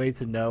nothing way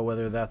to know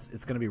whether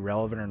it's going to be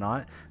relevant or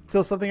not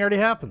until something already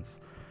happens,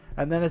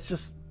 and then it's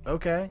just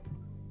okay.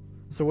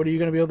 So what are you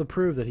going to be able to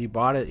prove that he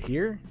bought it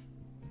here?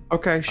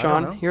 Okay, know.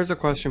 Sean. Here's a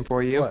question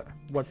for you.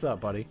 What's up,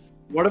 buddy?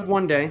 What if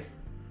one day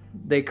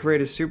they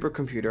create a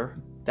supercomputer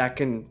that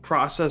can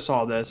process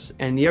all this?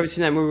 And you ever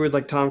seen that movie with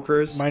like Tom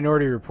Cruise?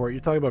 Minority Report.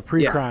 You're talking about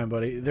pre-crime,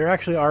 buddy. They're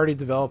actually already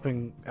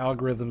developing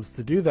algorithms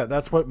to do that.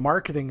 That's what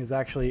marketing is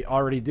actually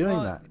already doing.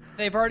 That.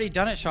 They've already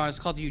done it, Sean. It's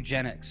called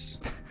eugenics.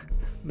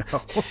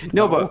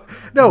 No, but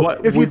no.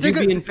 what- If you would think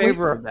you be in wait,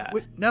 favor of that?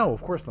 wait, no,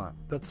 of course not.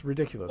 That's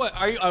ridiculous. What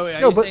are you No,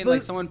 you but saying like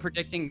the- someone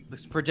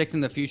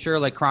predicting the future,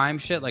 like crime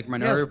shit, like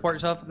Minority Yes. Report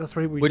stuff? That's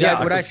what we. Would just-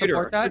 I- would I computer,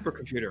 support that?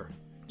 Supercomputer.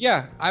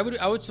 Yeah, I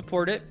would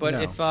support it, but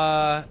No. if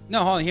no,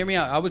 hold on, hear me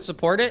out. I would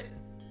support it,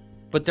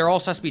 but there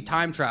also has to be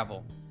time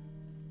travel.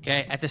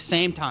 Okay, at the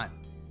same time.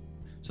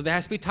 So there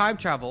has to be time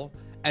travel,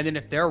 and then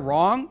if they're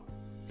wrong,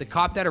 the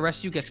cop that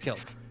arrests you gets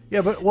killed.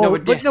 Yeah, but well,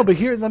 but- but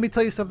here, let me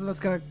tell you something that's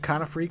going to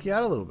kind of freak you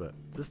out a little bit.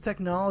 This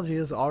technology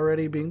is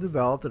already being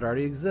developed. It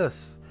already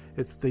exists.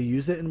 They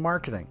use it in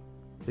marketing.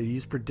 They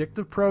use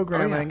predictive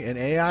programming and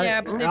AI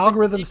Yeah, but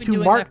algorithms they've been to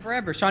doing market. that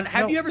forever, Sean.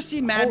 Have No. you ever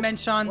seen Mad Men,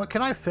 Sean? Well,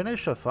 can I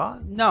finish a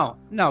thought? No,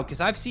 because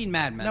I've seen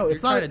Mad Men. No, You're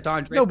it's not. trying to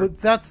Don Draper. No,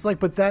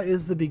 but that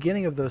is the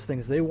beginning of those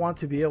things. They want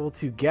to be able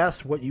to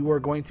guess what you are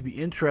going to be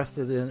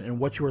interested in and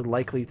what you are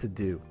likely to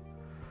do.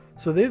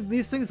 So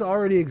these things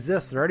already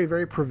exist. They're already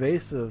very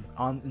pervasive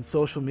in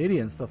social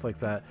media and stuff like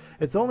that.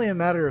 It's only a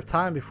matter of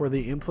time before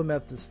they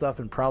implement this stuff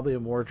in probably a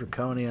more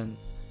draconian,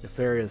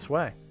 nefarious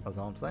way. That's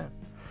all I'm saying.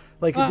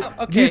 Like, do you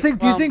okay,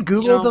 think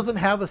Google know- doesn't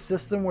have a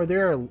system where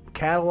they're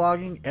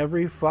cataloging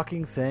every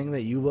fucking thing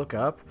that you look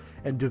up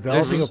and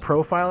developing a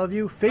profile of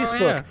you?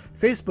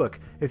 Facebook.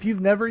 If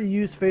you've never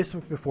used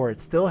Facebook before,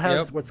 it still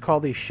has Yep. what's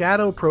called a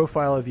shadow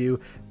profile of you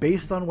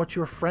based on what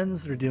your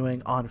friends are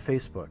doing on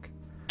Facebook.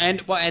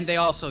 And they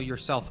also your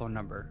cell phone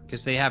number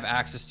because they have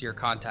access to your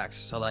contacts.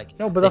 So like,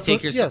 No, but they that's take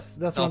what- your yes,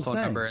 that's cell what I'm phone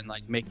saying. number and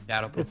like make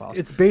data profiles.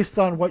 It's based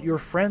on what your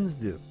friends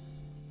do.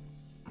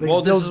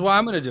 Well, this is what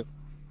I'm gonna do.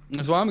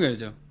 This is what I'm gonna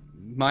do.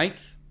 Mike,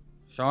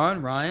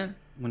 Sean, Ryan,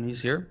 when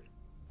he's here,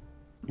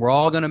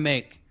 we're gonna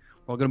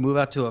move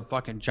out to a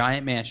fucking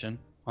giant mansion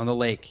on the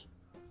lake.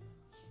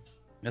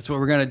 That's what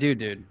we're gonna do,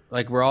 dude.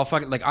 Like we're all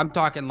fucking like I'm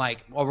talking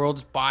like we'll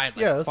just buy like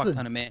Yeah, a that's fuck the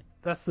ton of man.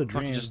 That's the Fucking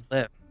dream. just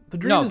live. The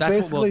dream No, is that's what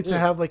basically we'll to do.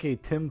 have like a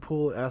Tim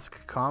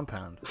Pool-esque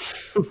compound.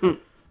 I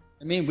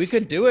mean, we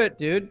could do it,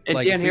 dude. And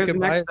Like, Dan, we here's the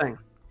could next buy- thing.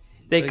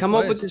 They big come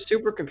up with place.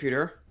 this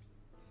supercomputer.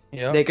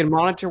 Yeah. They can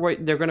monitor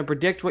what they're going to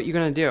predict what you're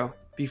going to do.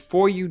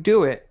 Before you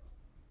do it,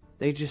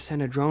 they just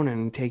send a drone in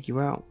and take you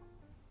out.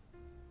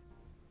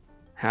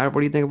 What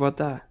do you think about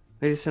that?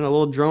 They just send a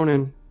little drone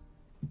in.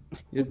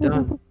 You're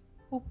done.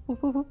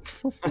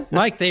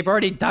 Mike, they've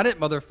already done it,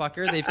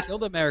 motherfucker. They've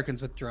killed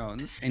Americans with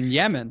drones in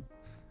Yemen.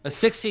 A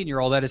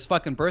 16-year-old at his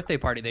fucking birthday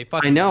party. They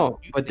fucking. I know,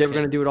 but they're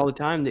going to do it all the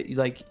time.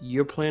 Like,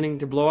 you're planning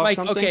to blow up Mike,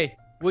 something? okay.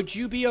 Would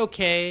you be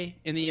okay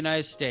in the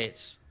United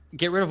States?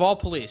 Get rid of all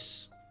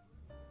police.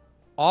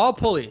 All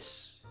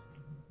police.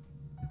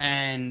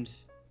 And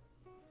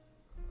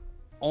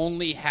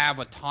only have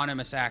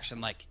autonomous action.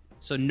 Like,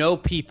 so no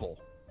people.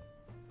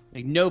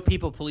 Like, no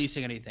people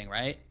policing anything,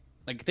 right?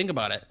 Like, think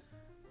about it.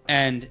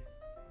 And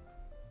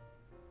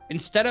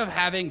instead of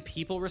having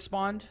people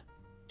respond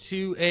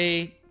to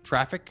a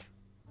traffic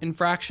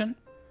infraction,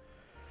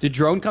 the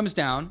drone comes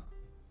down,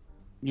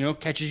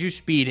 catches you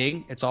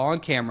speeding. It's all on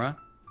camera.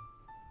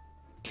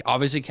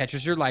 Obviously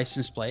catches your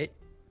license plate,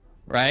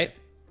 right?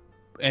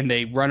 And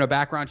they run a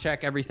background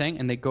check, everything,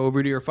 and they go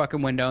over to your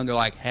fucking window and they're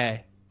like,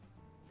 hey,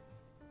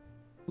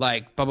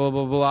 like, blah, blah,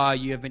 blah, blah,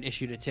 you have been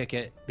issued a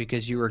ticket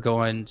because you were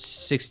going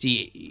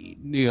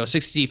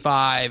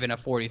 65 and a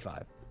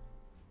 45.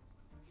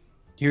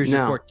 Here's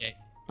your court date.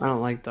 I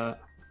don't like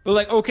that. But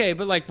like, okay,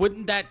 but like,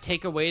 wouldn't that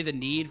take away the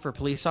need for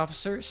police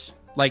officers?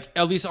 Like,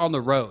 at least on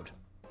the road.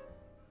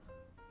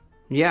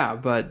 Yeah,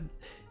 but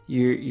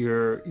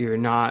you're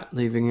not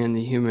leaving in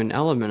the human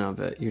element of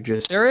it. You're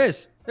just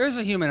There's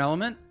a human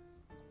element.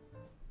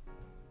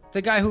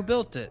 The guy who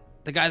built it,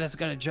 the guy that's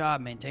got a job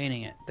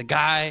maintaining it, the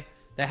guy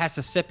that has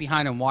to sit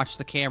behind and watch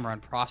the camera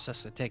and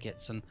process the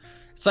tickets. And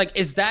it's like,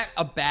 is that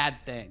a bad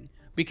thing?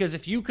 Because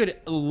if you could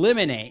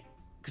eliminate,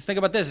 because think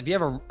about this, if you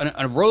have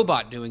a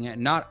robot doing it,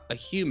 not a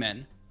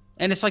human,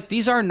 and it's like,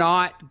 these are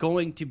not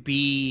going to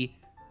be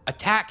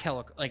attack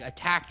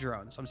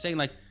drones. I'm saying,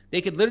 like,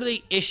 they could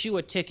literally issue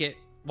a ticket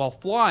while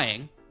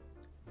flying,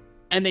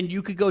 and then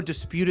you could go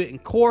dispute it in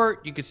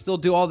court. You could still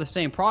do all the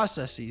same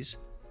processes,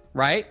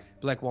 right?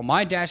 Be like, well,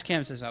 my dash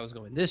cam says I was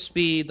going this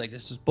speed. Like,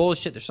 this is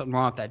bullshit. There's something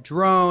wrong with that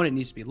drone. It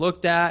needs to be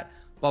looked at.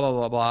 Blah, blah,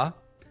 blah, blah.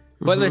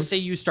 But let's say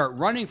you start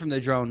running from the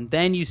drone,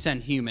 then you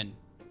send human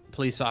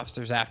police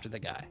officers after the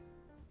guy.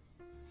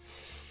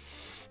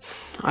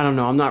 I don't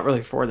know. I'm not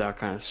really for that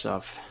kind of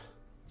stuff.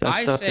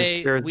 I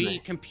say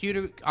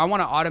I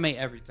want to automate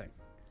everything.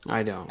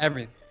 I don't.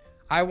 Everything.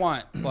 I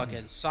want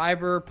fucking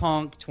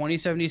Cyberpunk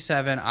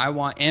 2077. I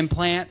want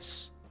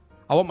implants.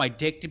 I want my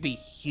dick to be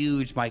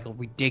huge, Michael.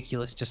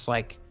 Ridiculous. Just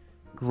like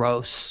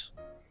gross.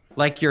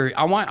 Like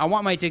I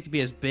want my dick to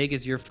be as big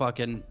as your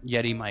fucking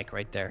Yeti mic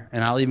right there.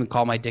 And I'll even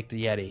call my dick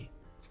the Yeti.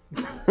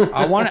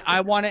 I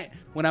want it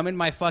when I'm in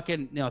my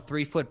fucking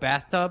 3-foot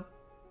bathtub,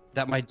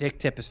 that my dick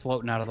tip is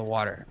floating out of the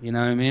water. You know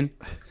what I mean?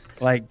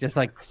 Like, just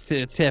like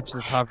tips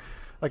is hovering.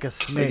 Like a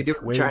snake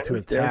waiting to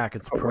attack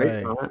its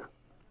prey.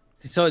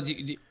 So,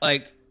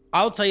 like,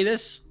 I'll tell you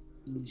this.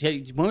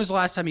 When was the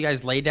last time you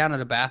guys laid down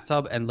in a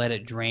bathtub and let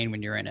it drain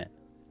when you're in it?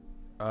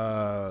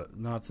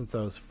 Not since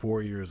I was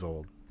 4 years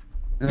old.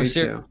 Me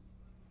too.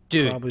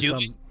 Dude, probably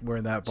somewhere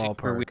in that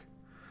ballpark.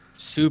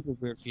 Super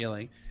weird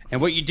feeling. And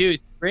what you do is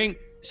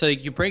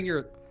you bring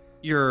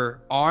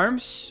your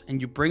arms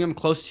and you bring them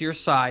close to your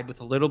side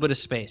with a little bit of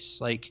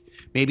space, like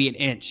maybe an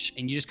inch,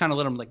 and you just kind of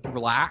let them like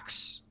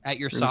relax at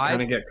your side.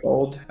 Kind of get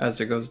cold as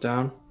it goes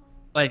down.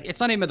 Like, it's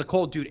not even the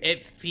cold, dude.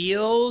 It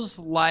feels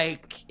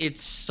like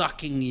it's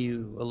sucking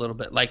you a little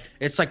bit. Like,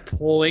 it's like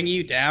pulling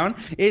you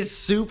down. It's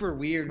super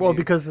weird. Well, dude.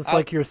 because it's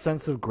like your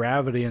sense of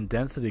gravity and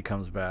density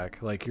comes back.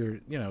 Like,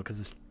 because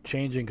it's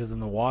changing, because in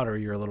the water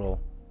you're a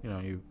little,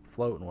 you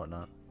float and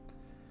whatnot.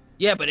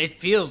 Yeah, but it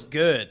feels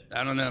good.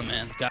 I don't know,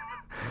 man.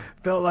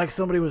 Felt like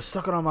somebody was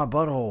sucking on my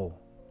butthole.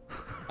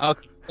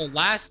 Okay, so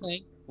last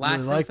thing. Really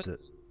liked it.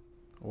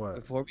 What?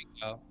 Before we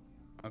go.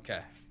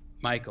 Okay.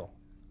 Michael.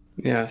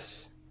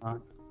 Yes.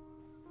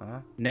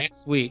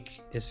 Next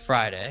week is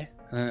Friday.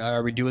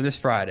 Are we doing this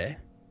Friday?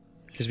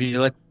 Because we need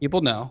to let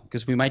people know.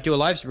 Because we might do a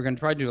live stream. We're going to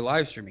try to do a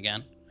live stream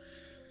again.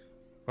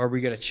 Or are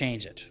we going to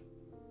change it?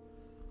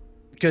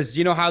 Because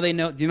you know how they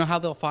know? Do you know how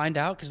they'll find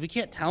out? Because we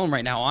can't tell them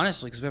right now,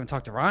 honestly, because we haven't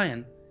talked to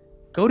Ryan.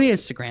 Go to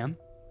Instagram,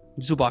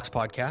 Zoobox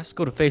Podcast.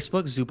 Go to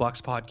Facebook,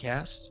 Zoobox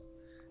Podcast.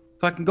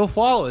 Fucking go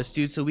follow us,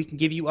 dude, so we can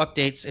give you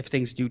updates if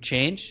things do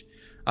change.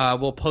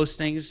 We'll post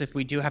things if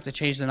we do have to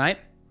change the night.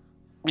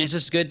 It's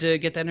just good to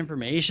get that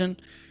information.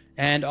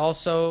 And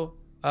also,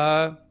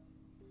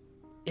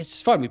 it's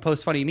just fun. We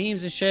post funny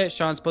memes and shit.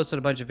 Sean's posted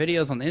a bunch of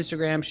videos on the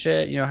Instagram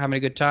shit, having a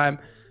good time.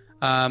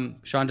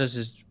 Sean does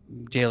his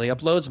daily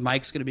uploads.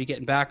 Mike's going to be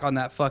getting back on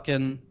that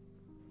fucking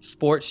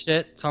sports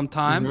shit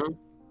sometime. Mm-hmm.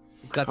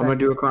 I'm going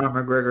to do a Conor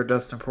McGregor,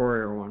 Dustin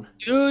Poirier one.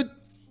 Dude,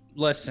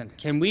 listen,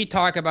 can we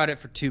talk about it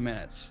for 2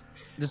 minutes?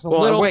 Just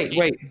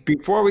wait.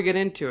 Before we get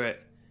into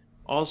it,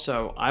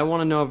 also, I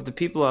want to know if the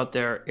people out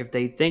there, if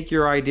they think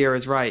your idea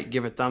is right,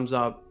 give a thumbs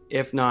up.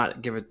 If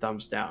not, give a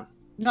thumbs down.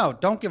 No,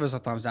 don't give us a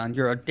thumbs down.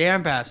 You're a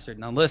damn bastard.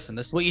 Now listen,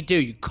 this is what you do.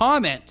 You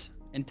comment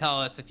and tell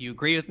us if you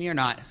agree with me or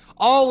not.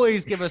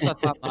 Always give us a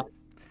thumbs up.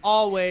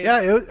 Always.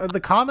 Yeah, the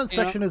comment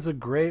section is a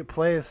great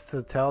place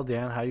to tell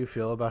Dan how you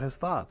feel about his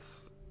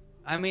thoughts.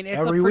 I mean, it's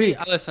every week.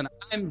 Listen,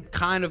 I'm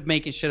kind of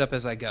making shit up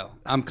as I go.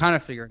 I'm kind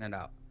of figuring it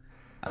out.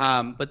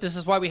 But this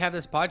is why we have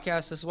this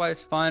podcast. This is why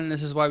it's fun.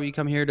 This is why we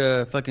come here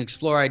to fucking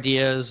explore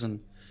ideas and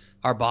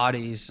our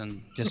bodies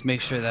and just make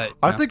sure that.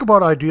 I think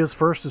about ideas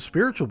first as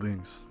spiritual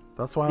beings.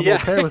 That's why I'm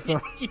okay with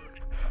them.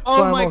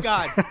 Oh my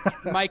God,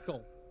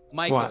 Michael,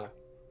 what?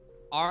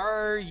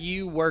 Are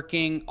you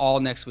working all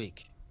next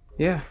week?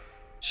 Yeah.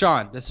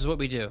 Sean, this is what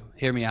we do.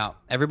 Hear me out.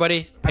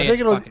 Everybody, I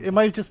think it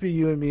might just be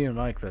you and me and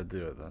Mike that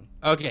do it then.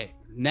 Okay,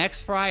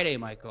 next Friday,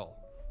 Michael,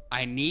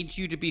 I need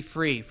you to be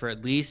free for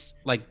at least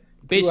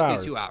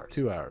basically 2 hours.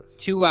 2 hours.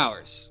 2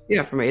 hours.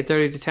 Yeah, from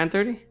 8:30 to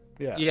 10:30.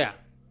 Yeah. Yeah.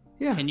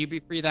 Yeah. Can you be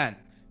free then?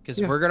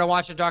 Because we're gonna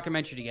watch a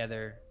documentary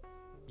together,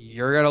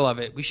 You're gonna love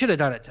it. We should have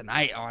done it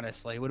tonight.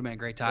 Honestly, it would have been a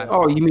great time.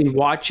 Oh, you mean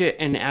watch it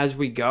and as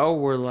we go,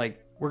 we're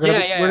like, We're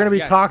gonna be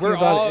talking We're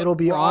about all, it. It'll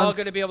be we're on. all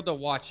gonna be able to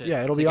watch it.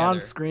 Yeah, it'll be together. on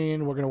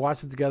screen. We're gonna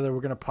watch it together.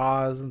 We're gonna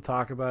pause and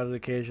talk about it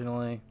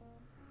occasionally.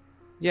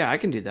 yeah, I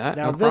can do that.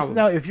 Now no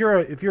problem. if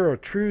you're a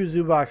true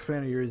Zoobox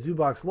fan or you're a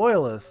Zoobox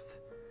loyalist,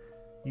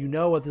 you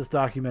know what this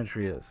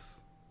documentary is.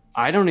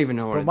 I don't even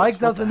know what it But is. Mike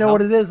What doesn't the know hell?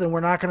 what it is, and we're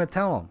not gonna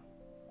tell him.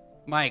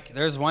 Mike,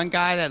 there's one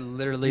guy that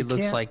literally You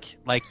looks can't-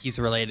 like he's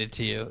related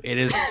to you. It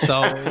is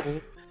so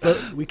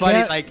But we funny.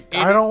 can't. Like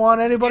I don't want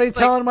anybody it's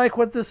like- telling Mike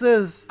what this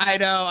is I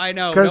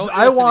know. because No,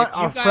 I listen, want if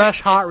you a guys-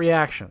 fresh, hot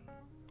reaction.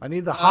 I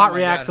need the hot my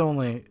reacts God.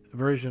 only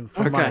version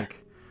from Okay.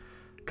 Mike,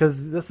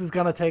 because this is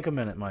gonna take a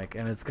minute, Mike,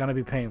 and it's gonna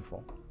be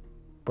painful,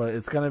 but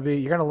it's gonna be.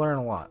 You're gonna learn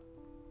a lot.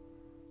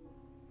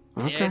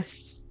 Okay.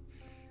 It's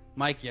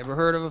Mike. You ever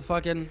heard of a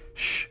fucking?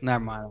 Shh.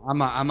 Never mind.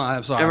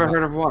 I'm sorry. Ever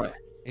heard of what?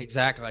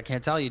 Exactly. I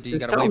can't tell you. You Just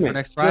gotta tell wait me. for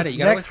next Friday. Just You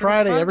gotta next wait for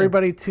next Friday,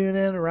 everybody tune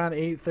in around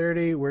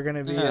 8:30. We're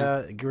gonna be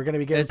Yeah.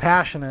 getting It's-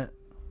 passionate. and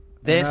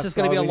This that's is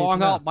gonna all be a we need to long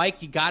know. haul,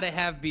 Mike. You gotta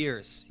have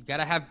beers. You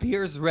gotta have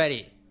beers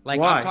ready. Like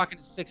Why? I'm talking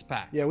a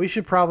 6-pack. Yeah, we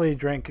should probably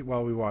drink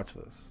while we watch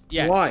this.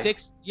 Yeah, Why?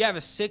 You have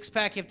a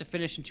 6-pack. You have to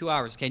finish in 2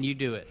 hours. Can you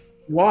do it?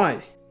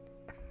 Why?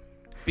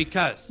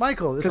 Because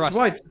Michael, this Because is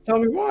Trust why? Tell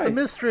me why. a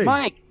mystery.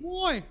 Mike,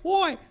 why?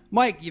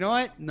 Mike, you know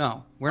what?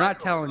 No, we're not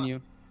telling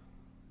you.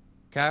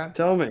 Okay.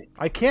 Tell me.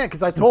 I can't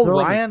because I told Tell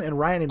me. Ryan, and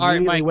Ryan All right,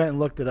 immediately Mike. went and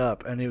looked it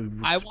up, and it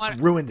I want-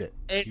 ruined it.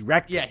 He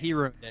wrecked Yeah, it. he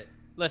ruined it.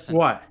 Listen,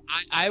 What?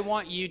 I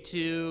want you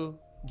to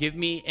give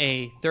me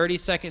a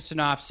 30-second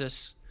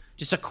synopsis,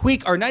 just a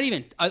quick, or not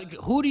even.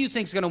 Who do you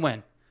think's gonna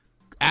win?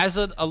 As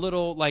a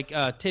little like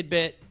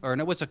tidbit, or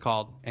no, what's it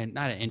called? And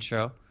not an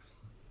intro.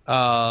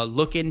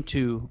 Look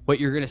into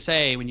what you're gonna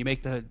say when you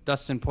make the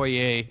Dustin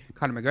Poirier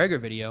Conor McGregor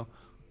video.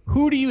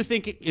 Who do you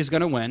think is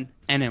gonna win,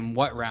 and in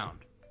what round?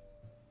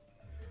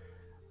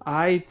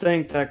 I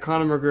think that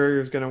Conor McGregor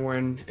is going to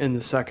win in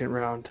the second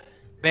round.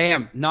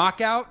 Bam,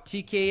 knockout,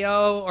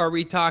 TKO, or are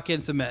we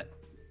talking submit?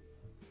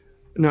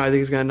 No, I think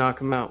he's going to knock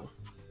him out.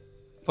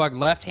 Fuck,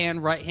 left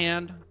hand, right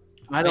hand.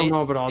 I don't know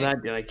Face- about all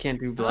that, dude. I can't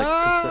do like.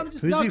 I'm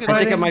just Who's he knocking I fighting?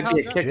 think it this might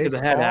be a out. kick to Jake the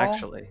head, Paul?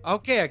 actually.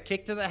 Okay, a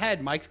kick to the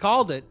head. Mike's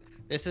called it.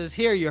 This is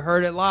here. You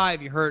heard it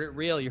live. You heard it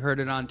real. You heard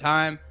it on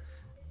time.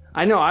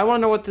 I know. I want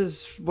to know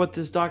what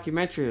this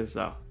documentary is,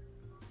 though.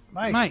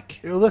 Mike.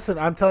 Listen,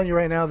 I'm telling you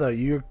right now, though,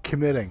 you're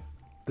committing.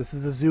 This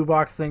is a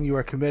Zoobox thing. You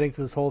are committing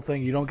to this whole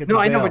thing. You don't get to No,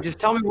 I know, bail. but just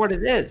tell me what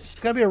it is. It's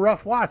gonna be a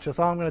rough watch. That's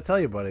all I'm gonna tell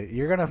you, buddy.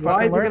 You're gonna Why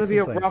fucking is it learn gonna some be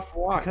a things. rough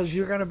watch? Because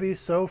you're gonna be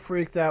so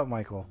freaked out,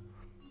 Michael.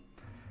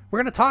 We're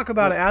gonna talk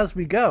about it as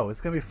we go.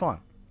 It's gonna be fun.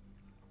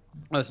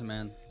 Listen,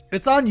 man.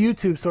 It's on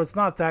YouTube, so it's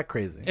not that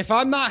crazy. If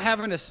I'm not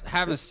having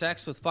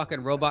sex with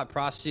fucking robot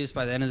prostitutes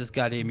by the end of this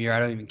goddamn year, I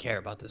don't even care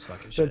about this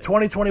fucking So shit.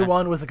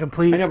 2021 was a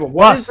complete I know, but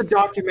what is bust. the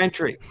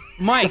documentary?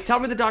 Mike, Just tell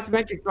me the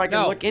documentary so I can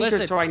No, look into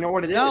listen. it so I know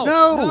what it is.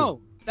 No.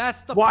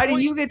 That's the Why point.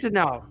 do you get to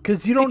know?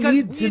 Because you don't Because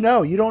need to we-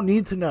 know. You don't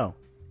need to know.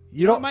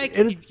 You No, don't. Mike,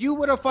 it is- if you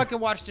would have fucking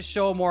watched the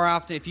show more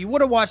often, if you would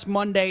have watched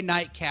Monday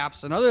Night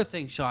Caps, another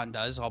thing Sean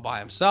does all by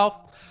himself,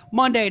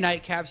 Monday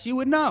Night Caps, you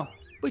would know.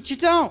 But you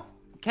don't,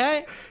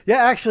 okay? Yeah,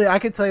 actually, I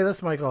can tell you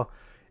this, Michael.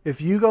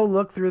 If you go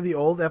look through the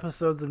old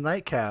episodes of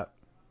Nightcap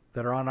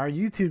that are on our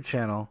YouTube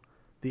channel,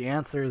 the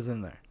answer is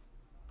in there.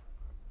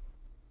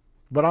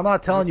 But I'm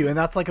not telling you, and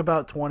that's like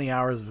about 20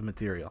 hours of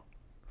material.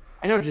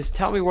 I know. Just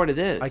tell me what it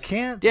is. I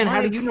can't, Dan,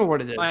 how do Mike. you know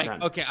what it is? Mike,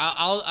 then? okay,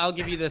 I'll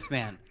give you this,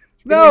 man.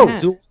 No, Yeah.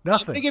 I'm gonna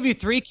nothing. give you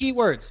 3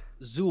 keywords: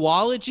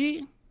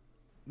 zoology,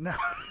 No,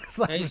 it's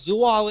not, okay,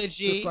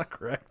 zoology, that's not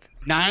correct.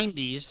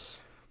 90s,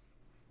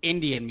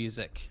 Indian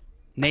music,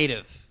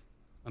 Native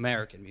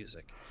American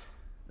music.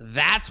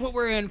 That's what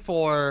we're in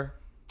for.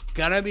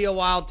 Gonna be a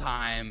wild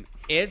time.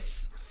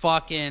 It's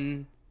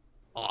fucking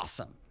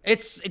awesome.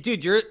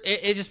 Dude,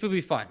 it just would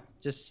be fun.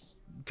 Just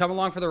come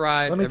along for the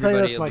ride. Let me tell you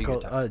Everybody, this, it'll be a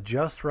good Michael. time.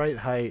 Just right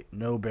height,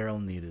 no barrel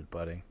needed,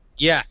 buddy.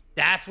 Yeah,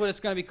 that's what it's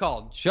gonna be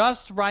called.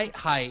 Just right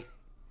height,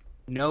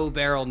 no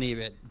barrel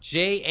needed.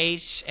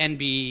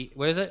 JHNB.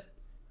 What is it?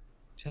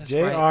 Just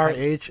right height.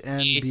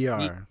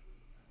 JRHNBR.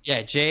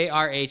 Yeah,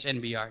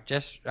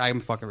 JRHNBR.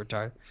 I'm fucking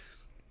retarded.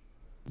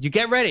 You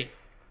get ready.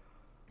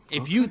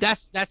 If you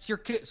that's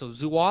your so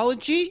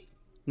zoology,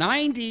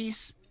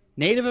 90s,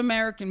 Native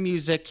American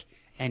music,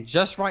 and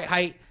just right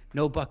height,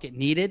 no bucket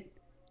needed.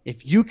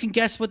 If you can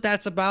guess what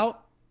that's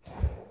about,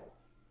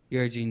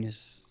 you're a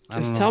genius.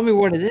 Just tell me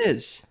what it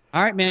is.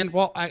 All right, man.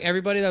 Well,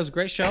 everybody, that was a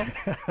great show.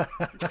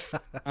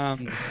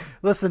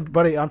 Listen,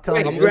 buddy, I'm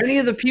telling Wait, you. do it's- any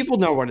of the people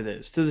know what it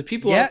is? Do the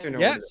people out there know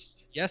what it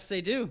is? Yes,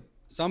 they do.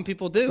 Some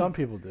people do. Some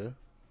people do.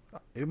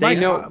 Mike,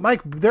 know-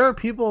 Mike, there are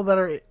people that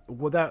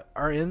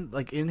are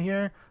in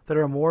here that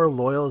are a more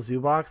loyal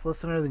Zoobox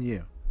listener than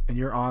you, and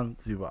you're on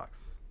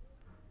Zoobox.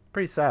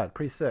 Pretty sad,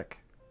 pretty sick,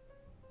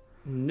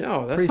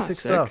 No, that's pretty not sick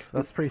sick. stuff.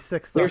 That's pretty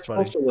sick You're stuff,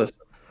 buddy. supposed to listen.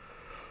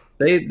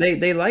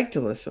 They like to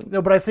listen.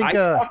 No, but I think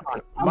I'm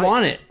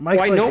on it.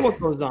 Mike's I like, know what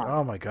goes on.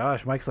 Oh my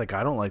gosh, Mike's like,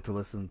 I don't like to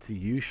listen to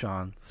you,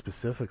 Sean,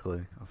 specifically.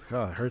 I was like,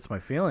 oh, it hurts my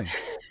feelings.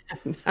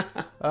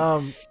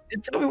 Tell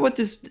me what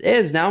this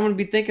is. Now I'm gonna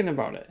be thinking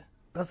about it.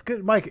 That's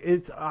good, Mike.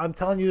 I'm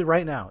telling you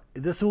right now.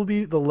 This will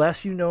be the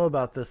less you know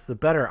about this, the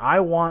better. I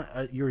want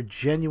your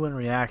genuine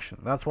reaction.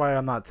 That's why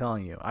I'm not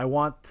telling you. I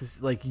want to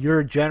like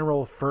your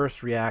general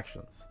first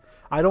reactions.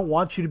 I don't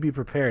want you to be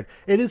prepared.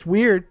 It is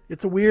weird.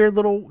 It's a weird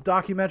little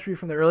documentary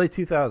from the early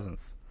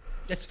 2000s.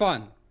 It's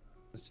fun.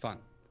 It's fun.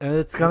 And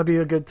it's going to be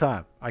a good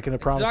time. I can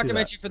promise you that. It's a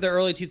documentary for the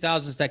early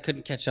 2000s that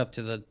couldn't catch up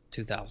to the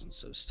 2000s.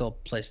 So it's still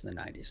placed in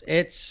the 90s.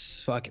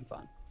 It's fucking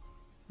fun.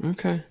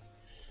 Okay.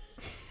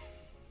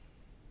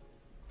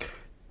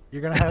 We're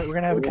gonna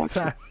have a good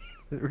time.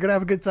 We're gonna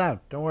have a good time.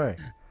 Don't worry.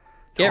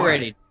 Get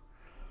ready.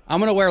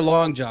 I'm gonna wear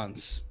long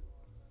johns,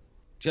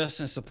 just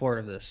in support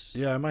of this.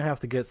 Yeah, I might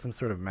have to get some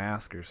sort of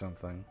mask or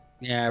something.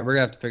 Yeah, we're gonna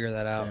have to figure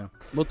that out. Yeah.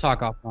 We'll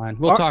talk offline.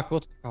 We'll talk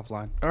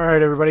offline. All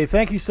right, everybody.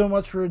 Thank you so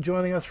much for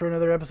joining us for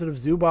another episode of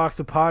Zoobox,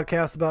 a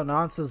podcast about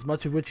nonsense,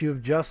 much of which you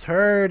have just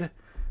heard.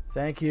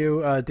 Thank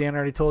you. Dan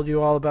already told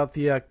you all about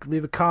the.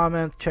 Leave a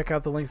comment. Check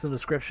out the links in the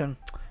description,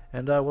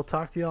 and we'll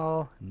talk to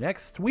y'all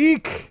next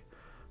week.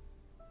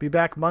 Be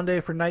back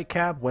Monday for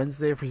Nightcap,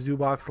 Wednesday for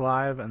Zoobox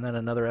Live, and then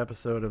another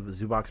episode of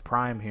Zoobox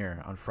Prime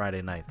here on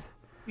Friday night.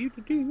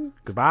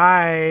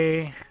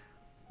 Goodbye.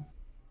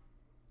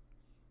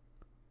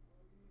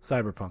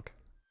 Cyberpunk.